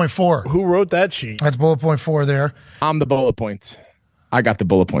bullet point 4. Who wrote that sheet? That's bullet point 4 there. I'm the bullet points. I got the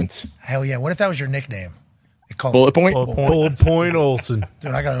bullet points. Hell yeah. What if that was your nickname? Bullet point? Bullet point Olsen.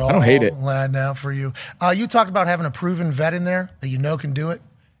 Dude, I got it all. I don't hate it. Laid out for you. You talked about having a proven vet in there that can do it.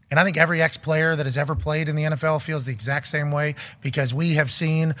 And I think every ex-player that has ever played in the NFL feels the exact same way, because we have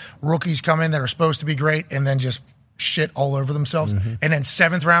seen rookies come in that are supposed to be great and then just shit all over themselves. Mm-hmm. And then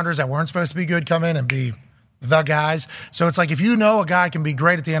 7th rounders that weren't supposed to be good come in and be the guys. So it's like, if you know a guy can be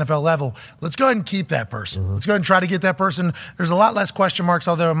great at the NFL level, let's go ahead and keep that person. Mm-hmm. Let's go ahead and try to get that person. There's a lot less question marks,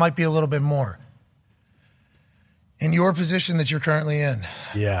 although it might be a little bit more. In your position that you're currently in,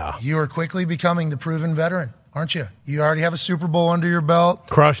 you are quickly becoming the proven veteran, aren't you? You already have a Super Bowl under your belt.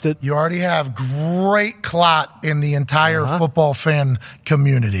 Crushed it. You already have great clot in the entire football fan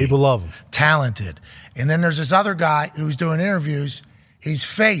community. People love him. Talented. And then there's this other guy who's doing interviews. His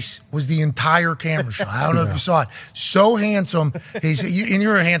face was the entire camera shot. I don't know if you saw it. So handsome. And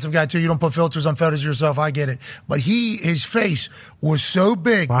you're a handsome guy, too. You don't put filters on photos yourself. I get it. But his face was so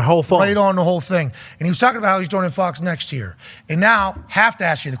big. My whole phone. Right on the whole thing. And he was talking about how he's joining Fox next year. And now, have to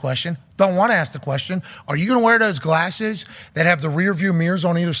ask you the question. Don't want to ask the question. Are you going to wear those glasses that have the rear view mirrors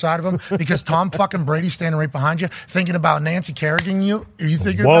on either side of them because Tom fucking Brady's standing right behind you, thinking about Nancy Kerrigan you? Are you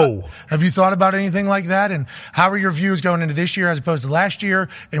thinking about? Have you thought about anything like that? And how are your views going into this year as opposed to last year?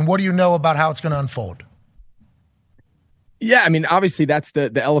 And what do you know about how it's going to unfold? Yeah, I mean, obviously that's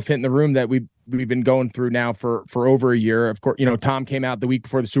the elephant in the room that we've been going through now for over a year. Of course, Tom came out the week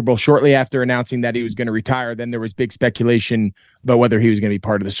before the Super Bowl, shortly after announcing that he was going to retire. Then there was big speculation about whether he was going to be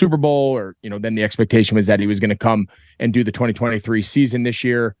part of the Super Bowl, or then the expectation was that he was going to come and do the 2023 season this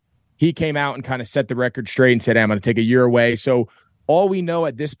year. He came out and kind of set the record straight and said, "I'm going to take a year away." So all we know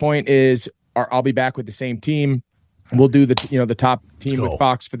at this point is I'll be back with the same team. We'll do the top team with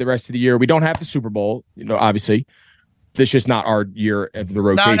Fox for the rest of the year. We don't have the Super Bowl, obviously. This is just not our year of the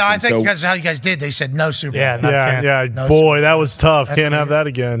rotation. No, I think because how you guys did, they said no Super Bowl. Yeah. No Boy, Super that Bowl. was tough. That's Can't what have that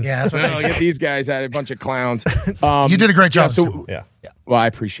again. Yeah, that's what they Get said. these guys out, a bunch of clowns. You did a great job. Yeah. Well, I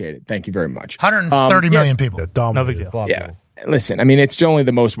appreciate it. Thank you very much. 130 million people. No big deal. Yeah. Listen, I mean, it's only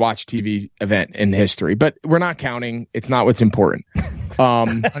the most watched TV event in history, but we're not counting. It's not what's important.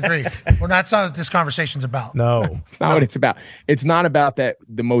 Agreed. That's not what this conversation's about. No. It's not what it's about. It's not about that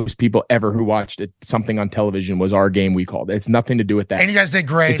the most people ever who watched something on television was our game we called. It's nothing to do with that. And you guys did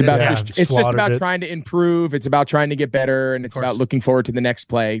great. It's about it's just about trying to improve. It's about trying to get better, and it's about looking forward to the next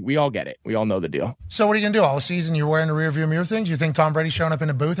play. We all get it. We all know the deal. So what are you going to do all season? You're wearing the rear view mirror things? You think Tom Brady's showing up in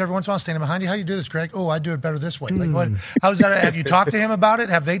the booth every once in a while, standing behind you? How do you do this, Greg? Oh, I do it better this way. Like what? How's that? Have you talked to him about it?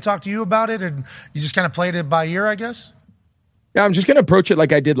 Have they talked to you about it? And you just kind of played it by ear, I guess? Yeah, I'm just going to approach it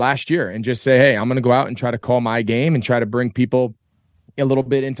like I did last year and just say, hey, I'm going to go out and try to call my game and try to bring people a little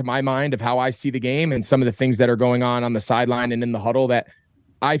bit into my mind of how I see the game and some of the things that are going on the sideline and in the huddle that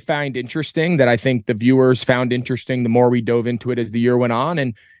I find interesting, that I think the viewers found interesting the more we dove into it as the year went on.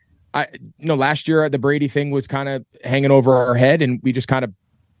 And last year the Brady thing was kind of hanging over our head, and we just kind of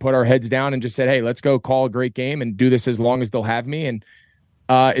put our heads down and just said, hey, let's go call a great game and do this as long as they'll have me. And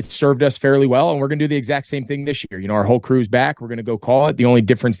it served us fairly well, and we're going to do the exact same thing this year. Our whole crew's back. We're going to go call it. The only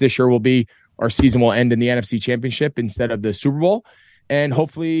difference this year will be our season will end in the NFC Championship instead of the Super Bowl, and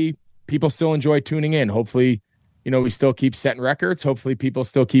hopefully people still enjoy tuning in. Hopefully, we still keep setting records. Hopefully people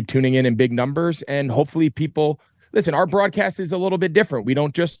still keep tuning in big numbers, and hopefully people listen. Our broadcast is a little bit different. We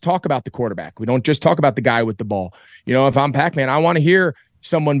don't just talk about the quarterback. We don't just talk about the guy with the ball. If I'm Pacman, I want to hear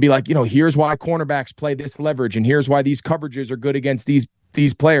someone be like, here's why cornerbacks play this leverage, and here's why these coverages are good against these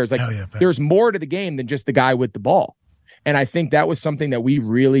players. Like, there's more to the game than just the guy with the ball. And I think that was something that we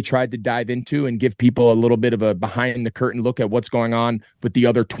really tried to dive into and give people a little bit of a behind the curtain look at what's going on with the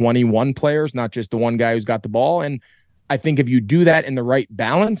other 21 players, not just the one guy who's got the ball. And I think if you do that in the right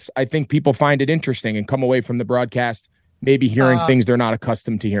balance, I think people find it interesting and come away from the broadcast maybe hearing things they're not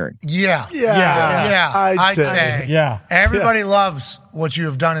accustomed to hearing. Yeah. I'd say. Yeah. Everybody loves what you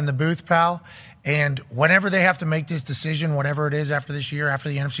have done in the booth, pal. And whenever they have to make this decision, whatever it is after this year, after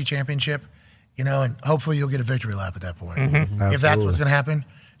the NFC Championship, and hopefully you'll get a victory lap at that point. Mm-hmm. If that's what's going to happen.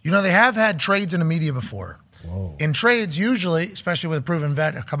 They have had trades in the media before. Whoa. In trades, usually, especially with a proven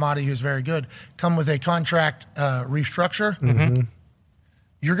vet, a commodity who's very good, come with a contract restructure. Mm-hmm.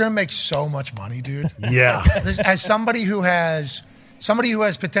 You're going to make so much money, dude. Yeah. As somebody who has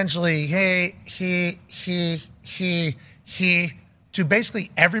potentially, he, to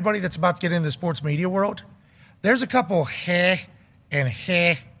basically everybody that's about to get into the sports media world, there's a couple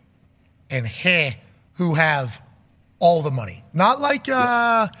and who have all the money. Not like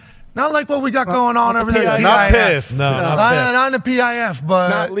what we got going on over there. Not PIF. Not in the PIF,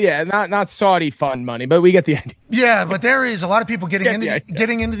 but not Saudi fund money, but we get the idea. Yeah, but there is a lot of people getting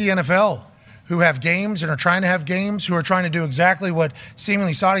into the NFL who have games and are trying to have games, who are trying to do exactly what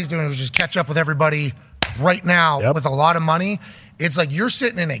seemingly Saudi's doing, which is just catch up with everybody right now with a lot of money. It's like you're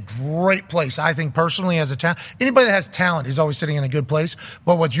sitting in a great place, I think, personally, as a talent. Anybody that has talent is always sitting in a good place.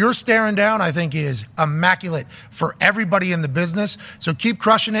 But what you're staring down, I think, is immaculate for everybody in the business. So keep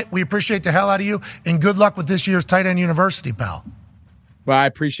crushing it. We appreciate the hell out of you. And good luck with this year's Tight End University, pal. Well, I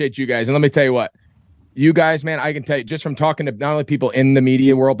appreciate you guys. And let me tell you what. You guys, man, I can tell you just from talking to not only people in the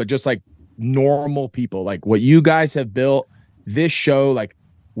media world, but just like normal people, like what you guys have built, this show, like,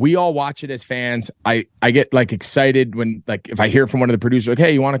 we all watch it as fans. I get like excited when, like, if I hear from one of the producers, like,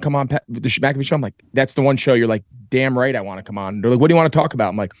 hey, you want to come on the McAfee show? I'm like, that's the one show you're like, damn right I want to come on. They're like, what do you want to talk about?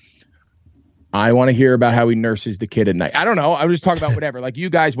 I'm like, I want to hear about how he nurses the kid at night. I don't know. I was just talking about whatever. Like, you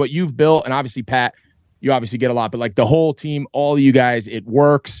guys, what you've built, and obviously, Pat, you obviously get a lot, but like the whole team, all of you guys, it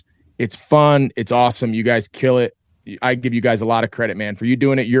works. It's fun. It's awesome. You guys kill it. I give you guys a lot of credit, man, for you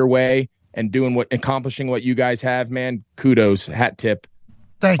doing it your way and accomplishing what you guys have, man. Kudos. Hat tip.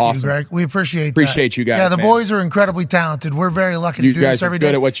 Thank you, Greg. We appreciate you guys. Yeah, the boys are incredibly talented. We're very lucky to do this every day.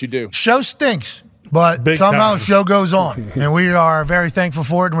 You guys are good at what you do. Show stinks, but somehow the show goes on. And we are very thankful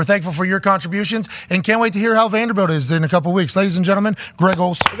for it. And we're thankful for your contributions. And can't wait to hear how Vanderbilt is in a couple weeks. Ladies and gentlemen, Greg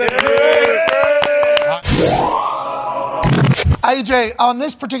Olsen. AJ, on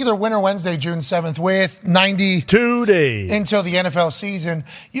this particular Winter Wednesday, June 7th, with 92 days until the NFL season,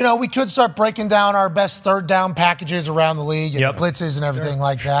 we could start breaking down our best third down packages around the league and blitzes and everything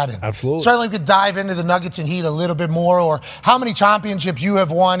like that. And absolutely. Certainly we could dive into the Nuggets and Heat a little bit more, or how many championships you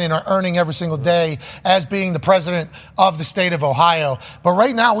have won and are earning every single day as being the president of the state of Ohio. But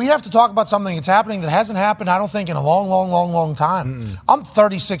right now, we have to talk about something that's happening that hasn't happened, I don't think, in a long time. I'm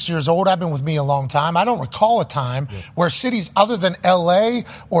 36 years old. I've been with me a long time. I don't recall a time where cities other than L.A.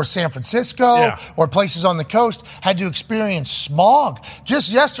 or San Francisco or places on the coast had to experience smog.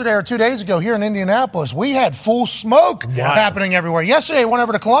 Just yesterday or 2 days ago here in Indianapolis, we had full smoke happening everywhere. Yesterday, I went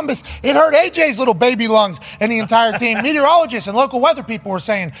over to Columbus. It hurt AJ's little baby lungs and the entire team. Meteorologists and local weather people were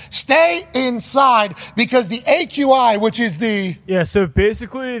saying, stay inside because the AQI, which is the... Yeah, so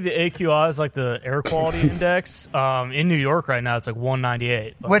basically the AQI is like the air quality index. In New York right now, it's like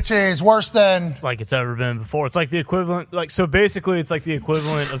 198. Which is worse than... Like it's ever been before. It's like the equivalent... So basically, it's like the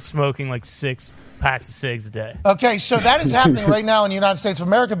equivalent of smoking like 6 packs of cigs a day. Okay, so that is happening right now in the United States of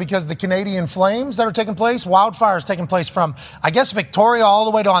America because the Canadian flames that are taking place, wildfires taking place from, I guess, Victoria all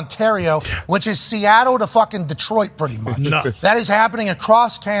the way to Ontario, which is Seattle to fucking Detroit pretty much. That is happening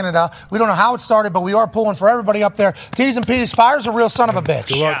across Canada. We don't know how it started, but we are pulling for everybody up there. T's and P's, fire's a real son of a bitch.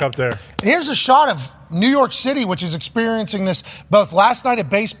 Good luck up there. Here's a shot of New York City, which is experiencing this both last night at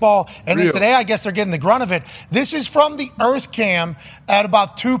baseball and then today, I guess they're getting the grunt of it. This is from the Earth Cam at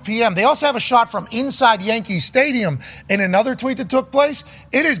about 2 p.m. They also have a shot from inside Yankee Stadium in another tweet that took place.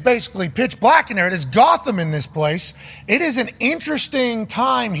 It is basically pitch black in there. It is Gotham in this place. It is an interesting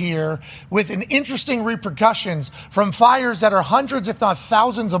time here with an interesting repercussions from fires that are hundreds, if not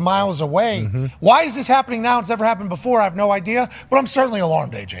thousands of miles away. Why is this happening now? It's never happened before. I have no idea, but I'm certainly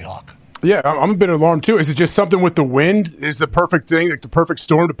alarmed, AJ Hawk. Yeah, I'm a bit alarmed too. Is it just something with the wind? Is the perfect thing, like the perfect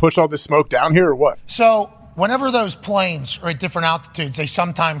storm to push all this smoke down here or what? So whenever those planes are at different altitudes, they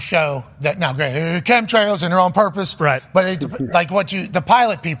sometimes show that, now great, chemtrails and they're on purpose. Right. But like the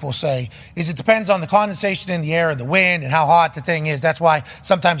pilot people say is it depends on the condensation in the air and the wind and how hot the thing is. That's why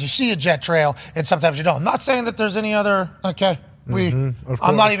sometimes you see a jet trail and sometimes you don't. I'm not saying that there's any other,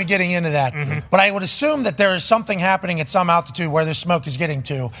 I'm not even getting into that. But I would assume that there is something happening at some altitude where the smoke is getting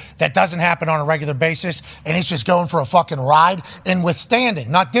to that doesn't happen on a regular basis, and it's just going for a fucking ride and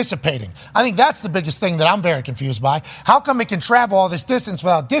withstanding, not dissipating. I think that's the biggest thing that I'm very confused by. How come it can travel all this distance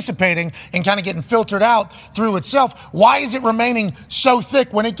without dissipating and kind of getting filtered out through itself? Why is it remaining so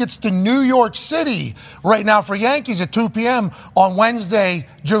thick when it gets to New York City right now for Yankees at 2 p.m. on Wednesday,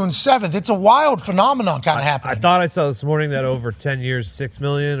 June 7th? It's a wild phenomenon kind of happening. I thought I saw this morning that over 10 years, 6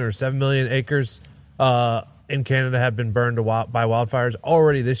 million or 7 million acres in Canada have been burned by wildfires.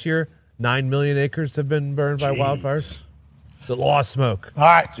 Already this year, 9 million acres have been burned by wildfires. The law of smoke. All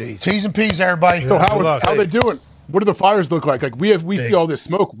right, T's and P's, everybody. So how are they doing? What do the fires look like? Like we see all this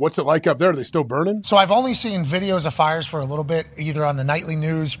smoke. What's it like up there? Are they still burning? So I've only seen videos of fires for a little bit, either on the nightly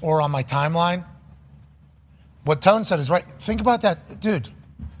news or on my timeline. What Tone said is right. Think about that, dude.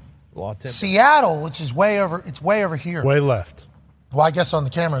 Seattle, which is way over here. Way left. Well, I guess on the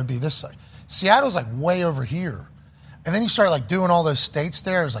camera it'd be this side. Seattle's like way over here. And then you start like doing all those states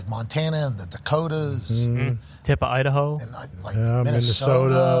there. It's like Montana and the Dakotas. Tip of Idaho. And like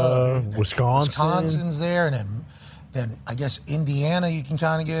Minnesota. Wisconsin. Wisconsin's there. And then I guess Indiana you can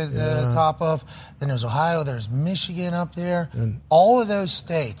kind of get the top of. Then there's Ohio. There's Michigan up there. All of those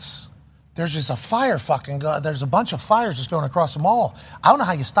states. There's just a fire there's a bunch of fires just going across them all. I don't know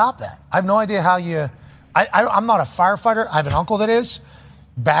how you stop that. I have no idea how you... I'm not a firefighter. I have an uncle that is.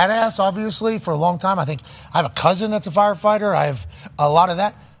 Badass, obviously, for a long time. I think I have a cousin that's a firefighter. I have a lot of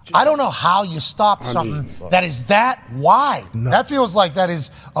that. I don't know how you stop something that is that wide. That feels like that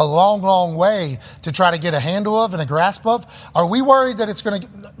is a long, long way to try to get a handle of and a grasp of. Are we worried that it's going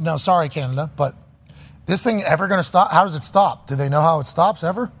to... No, sorry, Canada, but... This thing ever going to stop? How does it stop? Do they know how it stops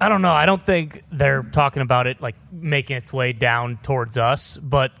ever? I don't know. I don't think they're talking about it like making its way down towards us.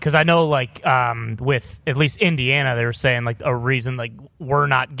 But because I know like with at least Indiana, they were saying like a reason like we're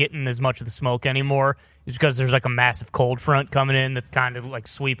not getting as much of the smoke anymore is because there's like a massive cold front coming in that's kind of like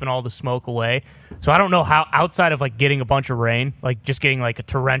sweeping all the smoke away. So I don't know how outside of like getting a bunch of rain, like just getting like a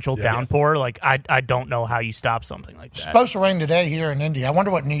torrential downpour, like I don't know how you stop something like that. It's supposed to rain today here in Indy. I wonder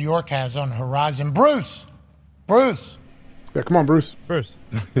what New York has on the horizon. Bruce. Yeah, come on, Bruce.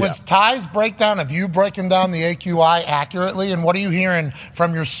 Was Ty's breakdown of you breaking down the AQI accurately? And what are you hearing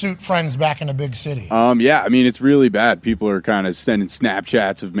from your suit friends back in the big city? Yeah, I mean, it's really bad. People are kind of sending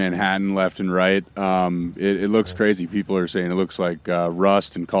Snapchats of Manhattan left and right. It looks crazy. People are saying it looks like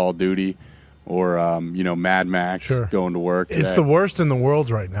Rust and Call of Duty or Mad Max going to work. It's today. the worst in the world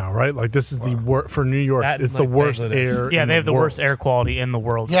right now, right? Like this is the worst for New York. It's the worst air. Yeah, in they have the world. worst air quality in the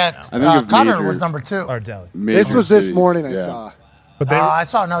world. Yeah, right I think Qatar was number 2. Or Delhi. This was this morning. I saw. But I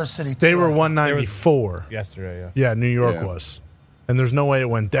saw another city too. They were 194 yesterday. Yeah, New York was, and there's no way it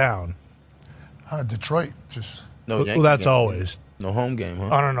went down. Detroit just no. Well, that's always no home game, huh?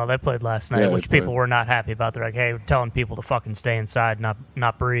 I don't know. They played last night, which people were not happy about. They're like, "Hey, we're telling people to fucking stay inside,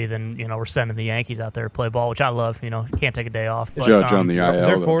 not breathe," and we're sending the Yankees out there to play ball, which I love. You can't take a day off. But, Judge on the IL. Is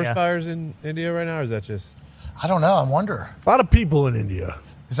there forest fires in India right now, or is that just? I don't know. I wonder. A lot of people in India.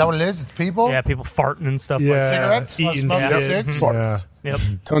 Is that what it is? It's people? Yeah, people farting and stuff. Yeah, like cigarettes, eating smoking shit. cigs. Yeah. Yep.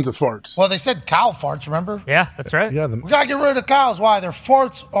 Tons of farts. Well, they said cow farts. Remember? Yeah, that's right. Yeah, we gotta get rid of the cows. Why? Their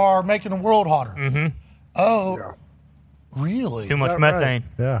farts are making the world hotter. Mm-hmm. Oh, really? Too much methane.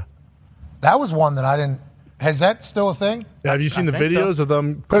 Right? Yeah. That was one that I didn't. Has that still a thing? Yeah, have you seen the videos of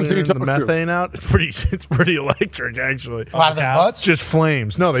them clearing the methane out? It's pretty electric, actually. Out of their butts? Just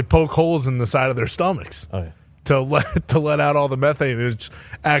flames. No, they poke holes in the side of their stomachs. Oh, yeah. To let out all the methane. It's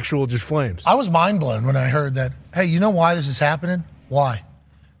just flames. I was mind blown when I heard that. Hey, you know why this is happening? Why?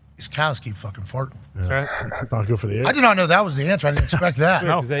 These cows keep fucking farting. That's right. It's not good for the air. I did not know that was the answer. I didn't expect that.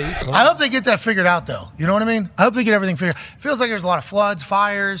 No. I hope they get that figured out, though. You know what I mean? I hope they get everything figured out. Feels like there's a lot of floods,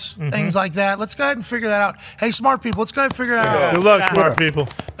 fires, things like that. Let's go ahead and figure that out. Hey, smart people, let's go ahead and figure that out. Good luck, smart people.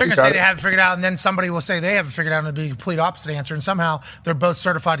 They're going to say they haven't figured out, and then somebody will say they haven't figured out, and it'll be the complete opposite answer. And somehow they're both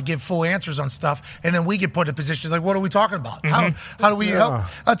certified to give full answers on stuff, and then we get put in positions like, what are we talking about? How do we help?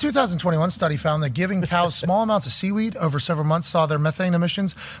 A 2021 study found that giving cows small amounts of seaweed over several months saw their methane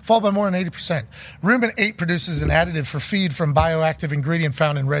emissions fall by more than 80%. Rumen 8 produces an additive for feed from bioactive ingredient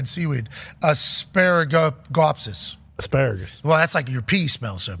found in red seaweed, Asparagopsis. Asparagus. Well, that's like your pee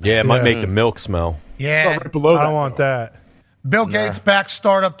smells so bad. Yeah, it might make the milk smell. Yeah. Right below I that. don't want that. Bill Gates back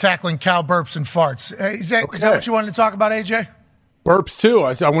startup tackling cow burps and farts. Is that what you wanted to talk about, AJ? Burps too.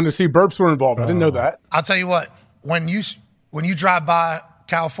 I wanted to see burps were involved. I didn't know that. I'll tell you what. When you drive by a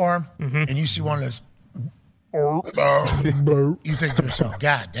cow farm and you see one of those, you think to yourself,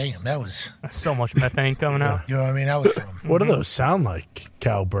 God damn, that was That's so much methane coming out. You know what I mean? That was from. What do those sound like?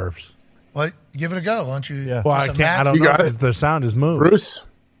 Cow burps. Well, give it a go, why don't you? Yeah. Well, I can't. I don't You know got it. because their sound is moo. Bruce?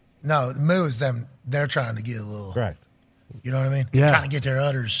 No, the moo is them. They're trying to get a little. Correct. You know what I mean? Yeah. Trying to get their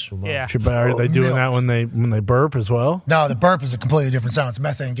udders. Yeah. Are they doing that when they burp as well? No, the burp is a completely different sound. It's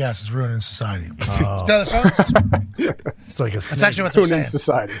methane gas is ruining society. Oh. It's like a That's snake. actually what they're Tune in saying.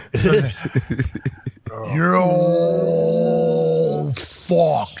 society. You're all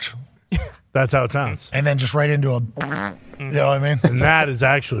fucked. That's how it sounds. And then just right into a. You know what I mean? And that is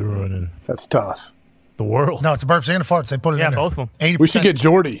actually ruining That's tough. the world. No, it's the burps and the farts. They put it in there. both of them. 80%. We should get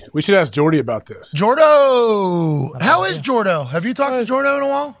Jordy. We should ask Jordy about this. Jordo. How is Jordo? Have you talked to Jordo in a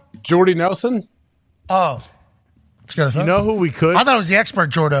while? Jordy Nelson? Oh. Let's go to the You phone. know who we could? I thought it was the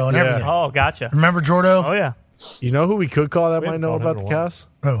expert Jordo and Yeah. everything. Oh, gotcha. Remember Jordo? Oh, yeah. You know who we could call that might haven't know called him about in the a while. cows?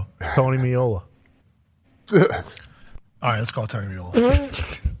 Oh. Tony Miola. All right, let's call Tony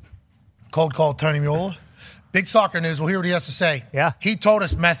Miola. Cold call Tony Miola. Big soccer news. We'll hear what he has to say. Yeah. He told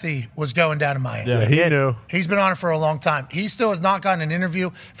us Methy was going down to Miami. Yeah, he knew. He's been on it for a long time. He still has not gotten an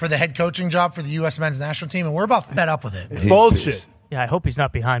interview for the head coaching job for the U.S. men's national team, and we're about fed up with it. Bullshit. Yeah, I hope he's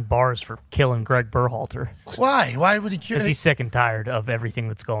not behind bars for killing Greg Berhalter. Why? Why would he kill? Because he's sick and tired of everything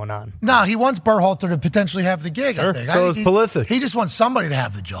that's going on. No, he wants Berhalter to potentially have the gig, I think. So is Polithic. He just wants somebody to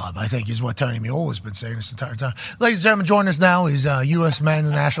have the job, I think, is what Tony Miola has been saying this entire time. Ladies and gentlemen, join us now. He's a U.S.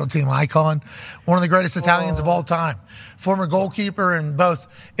 men's national team icon, one of the greatest Italians of all time. Former goalkeeper in both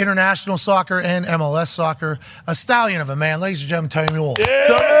international soccer and MLS soccer. A stallion of a man. Ladies and gentlemen, Tony Miola.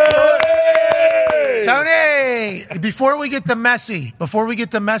 Tony, before we get to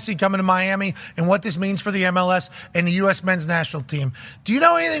Messi coming to Miami and what this means for the MLS and the U.S. men's national team, do you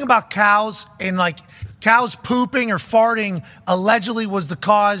know anything about cows and like cows pooping or farting allegedly was the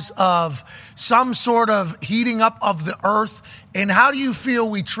cause of some sort of heating up of the earth? And how do you feel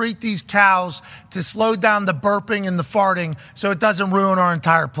we treat these cows to slow down the burping and the farting so it doesn't ruin our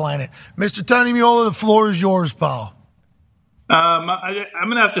entire planet? Mr. Tony Miola, the floor is yours, pal. I'm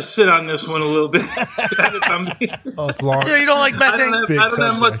going to have to sit on this one a little bit. Yeah, you don't like methane? I don't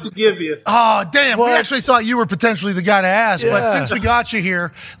have much to give you. Oh, damn. We actually thought you were potentially the guy to ask. But since we got you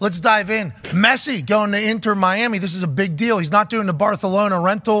here, let's dive in. Messi going to Inter Miami. This is a big deal. He's not doing the Barcelona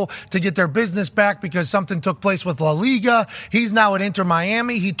rental to get their business back because something took place with La Liga. He's now at Inter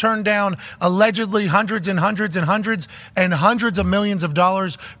Miami. He turned down allegedly hundreds and hundreds and hundreds and hundreds of millions of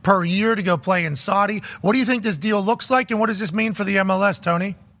dollars per year to go play in Saudi. What do you think this deal looks like, and what does this mean for the MLS,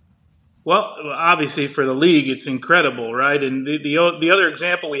 Tony? Well, obviously for the league, it's incredible, right? And the other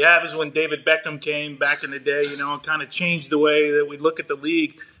example we have is when David Beckham came back in the day, and kind of changed the way that we look at the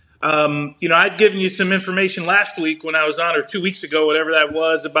league. I'd given you some information last week when I was on, or 2 weeks ago, whatever that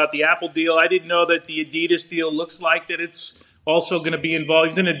was, about the Apple deal. I didn't know that the Adidas deal looks like that it's also going to be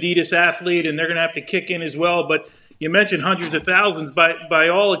involved. He's an Adidas athlete, and they're going to have to kick in as well. But you mentioned hundreds of thousands. By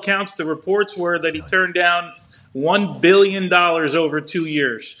all accounts, the reports were that he turned down $1 billion over 2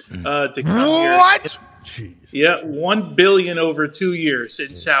 years to come here. What? Jeez. Yeah, $1 billion over 2 years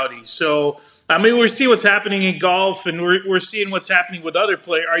in Saudi. So, we're seeing what's happening in golf, and we're seeing what's happening with other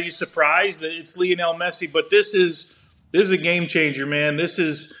players. Are you surprised that it's Lionel Messi? But this is a game changer, man. This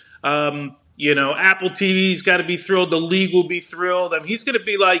is, Apple TV's got to be thrilled. The league will be thrilled. He's going to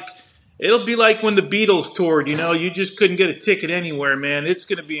be like. It'll be like when the Beatles toured, you just couldn't get a ticket anywhere, man. It's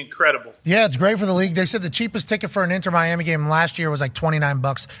going to be incredible. Yeah, it's great for the league. They said the cheapest ticket for an Inter-Miami game last year was like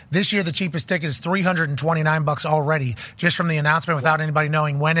 $29. This year, the cheapest ticket is $329 already, just from the announcement without anybody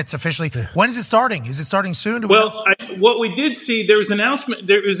knowing when it's officially. When is it starting? Is it starting soon? What we did see, there was an announcement.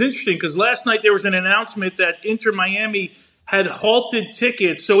 It was interesting because last night there was an announcement that Inter-Miami had halted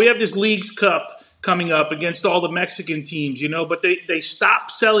tickets. So we have this Leagues Cup coming up against all the Mexican teams, but they stopped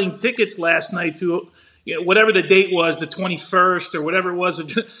selling tickets last night to, whatever the date was, the 21st or whatever it was.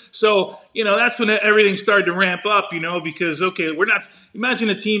 So, that's when everything started to ramp up, because, we're not, imagine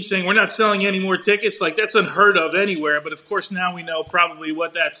a team saying we're not selling any more tickets. Like, that's unheard of anywhere. But of course, now we know probably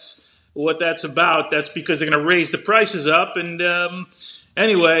what that's about. That's because they're going to raise the prices up. And,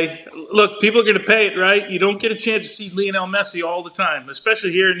 anyway, look, people are going to pay it, right? You don't get a chance to see Lionel Messi all the time,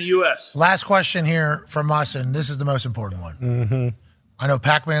 especially here in the U.S. Last question here from us, and this is the most important one. Mm-hmm. I know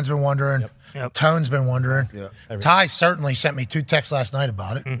Pacman's been wondering. Yep. Tone's been wondering. Yep. Ty certainly sent me 2 texts last night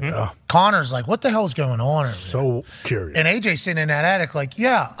about it. Mm-hmm. Yeah. Connor's like, what the hell's going on? So curious. And AJ's sitting in that attic like,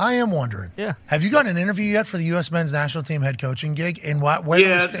 yeah, I am wondering. Yeah. Have you gotten an interview yet for the U.S. men's national team head coaching gig? And where do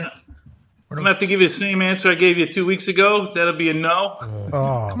we stand? I'm going to have to give you the same answer I gave you 2 weeks ago. That'll be a no.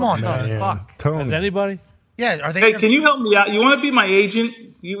 Oh, come on, Tony. Tony. Has anybody? Yeah, are they? Hey, can you help me out? You want to be my agent?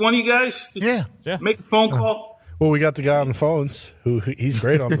 One of you guys? Yeah. Make a phone call. Well, we got the guy on the phones he's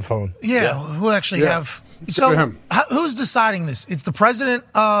great on the phone. Yeah, who actually have. So, who's deciding this? It's the president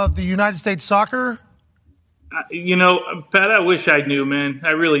of the United States Soccer. Pat, I wish I knew, man. I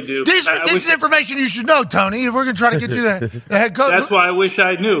really do. This is information you should know, Tony. If we're going to try to get you the head coach. That's why I wish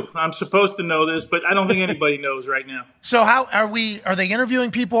I knew. I'm supposed to know this, but I don't think anybody knows right now. So how are we? Are they interviewing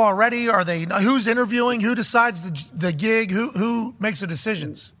people already? Who's interviewing? Who decides the gig? Who makes the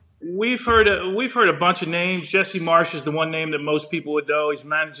decisions? We've heard a bunch of names. Jesse Marsh is the one name that most people would know. He's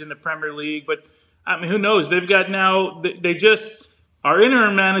managing the Premier League, but who knows? They've got now. Our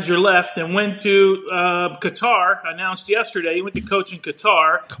interim manager left and went to Qatar, announced yesterday. He went to coach in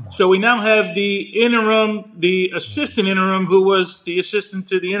Qatar. So we now have the assistant interim, who was the assistant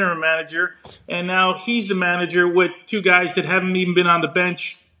to the interim manager. And now he's the manager with 2 guys that haven't even been on the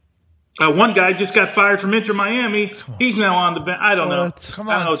bench. One guy just got fired from Inter-Miami. He's now on the bench. I don't know. Come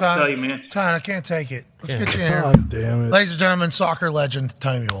I don't on, know what to Tony. tell you, man. Tony, I can't take it. Let's get you in here. God damn it. Ladies and gentlemen, soccer legend,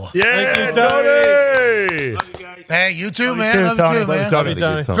 Tony Mule. Yeah, Thank you, Tony. Love you guys. Hey, you too, man. Love you too, man. Love you,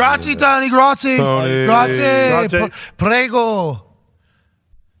 Tony. Grazie, Tony. Grazie. Tony. Grazie. Prego.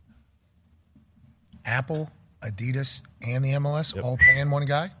 Apple, Adidas, and the MLS all paying one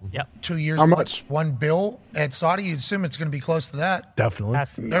guy? Yep. 2 years. How much? $1 billion at Saudi. You'd assume it's going to be close to that. Definitely.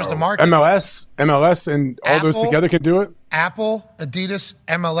 There's the market. MLS, and all those Apple- together can do it. Apple, Adidas,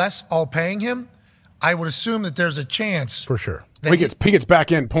 MLS all paying him. I would assume that there's a chance. For sure. that He gets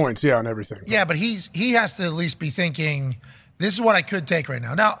back end points, and everything. Yeah, but he has to at least be thinking, this is what I could take right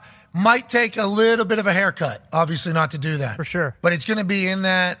now. Now, might take a little bit of a haircut, obviously not to do that. For sure. But it's going to be in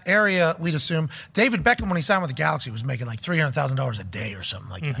that area, we'd assume. David Beckham, when he signed with the Galaxy, was making like $300,000 a day or something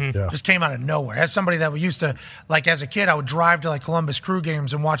like that. Yeah. Just came out of nowhere. As somebody that we used to, like as a kid, I would drive to like Columbus Crew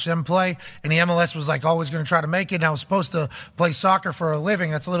games and watch them play. And the MLS was like always going to try to make it. And I was supposed to play soccer for a living.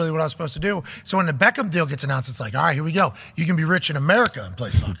 That's literally what I was supposed to do. So when the Beckham deal gets announced, it's like, all right, here we go. You can be rich in America and play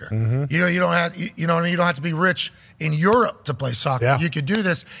soccer. You don't have, you know what I mean? You don't have to be rich in Europe to play soccer. Yeah. You could do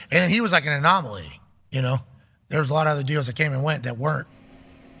this. And he was like an anomaly, There's a lot of other deals that came and went that weren't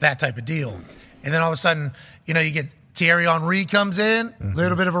that type of deal. And then all of a sudden, you get Thierry Henry comes in, a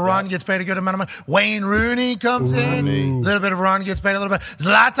little bit of a run, gets paid a good amount of money. Wayne Rooney comes in, a little bit of a run, gets paid a little bit.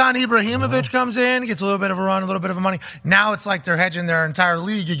 Zlatan Ibrahimovic comes in, gets a little bit of a run, a little bit of a money. Now it's like they're hedging their entire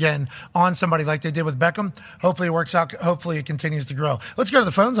league again on somebody like they did with Beckham. Hopefully it works out. Hopefully it continues to grow. Let's go to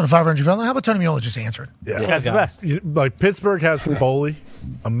the phones on a 500 phone line. How about Tony Miola just answering? Yeah. That's the best. Like Pittsburgh has Caboli,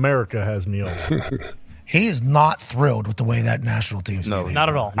 America has Miola. He is not thrilled with the way that national team's playing. Not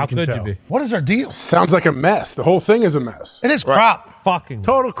at all. How could you be? What is their deal? Sounds like a mess. The whole thing is a mess. It is crap. Fucking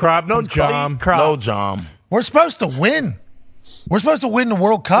Total crap. No Jom. No Jom. We're supposed to win. We're supposed to win the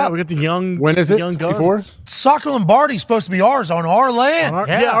World Cup. Yeah, we got the young. When is it? Young guns. Before? Soccer Lombardi's supposed to be ours on our land.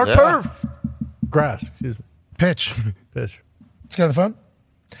 Our turf. Grass. Excuse me. Pitch. Pitch. Let's go to the phone.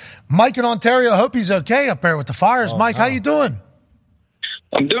 Mike in Ontario. I hope he's okay up there with the fires. Mike, how you doing?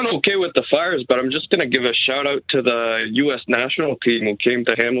 I'm doing okay with the fires, but I'm just going to give a shout out to the U.S. national team who came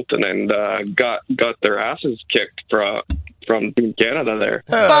to Hamilton and got their asses kicked from Team Canada there.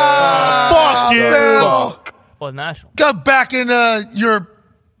 Fuck you! Well, national. Go back in your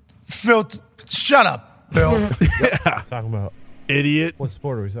filth. Shut up, Bill. Talking about idiot. What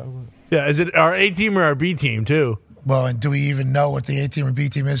sport are we talking about? Yeah, is it our A team or our B team too? Well, and do we even know what the A team or B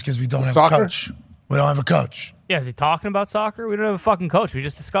team is because we don't have Soccer? a coach? We don't have a coach. Yeah, is he talking about soccer? We don't have a fucking coach. We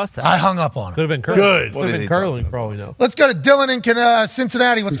just discussed that. I hung up on Could him. have been curling. Good. Could have been curling for all we know. Let's go to Dylan in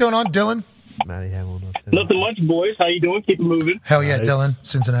Cincinnati. What's going on, Dylan? Matty Hamlin. Nothing much, boys. How you doing? Keep it moving. Hell yeah, Nice. Dylan,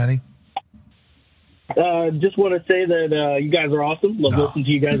 Cincinnati. Just want to say that you guys are awesome. Love listening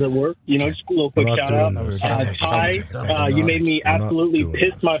to you guys at work. Just a little quick We're not shout out. doing those. Ty, you made me absolutely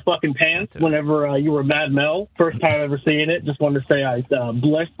piss my fucking pants whenever you were Mad Mel. First time ever seeing it. Just wanted to say I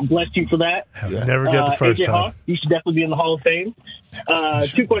blessed you for that. Never get the first AJ time. Hawk, you should definitely be in the Hall of Fame.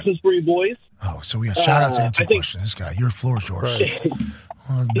 Two questions for you boys. Oh, so we got shout out to answer questions. This guy, your floor is yours.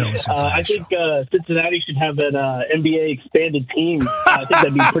 Oh, Dylan, I Cincinnati. think Cincinnati should have an NBA expanded team. I think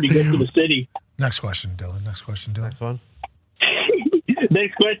that'd be pretty good for the city. Next question, Dylan. Next question, Dylan. Next one.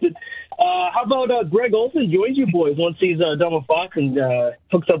 Next question. How about Greg Olsen joins you boys once he's done with Fox and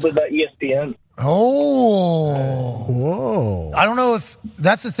hooks up with ESPN? Oh. Whoa. I don't know if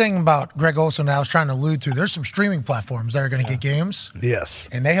that's the thing about Greg Olsen I was trying to allude to. There's some streaming platforms that are going to get games, Yes.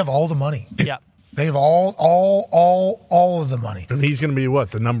 and they have all the money. Yeah. They have all of the money. And he's going to be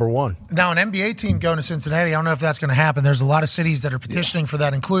what? The number one. Now, an NBA team going to Cincinnati, I don't know if that's going to happen. There's a lot of cities that are petitioning for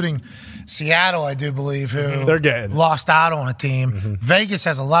that, including Seattle, I do believe, who They're getting it. lost out on a team. Vegas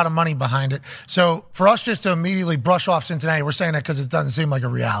has a lot of money behind it. So for us just to immediately brush off Cincinnati, we're saying that because it doesn't seem like a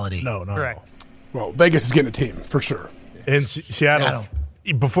reality. No. Correct. Well, Vegas is getting a team for sure. In Seattle,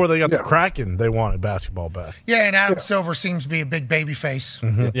 before they got the Kraken, they wanted basketball back. Yeah, and Adam Silver seems to be a big baby face.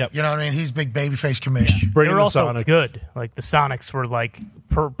 Yep. You know what I mean? He's a big baby face commish. Bring They in were the also Sonics. good. Like the Sonics were like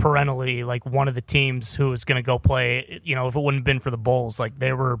perennially like one of the teams who was going to go play. If it wouldn't have been for the Bulls, like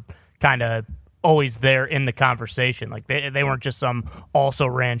they were kind of always there in the conversation. Like they weren't just some also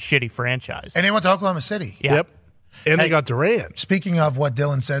ran shitty franchise. And they went to Oklahoma City. Yeah. Yep. And Hey, they got Durant Speaking of what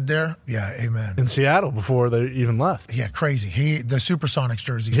Dylan said there, yeah, amen. in Seattle before they even left. Yeah, crazy. The Supersonics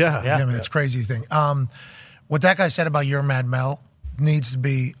jersey. Yeah. I mean, it's crazy thing. What that guy said about your Mad Mel needs to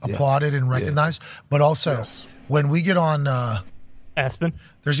be applauded and recognized. But also, when we get on Aspen.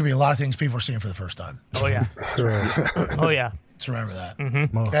 there's going to be a lot of things people are seeing for the first time. Oh yeah. Oh yeah. Just remember that.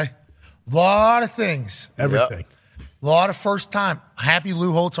 Okay? A lot of things. Everything. A lot of first time. Happy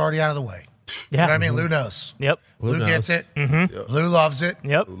Lou Holt's already out of the way. You know Yeah. what I mean? Lou knows. Yep. Lou knows. gets it. Lou loves it.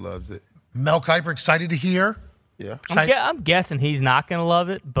 Yep. Who loves it? Mel Kiper excited to hear. Yeah. I'm guessing he's not going to love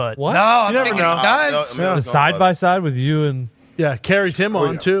it, but What? No, I'm never thinking know. he does. The side by side with you and Yeah, carries him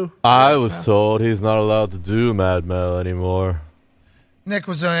on too. I was told he's not allowed to do Mad Mel anymore. Nick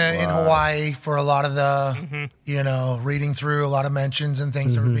was in Hawaii for a lot of the, reading through a lot of mentions and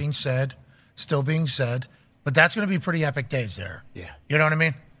things that were being said, still being said. But that's going to be pretty epic days there. Yeah. You know what I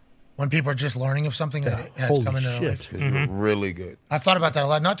mean? When people are just learning of something that has Holy come into their life. shit. It's really good. I've thought about that a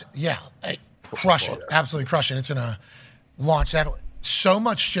lot. Hey, crush it. Absolutely crush it. It's going to launch that. So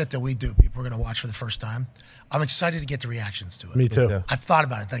much shit that we do, people are going to watch for the first time. I'm excited to get the reactions to it. Me too. I've thought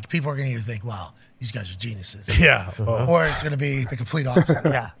about it. Like, people are going to either think, wow, these guys are geniuses. Yeah. Or it's going to be the complete opposite.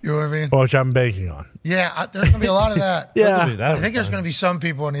 Yeah. You know what I mean? Which I'm banking on. Yeah, there's going to be a lot of that. Yeah. I think there's going to be some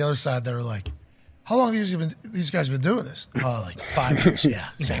people on the other side that are like, how long have these guys been doing this? Oh, like 5 years. Yeah,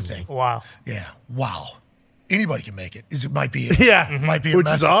 same thing. wow. Yeah, wow. Anybody can make it. It might be Yeah. a Which is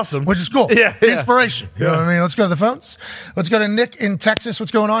message. awesome. Which is cool. Yeah. Inspiration. You know what I mean? Let's go to the phones. Let's go to Nick in Texas.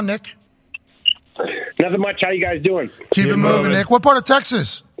 What's going on, Nick? Nothing much. How you guys doing? Keep it moving, Nick. What part of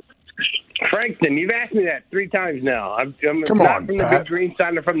Texas? Frankston, you've asked me that 3 times now. I'm Come not on, from the Pat. big green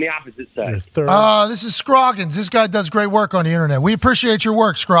side, I'm from the opposite side. This is Scroggins. This guy does great work on the internet. We appreciate your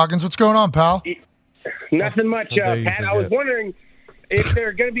work, Scroggins. What's going on, pal? Nothing much, you Pat. I was forget. wondering if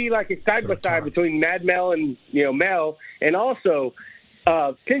there's going to be like a side-by-side between Mad Mel and, Mel, and also,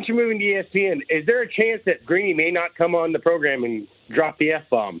 since you're moving to ESPN, is there a chance that Greeny may not come on the program and drop the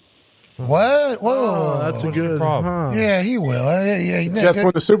F-bomb? What? Whoa, that's a good problem. Yeah, he will. Jets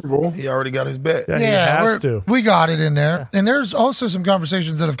won the Super Bowl. He already got his bet. Yeah, he has to. We got it in there. And there's also some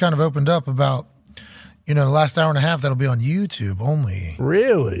conversations that have kind of opened up about, the last hour and a half that'll be on YouTube only.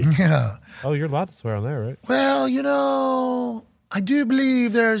 Really? Yeah. Oh, you're allowed to swear on there, right? Well, I do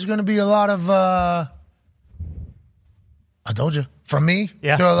believe there's going to be a lot of, I told you, from me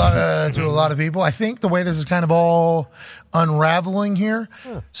to a lot of people. I think the way this is kind of all unraveling here.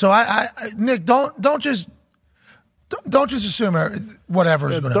 So I Nick, don't just assume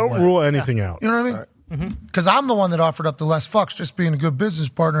whatever's going to happen. Don't rule anything out. You know what I mean? Because I'm the one that offered up the less fucks, just being a good business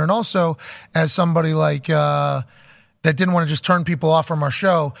partner, and also as somebody like that didn't want to just turn people off from our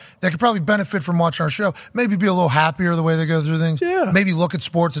show, that could probably benefit from watching our show. Maybe be a little happier the way they go through things. Yeah. Maybe look at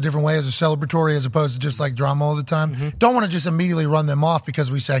sports a different way as a celebratory as opposed to just like drama all the time. Don't want to just immediately run them off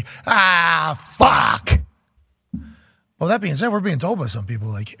because we say, fuck. Well, that being said, we're being told by some people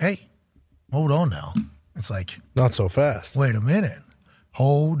like, hey, hold on now. It's like, not so fast. Wait a minute.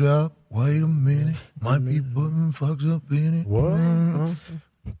 Hold up. Wait a minute. Might be putting fucks up in it. What?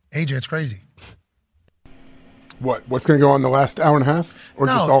 AJ, it's crazy. What's going to go on the last hour and a half? Or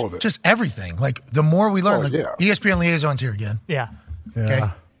just all of it? Just everything. Like, the more we learn. ESPN Liaison's here again. Yeah. Okay.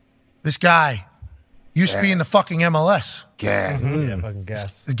 This guy used to be in the fucking MLS. Yeah, fucking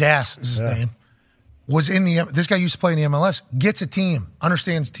gas. The gas is his name. This guy used to play in the MLS, gets a team,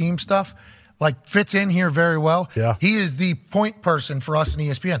 understands team stuff, like fits in here very well. Yeah. He is the point person for us in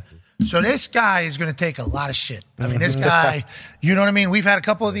ESPN. So this guy is going to take a lot of shit. I mean, this guy, you know what I mean? We've had a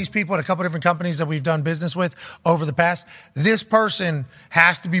couple of these people at a couple of different companies that we've done business with over the past. This person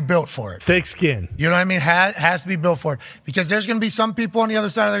has to be built for it. Thick skin. You know what I mean? Has to be built for it. Because there's going to be some people on the other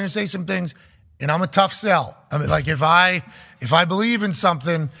side that are going to say some things, and I'm a tough sell. I mean, like if I believe in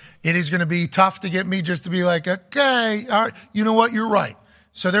something, it is going to be tough to get me just to be like, okay, all right, you know what? You're right.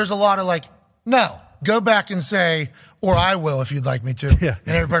 So there's a lot of like, no, go back and say, or I will if you'd like me to. Yeah.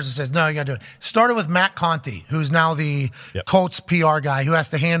 And every person says, no, you got to do it. Started with Matt Conti, who's now the Colts PR guy who has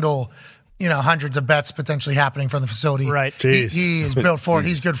to handle, hundreds of bets potentially happening from the facility. Right. He is built for it.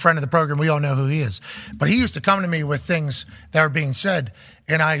 He's a good friend of the program. We all know who he is. But he used to come to me with things that were being said,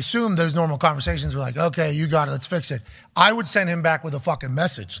 and I assumed those normal conversations were like, okay, you got it, let's fix it. I would send him back with a fucking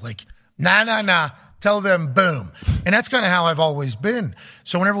message like, nah. Tell them, boom. And that's kind of how I've always been.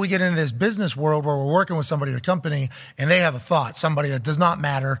 So whenever we get into this business world where we're working with somebody at a company and they have a thought, somebody that does not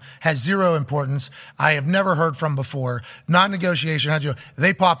matter, has zero importance, I have never heard from before, not negotiation,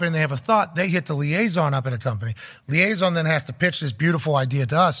 they pop in, they have a thought, they hit the liaison up at a company. Liaison then has to pitch this beautiful idea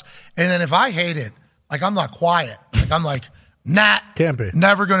to us. And then if I hate it, like I'm not quiet. Like I'm like, nah, can't be.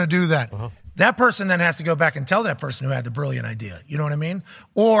 Never going to do that. That person then has to go back and tell that person who had the brilliant idea. You know what I mean?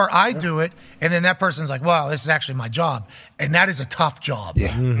 Or I do it, and then that person's like, well, this is actually my job. And that is a tough job.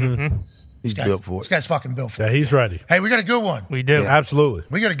 Yeah. He's built for it. This guy's fucking built for it. Yeah, he's ready. Hey, we got a good one. We do. Yeah, absolutely.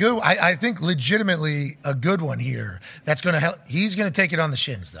 We got a good one. I think legitimately a good one here that's going to help. He's going to take it on the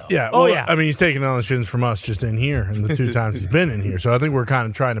shins, though. Yeah. Well, I mean, he's taking it on the shins from us just in here and the 2 times he's been in here. So I think we're kind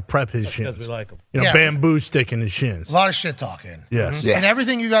of trying to prep his shins. Because we like him. Bamboo stick in his shins. A lot of shit talking. Yes. And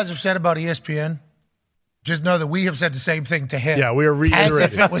everything you guys have said about ESPN, just know that we have said the same thing to him. Yeah, we are reiterating.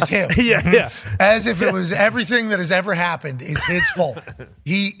 As if it was him. Yeah. As if it was everything that has ever happened is his fault.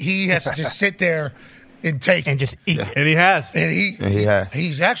 He has to just sit there and take and just eat. And he has. And he has.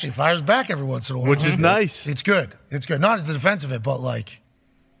 He actually fires back every once in a while. Which is nice. It's good. It's good. Not at the defense of it, but like,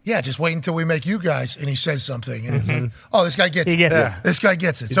 just wait until we make you guys and he says something. And it's like, oh, this guy gets it. This guy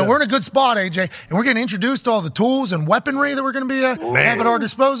gets it. So we're in a good spot, AJ. And we're getting introduced to all the tools and weaponry that we're going to be have at our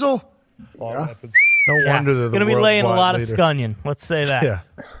disposal. No wonder they're going to be laying a lot of scunion. Let's say that. Yeah.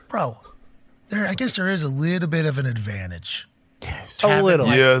 Bro, I guess there is a little bit of an advantage. Yes. A little. A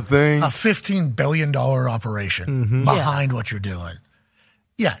 $15 billion operation behind what you're doing.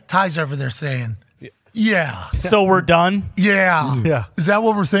 Yeah, Ty's over there saying, So we're done? Yeah. Is that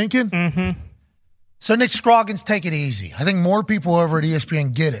what we're thinking? Mm-hmm. So Nick Scroggins, take it easy. I think more people over at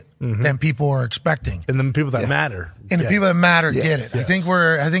ESPN get it than people are expecting. And the people that matter. And the people that matter get it. I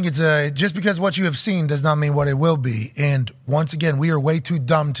think it's just because what you have seen does not mean what it will be. And once again, we are way too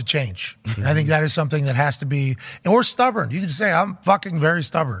dumb to change. And I think that is something that has to be, and we're stubborn. You can say I'm fucking very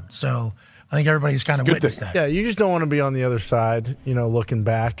stubborn. So I think everybody's kind of witnessed that. Yeah, you just don't want to be on the other side, looking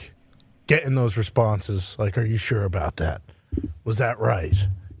back, getting those responses. Like, are you sure about that? Was that right?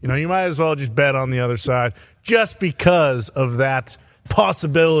 You might as well just bet on the other side just because of that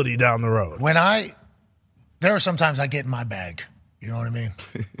possibility down the road. There are sometimes I get in my bag, you know what I mean?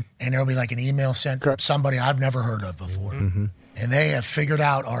 And there'll be like an email sent from somebody I've never heard of before. And they have figured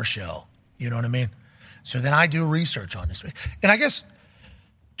out our show, you know what I mean? So then I do research on this. And I guess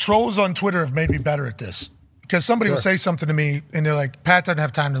trolls on Twitter have made me better at this. Because somebody will say something to me, and they're like, Pat doesn't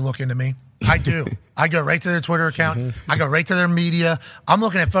have time to look into me. I do. I go right to their Twitter account. I go right to their media. I'm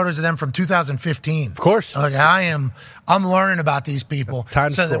looking at photos of them from 2015. Of course. Like I'm learning about these people. So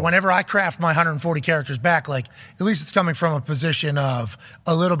that whenever I craft my 140 characters back, like at least it's coming from a position of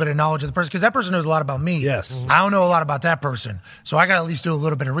a little bit of knowledge of the person. Because that person knows a lot about me. Yes. I don't know a lot about that person. So I got to at least do a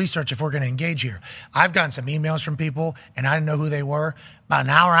little bit of research if we're going to engage here. I've gotten some emails from people, and I didn't know who they were. About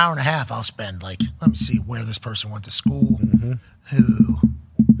an hour and a half I'll spend, like, let me see where this person went to school, who...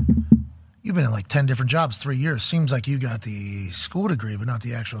 You've been in like 10 different jobs, 3 years. Seems like you got the school degree, but not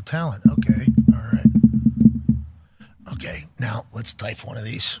the actual talent. Okay. All right. Okay. Now let's type one of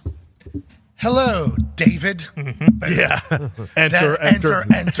these. Hello, David. Yeah. Enter.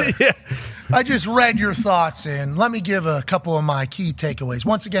 Yeah. I just read your thoughts, and let me give a couple of my key takeaways.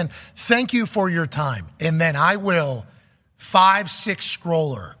 Once again, thank you for your time. And then I will 5-6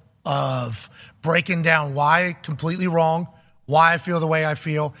 scroller of breaking down why completely wrong, why I feel the way I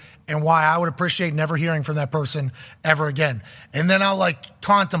feel, and why I would appreciate never hearing from that person ever again. And then I'll like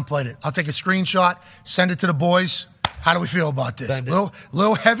contemplate it. I'll take a screenshot, send it to the boys. How do we feel about this?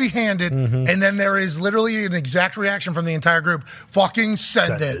 Little heavy-handed, and then there is literally an exact reaction from the entire group. Fucking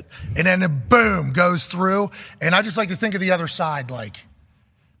send it. And then boom, goes through. And I just like to think of the other side like,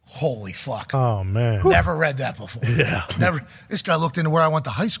 holy fuck. Oh, man. Never read that before. Yeah. Never. This guy looked into where I went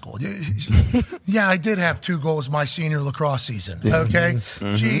to high school. Yeah, I did have 2 goals my senior lacrosse season. Okay?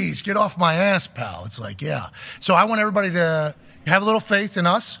 Jeez, get off my ass, pal. It's like, yeah. So I want everybody to have a little faith in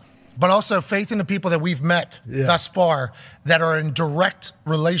us, but also faith in the people that we've met thus far that are in direct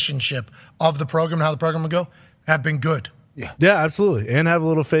relationship of the program and how the program will go have been good. Yeah, absolutely. And have a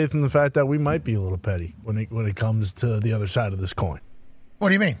little faith in the fact that we might be a little petty when it comes to the other side of this coin. What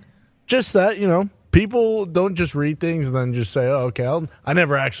do you mean? Just that, people don't just read things and then just say, oh, okay, I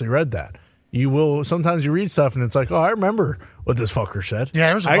never actually read that. You will, sometimes you read stuff and it's like, oh, I remember what this fucker said.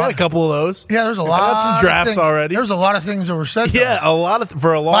 Yeah, I got a couple of those. Yeah, there's a lot. I got some drafts already. There's a lot of things that were said. Yeah, a lot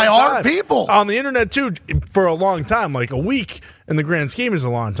for a long time. By our people. On the internet, too, for a long time. Like a week in the grand scheme is a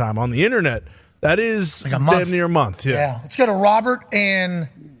long time. On the internet, that is like a month. Damn near a month. Yeah. Let's go to Robert in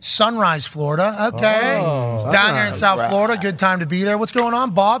Sunrise, Florida. Okay. Down here in South Florida. Good time to be there. What's going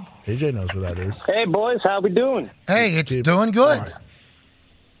on, Bob? AJ knows where that is. Hey, boys. How we doing? Hey, it's doing good.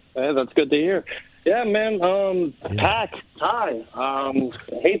 Hey, that's good to hear. Yeah, man. Pack, Ty. I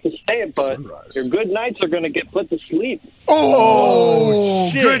hate to say it, but your good nights are going to get put to sleep. Oh,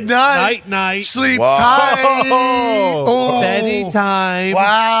 shit. Good night. Night. Sleep tight. Oh. Beddy time.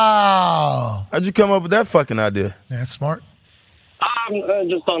 Wow. How'd you come up with that fucking idea? That's smart. I'm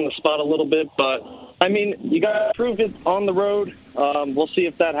just on the spot a little bit, but, I mean, you got to prove it on the road. We'll see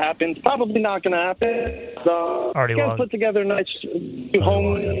if that happens. Probably not going to happen. Already got to put together a nice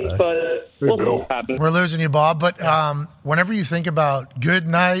home, but we'll see what happens. We're losing you, Bob. But whenever you think about good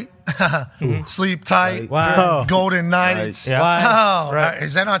night, sleep tight, golden nights,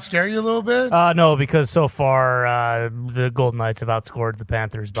 does that not scare you a little bit? No, because so far the Golden Knights have outscored the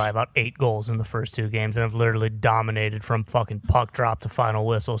Panthers by about 8 goals in the first 2 games and have literally dominated from fucking puck drop to final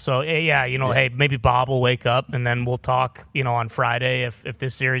whistle. So, hey, maybe Bob will wake up and then we'll talk, on Friday if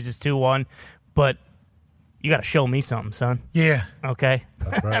this series is 2-1. But you got to show me something, son. Yeah. Okay?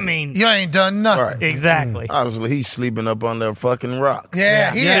 Right. I mean, you ain't done nothing. Right. Exactly. Obviously, he's sleeping up on that fucking rock.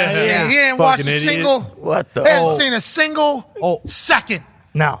 Yeah, he didn't watch a single. What the? He hasn't seen a single second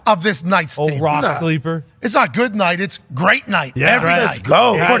of this Knights team. Rock sleeper. It's not good night. It's great night. Yeah, every night. Let's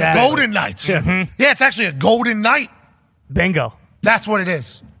go. For the Golden Knights. Yeah, it's actually a golden night. Bingo. That's what it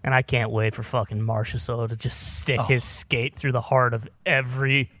is. And I can't wait for fucking Marchessault to just stick his skate through the heart of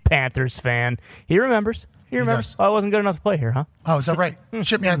every Panthers fan. He remembers. He remembers. Oh, I wasn't good enough to play here, huh? Oh, is that right?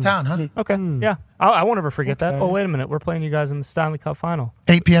 Ship me out of town, huh? Okay, yeah. I won't ever forget that. Oh, wait a minute. We're playing you guys in the Stanley Cup final.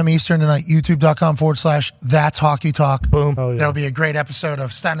 8 p.m. Eastern tonight, youtube.com/That's Hockey Talk. Boom. Oh, yeah. There'll be a great episode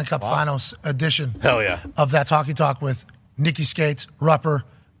of Stanley Cup Finals edition Hell yeah. of That's Hockey Talk with Nikki Skates, Rupper,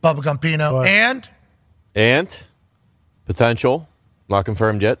 Bubba Gumpino, What? and potential, not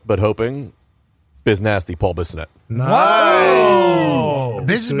confirmed yet, but hoping, Biz Nasty Paul Bissonnette. Nice.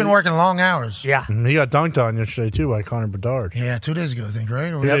 Biz has been working long hours. Yeah. He got dunked on yesterday, too, by Connor Bedard. Yeah, 2 days ago, I think, right?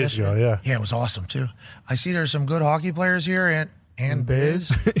 Or 2 was that days ago, yesterday? yeah. Yeah, it was awesome, too. I see there's some good hockey players here, and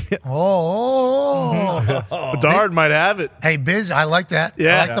Biz. Oh. Bedard might have it. Hey, Biz, I like that.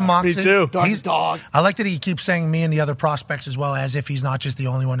 Yeah, I like the moxie. me too. He's dog. I like that he keeps saying me and the other prospects as well, as if he's not just the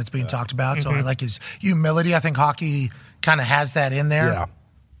only one that's being talked about. So I like his humility. I think hockey kind of has that in there. Yeah.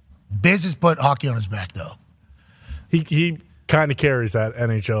 Biz has put hockey on his back, though. He kind of carries that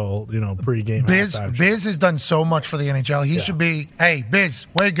NHL, pregame. Biz has done so much for the NHL. He should be. Hey, Biz,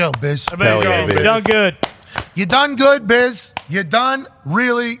 way to go, Biz. Way to go. You done good. You done good, Biz. You done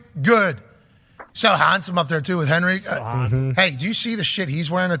really good. So handsome up there too with Henry. Hey, do you see the shit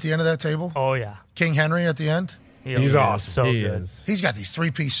he's wearing at the end of that table? Oh yeah, King Henry at the end. He's awesome. So good. He's got these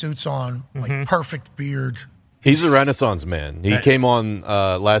 3-piece suits on, like perfect beard. He's a Renaissance man. He came on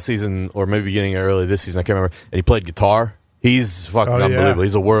last season, or maybe beginning early this season, I can't remember, and he played guitar. He's fucking unbelievable.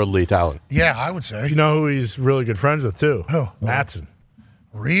 He's a worldly talent. Yeah, I would say. You know who he's really good friends with, too? Who? Mattson.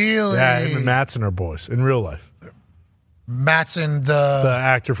 Really? Yeah, him and Mattson are boys in real life. Mattson, the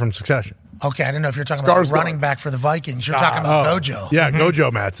actor from Succession. Okay, I didn't know if you're talking about the running back for the Vikings. You're talking about Gojo. Yeah,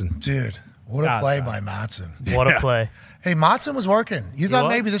 Gojo Mattson. Dude, what a play by Mattson. What a play. Hey, Mattson was working. You thought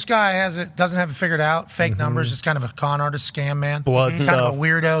maybe this guy doesn't have it figured out. Fake numbers, just kind of a con artist, scam man. Blood kind stuff. of a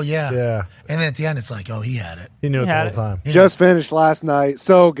weirdo, yeah. Yeah. And then at the end, it's like, oh, he had it. He knew it the whole time. Yeah. Just finished last night.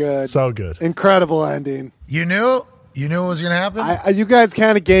 So good. So good. Incredible ending. You knew? You knew it was going to happen? You guys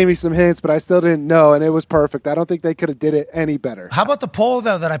kind of gave me some hints, but I still didn't know, and it was perfect. I don't think they could have did it any better. How about the poll,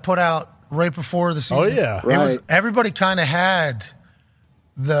 though, that I put out right before the season? Oh, yeah. Right. Everybody kind of had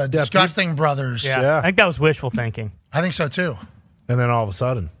the Disgusting Brothers. Yeah. I think that was wishful thinking. I think so, too. And then all of a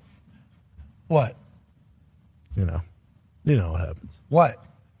sudden. What? You know what happens. What?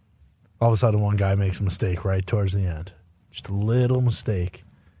 All of a sudden, one guy makes a mistake right towards the end. Just a little mistake.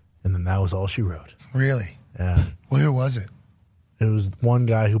 And then that was all she wrote. Really? Yeah. Well, who was it? It was one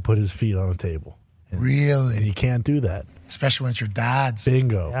guy who put his feet on a table. Really? And you can't do that. Especially when it's your dad's.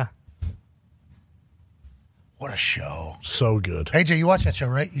 Bingo. Yeah. What a show. So good. AJ, you watched that show,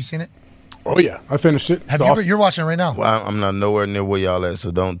 right? You seen it? Oh, yeah. I finished it. You're watching it right now. Well, I'm not nowhere near where y'all at,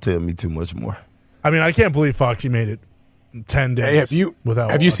 so don't tell me too much more. I mean, I can't believe Foxy made it 10 days. Hey,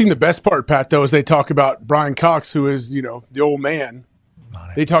 have you seen the best part, Pat, though, is they talk about Brian Cox, who is, the old man.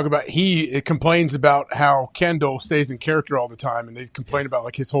 They talk about it complains about how Kendall stays in character all the time, and they complain about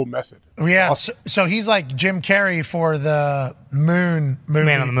like his whole method. Yeah, so he's like Jim Carrey for the Moon movie.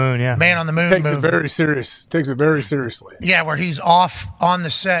 Man on the Moon, yeah. Man on the Moon Takes movie. Takes it very seriously. Yeah, where he's off on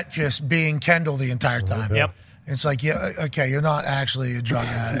the set just being Kendall the entire time. Yep. It's like, yeah, okay, you're not actually a drug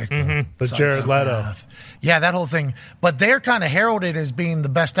addict. But Jared Leto. Yeah, that whole thing. But they're kind of heralded as being the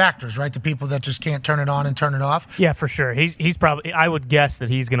best actors, right? The people that just can't turn it on and turn it off. Yeah, for sure. He's probably. I would guess that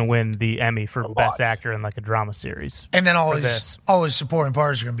he's going to win the Emmy for best actor in like a drama series. And then all his supporting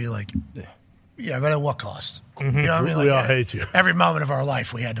parts are going to be like, yeah, but at what cost? Mm-hmm. You know what I mean? We all hate you. Every moment of our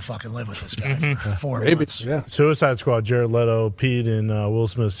life, we had to fucking live with this guy for 4 months. Yeah. Suicide Squad, Jared Leto peed in Will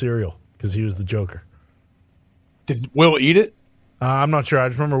Smith's cereal because he was the Joker. Did Will eat it? I'm not sure. I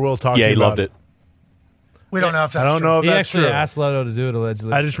just remember Will talking about Yeah, he loved it. We don't know if that's I don't true. know if He that's actually true. asked Leto to do it,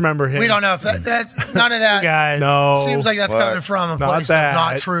 allegedly. I just remember him. We don't know if that's none of that. Guys, No. Seems like that's coming from a Not place that. of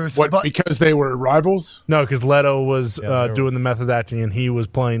not truth. What, but because they were rivals? No, because Leto was doing the method acting and he was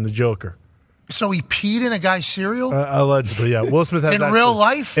playing the Joker. so he peed in a guy's cereal Allegedly, yeah. Will Smith has in real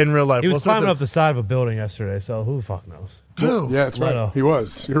life. In real life. He Will was Smith climbing has- up the side of a building yesterday, so who the fuck knows? Who? Yeah, that's Leto. right. He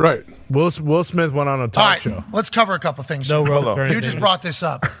was. You're right. Will Smith went on a All talk right, show. let's cover a couple things. No here. rope or You anything. just brought this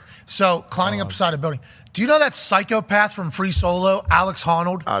up. So climbing up beside a building. Do you know that psychopath from Free Solo, Alex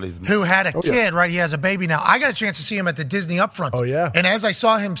Honnold, who had a kid, right? He has a baby now. I got a chance to see him at the Disney Upfronts. Oh, yeah. And as I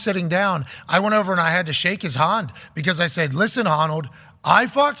saw him sitting down, I went over and I had to shake his hand because I said, listen, Honnold, I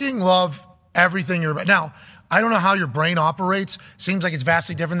fucking love everything you're about. Now, I don't know how your brain operates. Seems like it's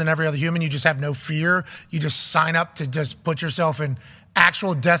vastly different than every other human. You just have no fear. You just sign up to just put yourself in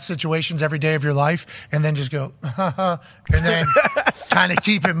actual death situations every day of your life and then just go, and then kind of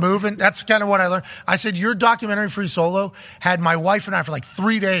keep it moving. That's kind of what I learned. I said, your documentary Free Solo had my wife and I for like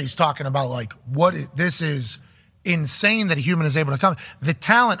 3 days talking about like, this is insane that a human is able to come. The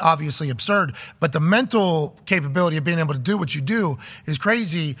talent, obviously absurd, but the mental capability of being able to do what you do is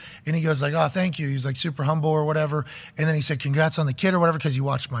crazy. And he goes like, oh, thank you. He's like super humble or whatever. And then he said, congrats on the kid or whatever, because you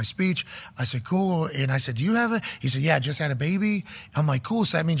watched my speech. I said, cool. And I said, do you have a, he said, yeah, I just had a baby. I'm like, cool.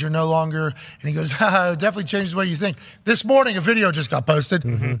 So that means you're no longer, and he goes, it definitely changes the way you think. This morning, a video just got posted.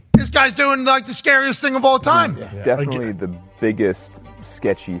 This guy's doing like the scariest thing of all time. Definitely the biggest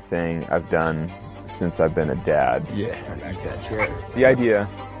sketchy thing I've done since I've been a dad. Yeah. The idea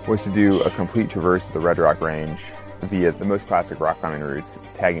was to do a complete traverse of the Red Rock Range via the most classic rock climbing routes,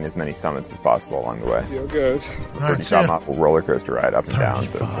 tagging as many summits as possible along the way. See how it goes. It's a pretty top-awful roller coaster ride up and down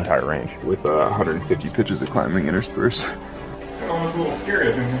the entire range. With 150 pitches of climbing interspersed. Almost a little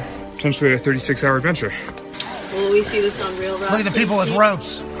scary, I think. Potentially a 36-hour adventure. Will we see this on Real Rock? Look at the people with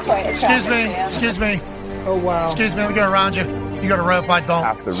ropes. Excuse me. Oh, wow. Excuse me, let me go around you. You got a rope, I don't.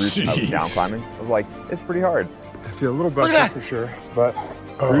 Half the route I was down climbing, I was like, it's pretty hard. I feel a little better for sure, but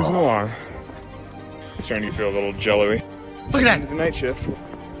cruising along. Starting to feel a little jello-y. Look at that. The night shift.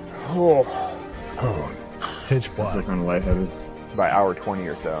 Pitch black. On lightheaded. By hour 20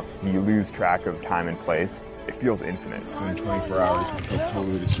 or so, you lose track of time and place. It feels infinite. In 24 hours, I feel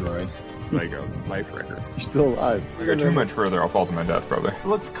totally destroyed. Like a life record. You're still alive. If I go too much further, I'll fall to my death, probably.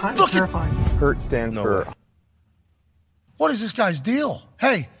 Well, it's kind of terrifying. HURT stands for... What is this guy's deal?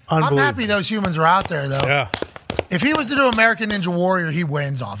 Hey, I'm happy those humans are out there, though. Yeah. If he was to do American Ninja Warrior, he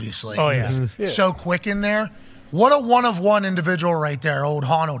wins, obviously. Oh, yeah. He's so quick in there. What a one-of-one individual right there, old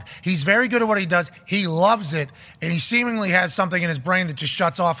Honnold. He's very good at what he does. He loves it, and he seemingly has something in his brain that just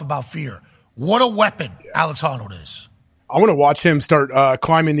shuts off about fear. What a weapon Alex Honnold is. I want to watch him start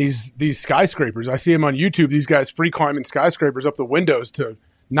climbing these skyscrapers. I see him on YouTube. These guys free climbing skyscrapers up the windows to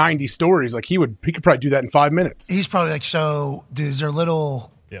 90 stories. Like he could probably do that in 5 minutes. He's probably like, so is there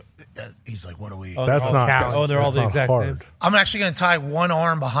little... Yep. He's like, what are we... Oh, that's not... Oh, they're all the exact same. I'm actually going to tie one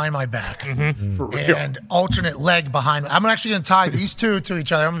arm behind my back and alternate leg behind me. I'm actually going to tie these two to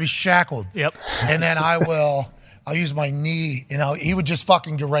each other. I'm going to be shackled. Yep. And then I'll use my knee, he would just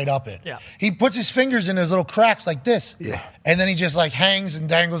fucking get right up it. Yeah. He puts his fingers in his little cracks like this. Yeah. And then he just like hangs and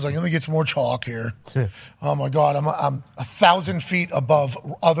dangles like, let me get some more chalk here. Oh my God, I'm 1,000 feet above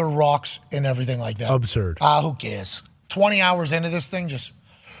other rocks and everything like that. Absurd. Who cares? 20 hours into this thing, just,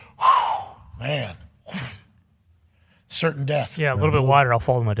 man. Certain death. Yeah, a little bit wider, I'll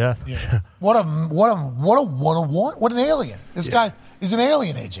fall to my death. Yeah. What an alien. This guy is an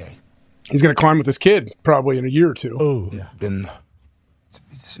alien, AJ. He's going to climb with his kid probably in a year or two. Oh,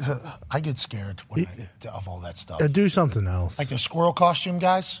 I get scared of all that stuff. Do something else. Like the squirrel costume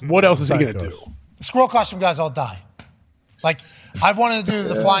guys. What else is he going to do? The squirrel costume guys all die. Like, I've wanted to do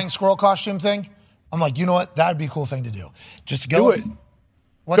the flying squirrel costume thing. I'm like, you know what? That'd be a cool thing to do. Just go. Do it.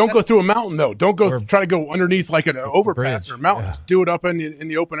 Don't go through a mountain, though. Don't go try to go underneath like an overpass or a mountain. Just do it up in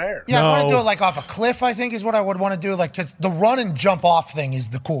the open air. Yeah, I want to do it like off a cliff, I think, is what I would want to do. Like, because the run and jump off thing is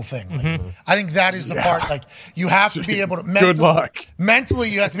the cool thing. Like, I think that is the part. Like, you have to be able to. Good luck. Mentally,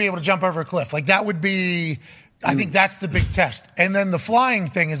 you have to be able to jump over a cliff. Like, that would be. I think that's the big test. And then the flying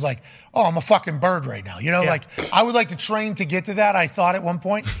thing is like, oh, I'm a fucking bird right now. Like, I would like to train to get to that, I thought at one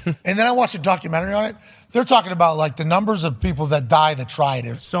point. And then I watched a documentary on it. They're talking about, like, the numbers of people that die that tried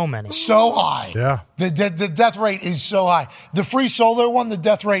it. So many. So high. Yeah. The death rate is so high. The free solo one, the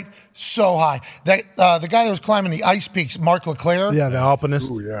death rate, so high. The guy that was climbing the ice peaks, Mark Leclerc. Yeah, the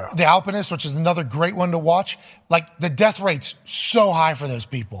alpinist. Ooh, yeah. The alpinist, which is another great one to watch. Like, the death rate's so high for those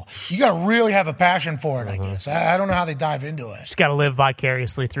people. You got to really have a passion for it, I guess. I don't know how they dive into it. Just got to live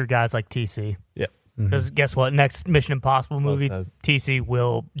vicariously through guys like TC. Yeah. Because guess what? Next Mission Impossible movie, TC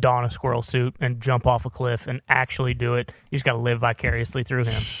will don a squirrel suit and jump off a cliff and actually do it. You just got to live vicariously through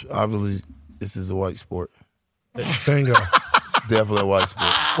him. Obviously, this is a white sport. Bingo. It's definitely a white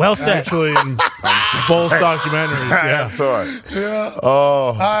sport. Well said. Actually, in both documentaries, yeah. Sorry. Yeah.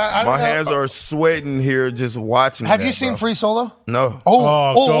 Oh, I don't my know. hands are sweating here just watching. Have you seen Free Solo? No.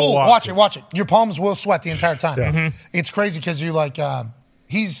 Oh, watch it. Your palms will sweat the entire time. Yeah. It's crazy because you like,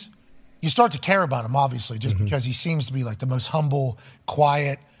 you start to care about him, obviously, just because he seems to be like the most humble,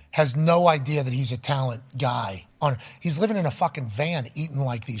 quiet, has no idea that he's a talent guy. He's living in a fucking van eating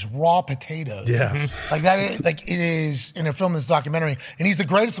like these raw potatoes. Yeah. Like that is, like it is in a film, this documentary, and he's the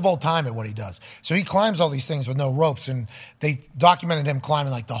greatest of all time at what he does. So he climbs all these things with no ropes, and they documented him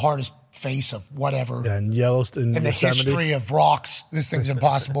climbing like the hardest face of whatever. Yeah, in Yellowstone, in the history of rocks. This thing's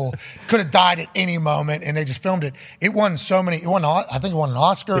impossible. Could have died at any moment, and they just filmed it. It won so many. I think it won an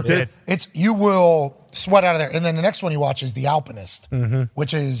Oscar. It did. You will sweat out of there. And then the next one you watch is The Alpinist,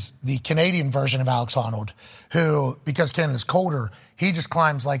 which is the Canadian version of Alex Honnold, who, because Canada's colder, he just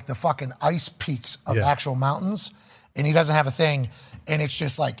climbs like the fucking ice peaks of actual mountains, and he doesn't have a thing, and it's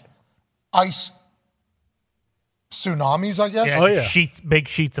just like ice tsunamis, I guess. Yeah, big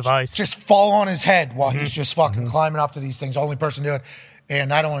sheets of ice. Just fall on his head while he's just fucking climbing up to these things. Only person to do it.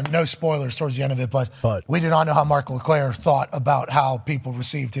 And I don't want no spoilers towards the end of it, but we did not know how Mark Leclerc thought about how people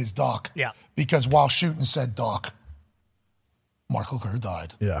received his doc. Yeah. Because while shooting said doc, Mark Leclerc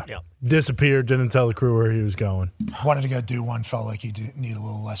died. Yeah. Disappeared, didn't tell the crew where he was going. Wanted to go do one, felt like he needed a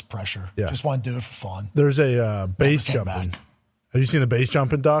little less pressure. Yeah. Just wanted to do it for fun. There's a base jumping. Have you seen the base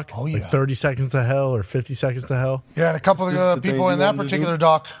jumping doc? Oh, yeah. Like 30 Seconds to Hell or 50 Seconds to Hell? Yeah, and a couple of people in that particular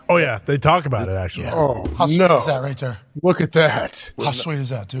doc. Oh, yeah. They talk about it, actually. Yeah. Oh, How sweet is that right there? Look at that. How sweet is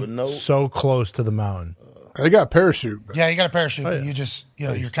that, dude? So close to the mountain. They got a parachute. Yeah, you got a parachute, but you just,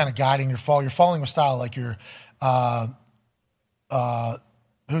 you're kind of guiding your fall. You're falling with style like you're,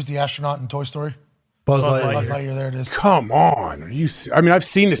 who's the astronaut in Toy Story? Buzz Lightyear, there it is. Come on. I mean, I've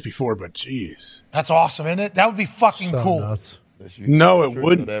seen this before, but jeez. That's awesome, isn't it? That would be fucking cool. Nuts. No, it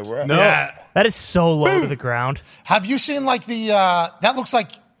wouldn't. No. Yeah. That is so low to the ground. Have you seen like that looks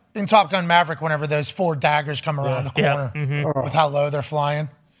like in Top Gun Maverick whenever those 4 daggers come around the corner with how low they're flying?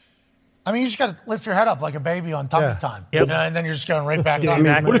 I mean, you just got to lift your head up like a baby on tummy time. Yep. You know, and then you're just going right back up. I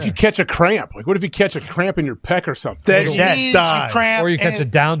mean, what if you catch a cramp? Like, what if you catch a cramp in your pec or something? You cramp, or you catch a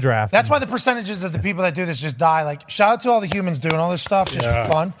downdraft. That's why the percentages of the people that do this just die. Like, shout out to all the humans doing all this stuff just for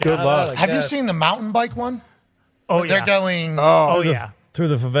fun. Good luck. Have you seen the mountain bike one? Oh, They're going. Through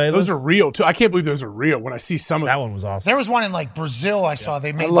the favelas. Those are real too. I can't believe those are real. When I see some of that one was awesome. There was one in like Brazil I saw.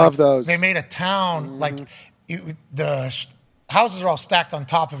 They made love those. They made a town like the houses are all stacked on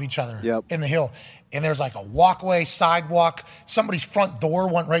top of each other in the hill. And there's like a walkway, sidewalk. Somebody's front door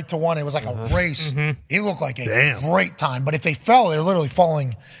went right to one. It was like a race. It looked like a great time. But if they fell, they're literally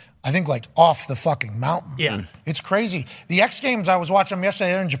falling, I think, like off the fucking mountain. Yeah. It's crazy. The X Games, I was watching them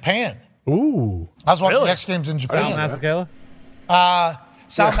yesterday. They're in Japan. Ooh. I was watching the X Games in Japan. Sal Masekela?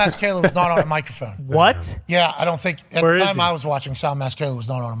 Sal Masekela was not on a microphone. What? Yeah, I don't think. At Where the is time he? I was watching, Sal Masekela was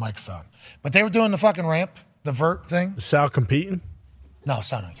not on a microphone. But they were doing the fucking ramp, the vert thing. Is Sal competing? No,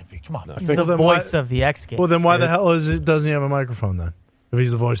 Sal don't compete. Come on. He's the voice of the X Games. Well, then why the hell doesn't he have a microphone then? If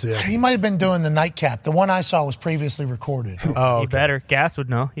he's the voice of the X He might have been doing the nightcap. The one I saw was previously recorded. He better. Gas would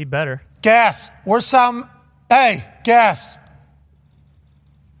know. He better. Gas, where's Sal? Hey, Gas.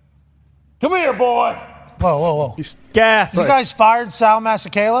 Come here, boy. Whoa. Gas. You guys fired Sal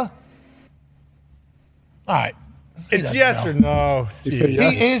Masekela? All right. It's yes or no.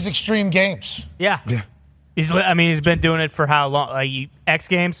 He is Extreme Games. Yeah. He's been doing it for how long? X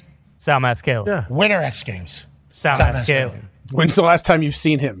Games? Sal Masekela. Yeah. Winter X Games. Sal Masekela. When's the last time you've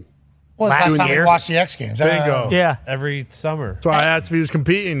seen him? Well, it's the last time we watched the X Games. Bingo. Yeah. Every summer. That's why I asked if he was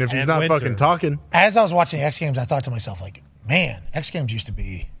competing, if he's not winter. fucking talking. As I was watching the X Games, I thought to myself, like, man, X Games used to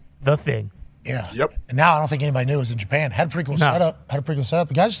be the thing. Yeah. Yep. And now I don't think anybody knew it was in Japan. Had a pretty cool setup.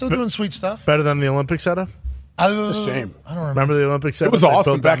 The guys are still doing sweet stuff. Better than the Olympic setup? It's a shame. I don't Remember the Olympic setup? It was They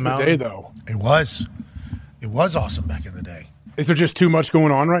awesome built back that in the day, though. It was. It was awesome back in the day. Is there just too much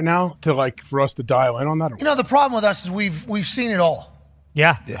going on right now for us to dial in on that? You know, the problem with us is we've seen it all.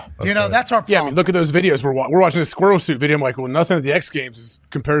 Yeah. You know, that's our problem. Yeah, I mean, look at those videos. We're watching a squirrel suit video. I'm like, well, nothing at the X Games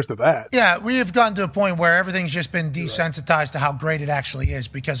compares to that. Yeah, we have gotten to a point where everything's just been desensitized to how great it actually is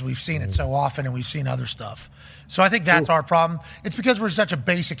because we've seen it so often and we've seen other stuff. So I think that's our problem. It's because we're such a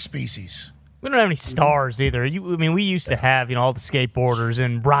basic species. We don't have any stars either. We used to have, all the skateboarders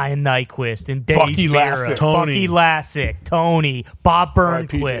and Ryan Nyquist and Dave Bucky Vera, Lassick. Bucky Lassick, Tony, Bob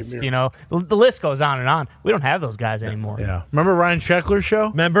Burnquist. The list goes on and on. We don't have those guys anymore. Yeah. Remember Ryan Sheckler's show?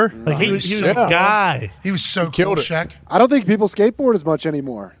 Remember? He was a guy. He was so cool, Sheck. I don't think people skateboard as much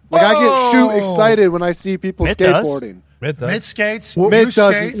anymore. Like, I get shoot excited when I see people skateboarding. Mid skates. Where's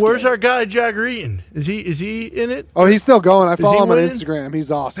our guy Jagger Eaton? Is he in it? Oh, he's still going. I follow him on winning? Instagram. He's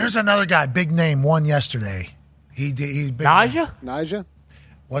awesome. There's another guy, big name, won yesterday. He's big. Nija?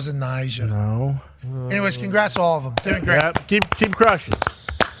 Wasn't Nija. No. Anyways, congrats to all of them. Doing great. Yeah, keep crushing.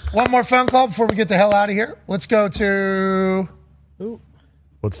 One more phone call before we get the hell out of here. Let's go to.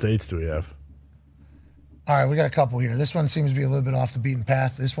 What states do we have? All right, we got a couple here. This one seems to be a little bit off the beaten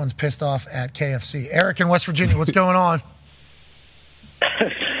path. This one's pissed off at KFC. Eric in West Virginia, what's going on?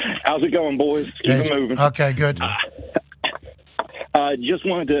 How's it going, boys? Keep it moving. Okay, good. Just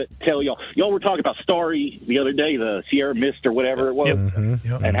wanted to tell y'all were talking about Starry the other day, the Sierra Mist or whatever it was,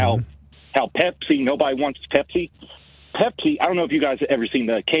 and how Pepsi, nobody wants Pepsi. Pepsi, I don't know if you guys have ever seen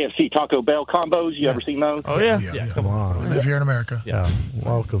the KFC Taco Bell combos. You ever seen those? Oh, yeah. Come on. We live here in America. Yeah.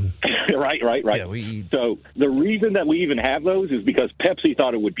 Welcome. Right. Yeah, we eat. So the reason that we even have those is because Pepsi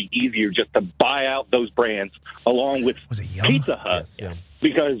thought it would be easier just to buy out those brands along with Pizza Hut. Yes,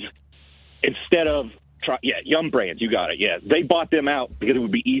 because instead of Yum Brands, you got it. Yeah, they bought them out because it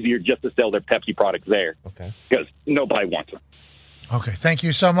would be easier just to sell their Pepsi products there. Okay. Because nobody wants them. Okay, thank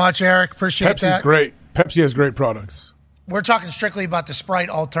you so much, Eric. Appreciate that. Pepsi's great. Pepsi has great products. We're talking strictly about the Sprite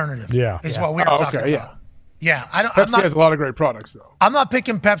alternative. Yeah. Is what we're talking about. Yeah. Yeah, Pepsi has a lot of great products, though. I'm not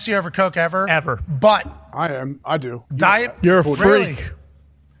picking Pepsi over Coke ever. But I am. I do. Diet. You're a Really? freak.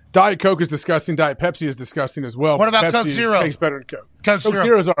 Diet Coke is disgusting. Diet Pepsi is disgusting as well. What about Pepsi Coke Zero? Tastes better than Coke. Coke Zero.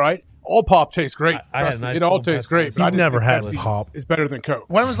 Zero's all right. All pop tastes great. I had Trust a me, nice it all cold tastes Pepsi. great. But I You've just never think had Pepsi pop. is better than Coke.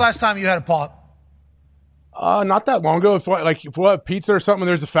 When was the last time you had a pop? Not that long ago. If we'll have pizza or something,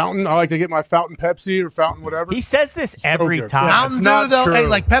 there's a fountain. I like to get my fountain Pepsi or fountain whatever. He says this every good. time. Mountain Dew, though. Hey,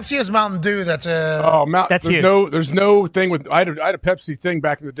 like Pepsi has Mountain Dew. That's a. Oh, That's there's huge. there's no thing with. I had a Pepsi thing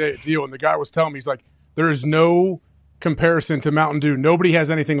back in the day at Deal, and the guy was telling me, he's like, there is no comparison to Mountain Dew. Nobody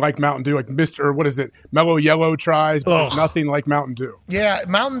has anything like Mountain Dew. Like Mellow Yellow tries, but there's nothing like Mountain Dew. Yeah,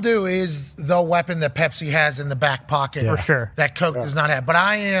 Mountain Dew is the weapon that Pepsi has in the back pocket. For sure. That Coke does not have. But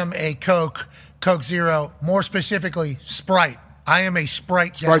I am a Coke Zero, more specifically Sprite. I am a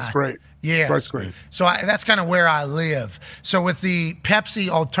Sprite guy. Sprite's great. Yes. Sprite's great. So that's kind of where I live. So with the Pepsi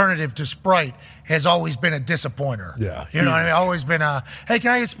alternative to Sprite has always been a disappointer. Yeah. You know what I mean? Always been hey,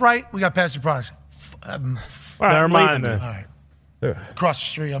 can I get Sprite? We got Pepsi products. Never mind All then. right. Across the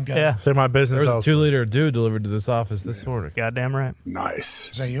street, I'm good. Yeah. They're my business. There was a 2-liter Dew delivered to this office this morning. Goddamn right. Nice.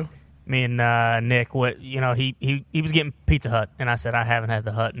 Is that you? Me and Nick, he was getting Pizza Hut, and I said I haven't had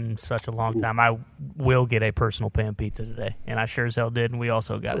the Hut in such a long time. I will get a personal pan pizza today, and I sure as hell did. And we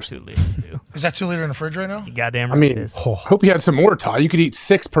also got a 2-liter too. Is that 2-liter in the fridge right now? You goddamn right. I mean, it is. hope you had some more, Ty. You could eat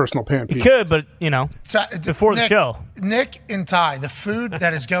 6 personal pan You pizzas. could, but before Nick, the show, Nick and Ty, the food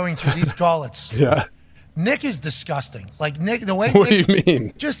that is going to these gullets. Yeah. Nick is disgusting. Like Nick, the way What Nick, do you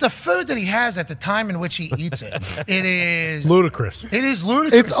mean? Just the food that he has at the time in which he eats it. It is ludicrous. It is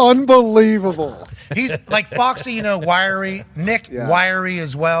ludicrus. It's unbelievable. He's like Foxy, wiry. Nick, wiry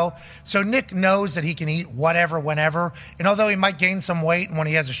as well. So Nick knows that he can eat whatever, whenever. And although he might gain some weight, and when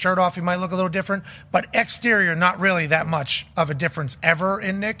he has a shirt off, he might look a little different. But exterior, not really that much of a difference ever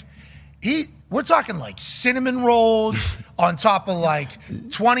in Nick. We're talking like cinnamon rolls on top of like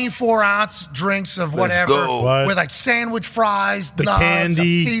 24-ounce drinks of whatever with like sandwich fries, the nuts,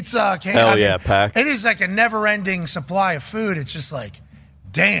 candy, pizza. Hell yeah, pack. It is like a never-ending supply of food. It's just like,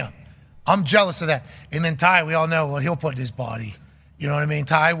 damn, I'm jealous of that. And then Ty, we all know what he'll put in his body. You know what I mean?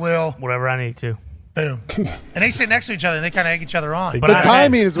 Ty will. Whatever I need to. Boom. And they sit next to each other and they kind of egg each other on. But the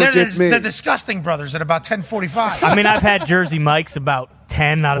timing is what gets me. They're disgusting brothers at about 10:45. I mean, I've had Jersey Mike's about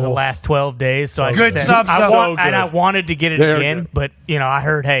 10 out of the last 12 days. So Good subs, and I wanted to get it again, but I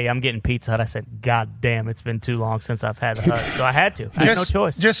heard, hey, I'm getting Pizza Hut. I said, God damn, it's been too long since I've had the Hut. So I had to. I had no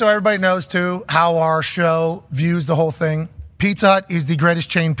choice. Just so everybody knows, too, how our show views the whole thing. Pizza Hut is the greatest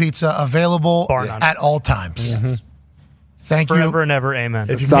chain pizza available at all times. Yes. Thank you. Forever and ever, amen.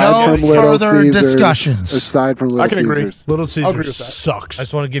 No further discussions. Aside from Little Caesars. Agree. Little Caesars sucks. I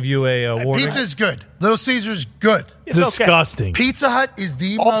just want to give you a warning. Pizza's good. Little Caesar's good. It's disgusting. Okay. Pizza Hut is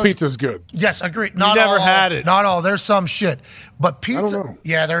the All most. pizza's good. Yes, agree. You never had it. Not all. There's some shit. But pizza. I don't know.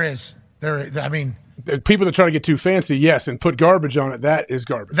 Yeah, there is. I mean. People that try to get too fancy, yes, and put garbage on it, that is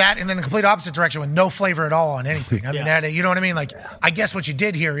garbage. That and then the complete opposite direction with no flavor at all on anything. I mean, you know what I mean? Like, I guess what you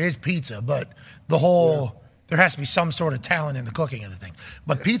did here is pizza, but the whole. There has to be some sort of talent in the cooking of the thing.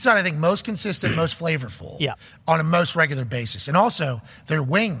 But Pizza Hut, I think, most consistent, most flavorful on a most regular basis. And also, their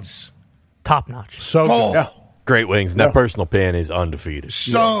wings. Top notch. So good. Yeah. Great wings. And that personal pan is undefeated.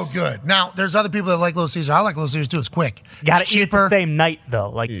 So good. Now, there's other people that like Little Caesar. I like Little Caesar, too. It's quick. Got to eat the same night, though.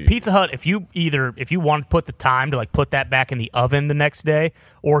 Like, Pizza Hut, if you want to put the time to, like, put that back in the oven the next day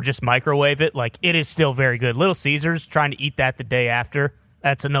or just microwave it, like, it is still very good. Little Caesar's, trying to eat that the day after,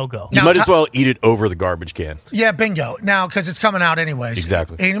 that's a no-go. You might as well eat it over the garbage can. Yeah, bingo. Now, because it's coming out anyways.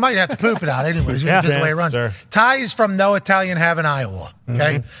 Exactly. And you might have to poop it out anyways. That's the way it runs. Sure. Ty is from No Italian Have in Iowa.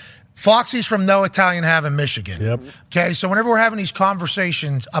 Okay. Foxy's from No Italian Have in Michigan. Yep. Okay, so whenever we're having these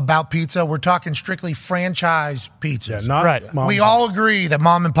conversations about pizza, we're talking strictly franchise pizzas. Yeah, not Right. We all agree that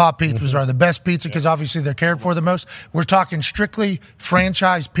mom and pop pizzas are the best pizza because obviously they're cared for the most. We're talking strictly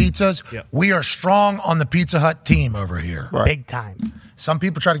franchise pizzas. Yep. We are strong on the Pizza Hut team over here. Big time. Some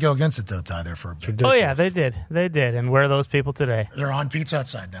people try to go against it though, Ty, there for a bit. Oh, yeah, they did. And where are those people today? They're on Pizza Hut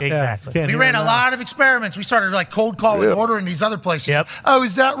side now. Exactly. Can't We hear ran them a now. lot of experiments. We started like cold calling, ordering these other places. Yep. Oh,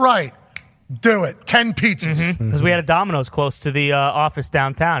 is that right? Do it. 10 pizzas. Because we had a Domino's close to the office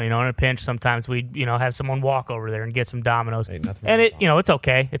downtown. In a pinch, sometimes we'd have someone walk over there and get some Domino's. And it's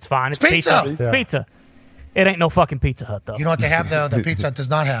okay. It's fine. It's pizza. It's pizza. It ain't no fucking Pizza Hut, though. You know what they have, though, that Pizza Hut does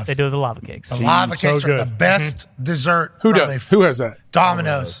not have? They do the lava cakes. The lava so cakes are the good. best dessert. Who from does? Who has that?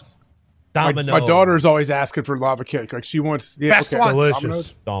 Domino's. My daughter's always asking for lava cake. Like she wants Best ones.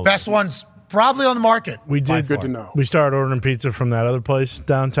 Delicious. Best ones probably on the market. We did. Good to know. We started ordering pizza from that other place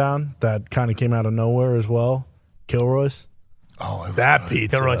downtown that kind of came out of nowhere as well. Kilroy's. Oh, that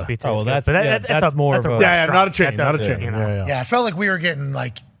pizza. Kilroy's pizza. Oh, is that's good. But yeah, that's more of a Yeah, not a chain. That Not a does chain. it, Yeah. I felt like we were getting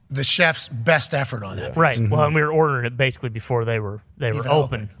like the chef's best effort on that. Right. Well, and we were ordering it basically before they were Even open.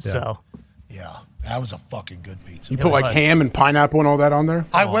 open. So Yeah, that was a fucking good pizza. You put like ham and pineapple and all that on there?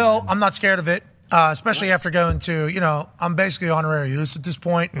 I will. I'm not scared of it, especially after going to, I'm basically honorary use at this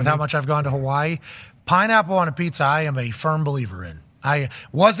point with how much I've gone to Hawaii. Pineapple on a pizza, I am a firm believer in. I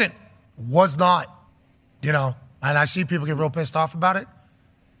was not, and I see people get real pissed off about it.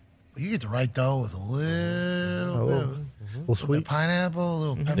 But you get the right dough with a little bit. little sweet. Pineapple, a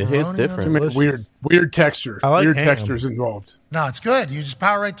little pepperoni. It hits different. Weird textures. I like weird ham. textures involved. No, it's good. You just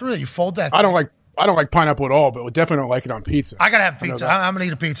power right through it. You fold that. I don't like pineapple at all, but we definitely don't like it on pizza. I gotta have pizza. I'm gonna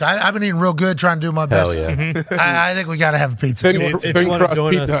eat a pizza. I've been eating real good, trying to do my best. Hell yeah. I think we gotta have a pizza. Thin If you want to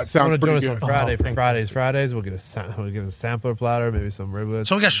join Pizza Hut us, sounds pretty on good. Friday for Fridays, we'll get a sampler platter, maybe some riblets.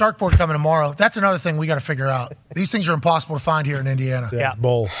 So we got Sharkboard coming tomorrow. That's another thing we got to figure out. These things are impossible to find here in Indiana. Yeah.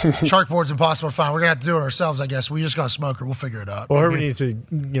 Bowl. Sharkboard's impossible to find. We're gonna have to do it ourselves, I guess. We just got a smoker. We'll figure it out. Well, Herbie needs to,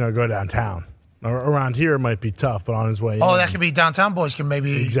 go downtown. Around here it might be tough, but on his way. Oh, in. that could be downtown boys can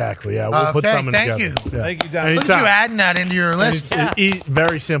maybe. Exactly. Yeah, we'll put something thank together. you. Yeah. Thank you, Don. Look at you adding that into your list.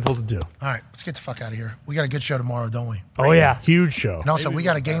 Very simple to do. All right, let's get the fuck out of here. We got a good show tomorrow, don't we? Oh, yeah. Huge show. And also, we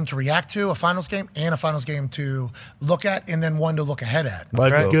got a game to react to, a finals game, and a finals game to look at, and then one to look ahead at.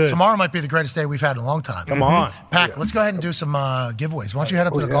 Life is good. Tomorrow might be the greatest day we've had in a long time. Come on. Pack, let's go ahead and do some giveaways. Why don't you head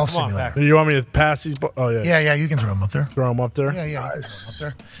up to the golf simulator? You want me to pass these? Oh, yeah. Yeah, you can throw them up there. Throw them up there? Yeah, you can throw them up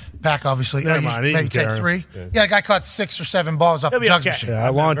there. Pack, obviously. Never mind, he maybe can take carry 3. them. Yeah, the guy caught 6 or 7 balls off the jugs okay. machine. Yeah,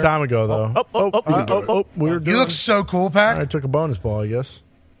 a long time ago, though. You look so cool, Pack. I took a bonus ball, I guess.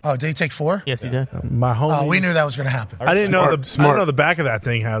 Oh, did he take 4? Yes, he did. My homie. Oh, we knew that was going to happen. I didn't know the back of that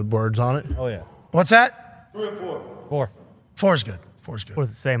thing had words on it. Oh, yeah. What's that? 4. 4 is good. 4 is good. What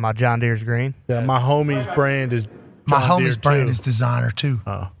does it say? My John Deere's green. Yeah, my homie's brand is My John homie's Deere, brand too. is designer, too.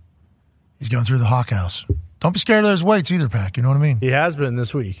 Oh. He's going through the Hawk House. Don't be scared of those weights either, Pack. You know what I mean? He has been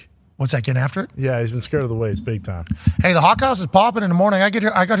this week. What's that, getting after it? Yeah, he's been scared of the weights big time. Hey, the Hawk House is popping in the morning. I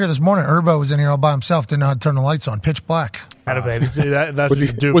got here this morning. Urbo was in here all by himself. Didn't know how to turn the lights on. Pitch black. Baby. See, that's Was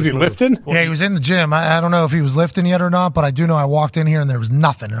he lifting? Yeah, he was in the gym. I don't know if he was lifting yet or not, but I do know I walked in here and there was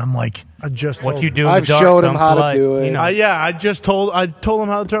nothing. And I'm like, I just What told you him. do in I've the dark showed him comes how to light. do it. You know. I told him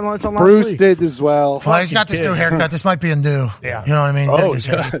how to turn the lights on last Bruce week. did as well. well, he's got this new haircut. This might be a new. Yeah. You know what I mean? Oh, His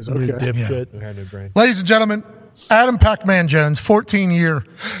hair. yes. You Okay. dipshit. Ladies and gentlemen, Adam Pacman Jones, 14-year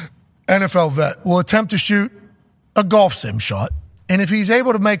NFL vet, will attempt to shoot a golf sim shot. And if he's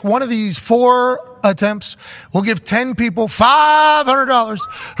able to make one of these 4 attempts, we'll give 10 people $500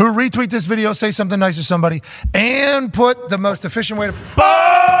 who retweet this video, say something nice to somebody, and put the most efficient way to... Hey,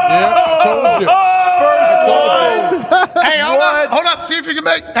 hold up. See if you can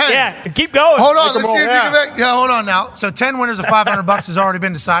make... Hey, Yeah, keep going. hold on. Make 'em Let's see if roll. you can make... Yeah, hold on now. So 10 winners of $500 has already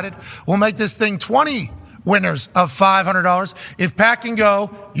been decided. We'll make this thing 20 winners of $500. If Pat can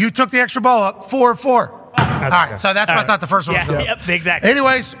go, you took the extra ball up, 4-4. All right, so that's what I thought the first one was. Yeah, yep, exactly.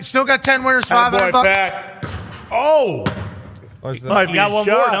 Anyways, still got 10 winners, $500. Back. Oh! Might You be got a one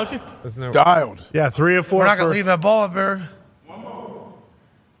shot. more, don't you? Dialed. Yeah, 3 or 4. We're not going to leave that ball up there.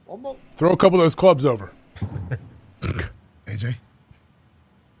 Throw a couple of those clubs over. AJ.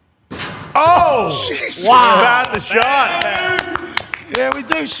 Oh! Jeez. Wow. Got the shot. Yeah, we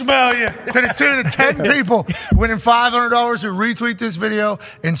do smell you. To the tune of 10 people winning $500 who retweet this video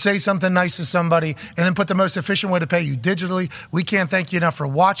and say something nice to somebody and then put the most efficient way to pay you digitally. We can't thank you enough for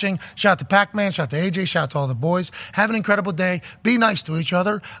watching. Shout out to Pacman, shout out to AJ, shout out to all the boys. Have an incredible day. Be nice to each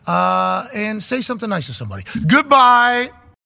other and say something nice to somebody. Goodbye.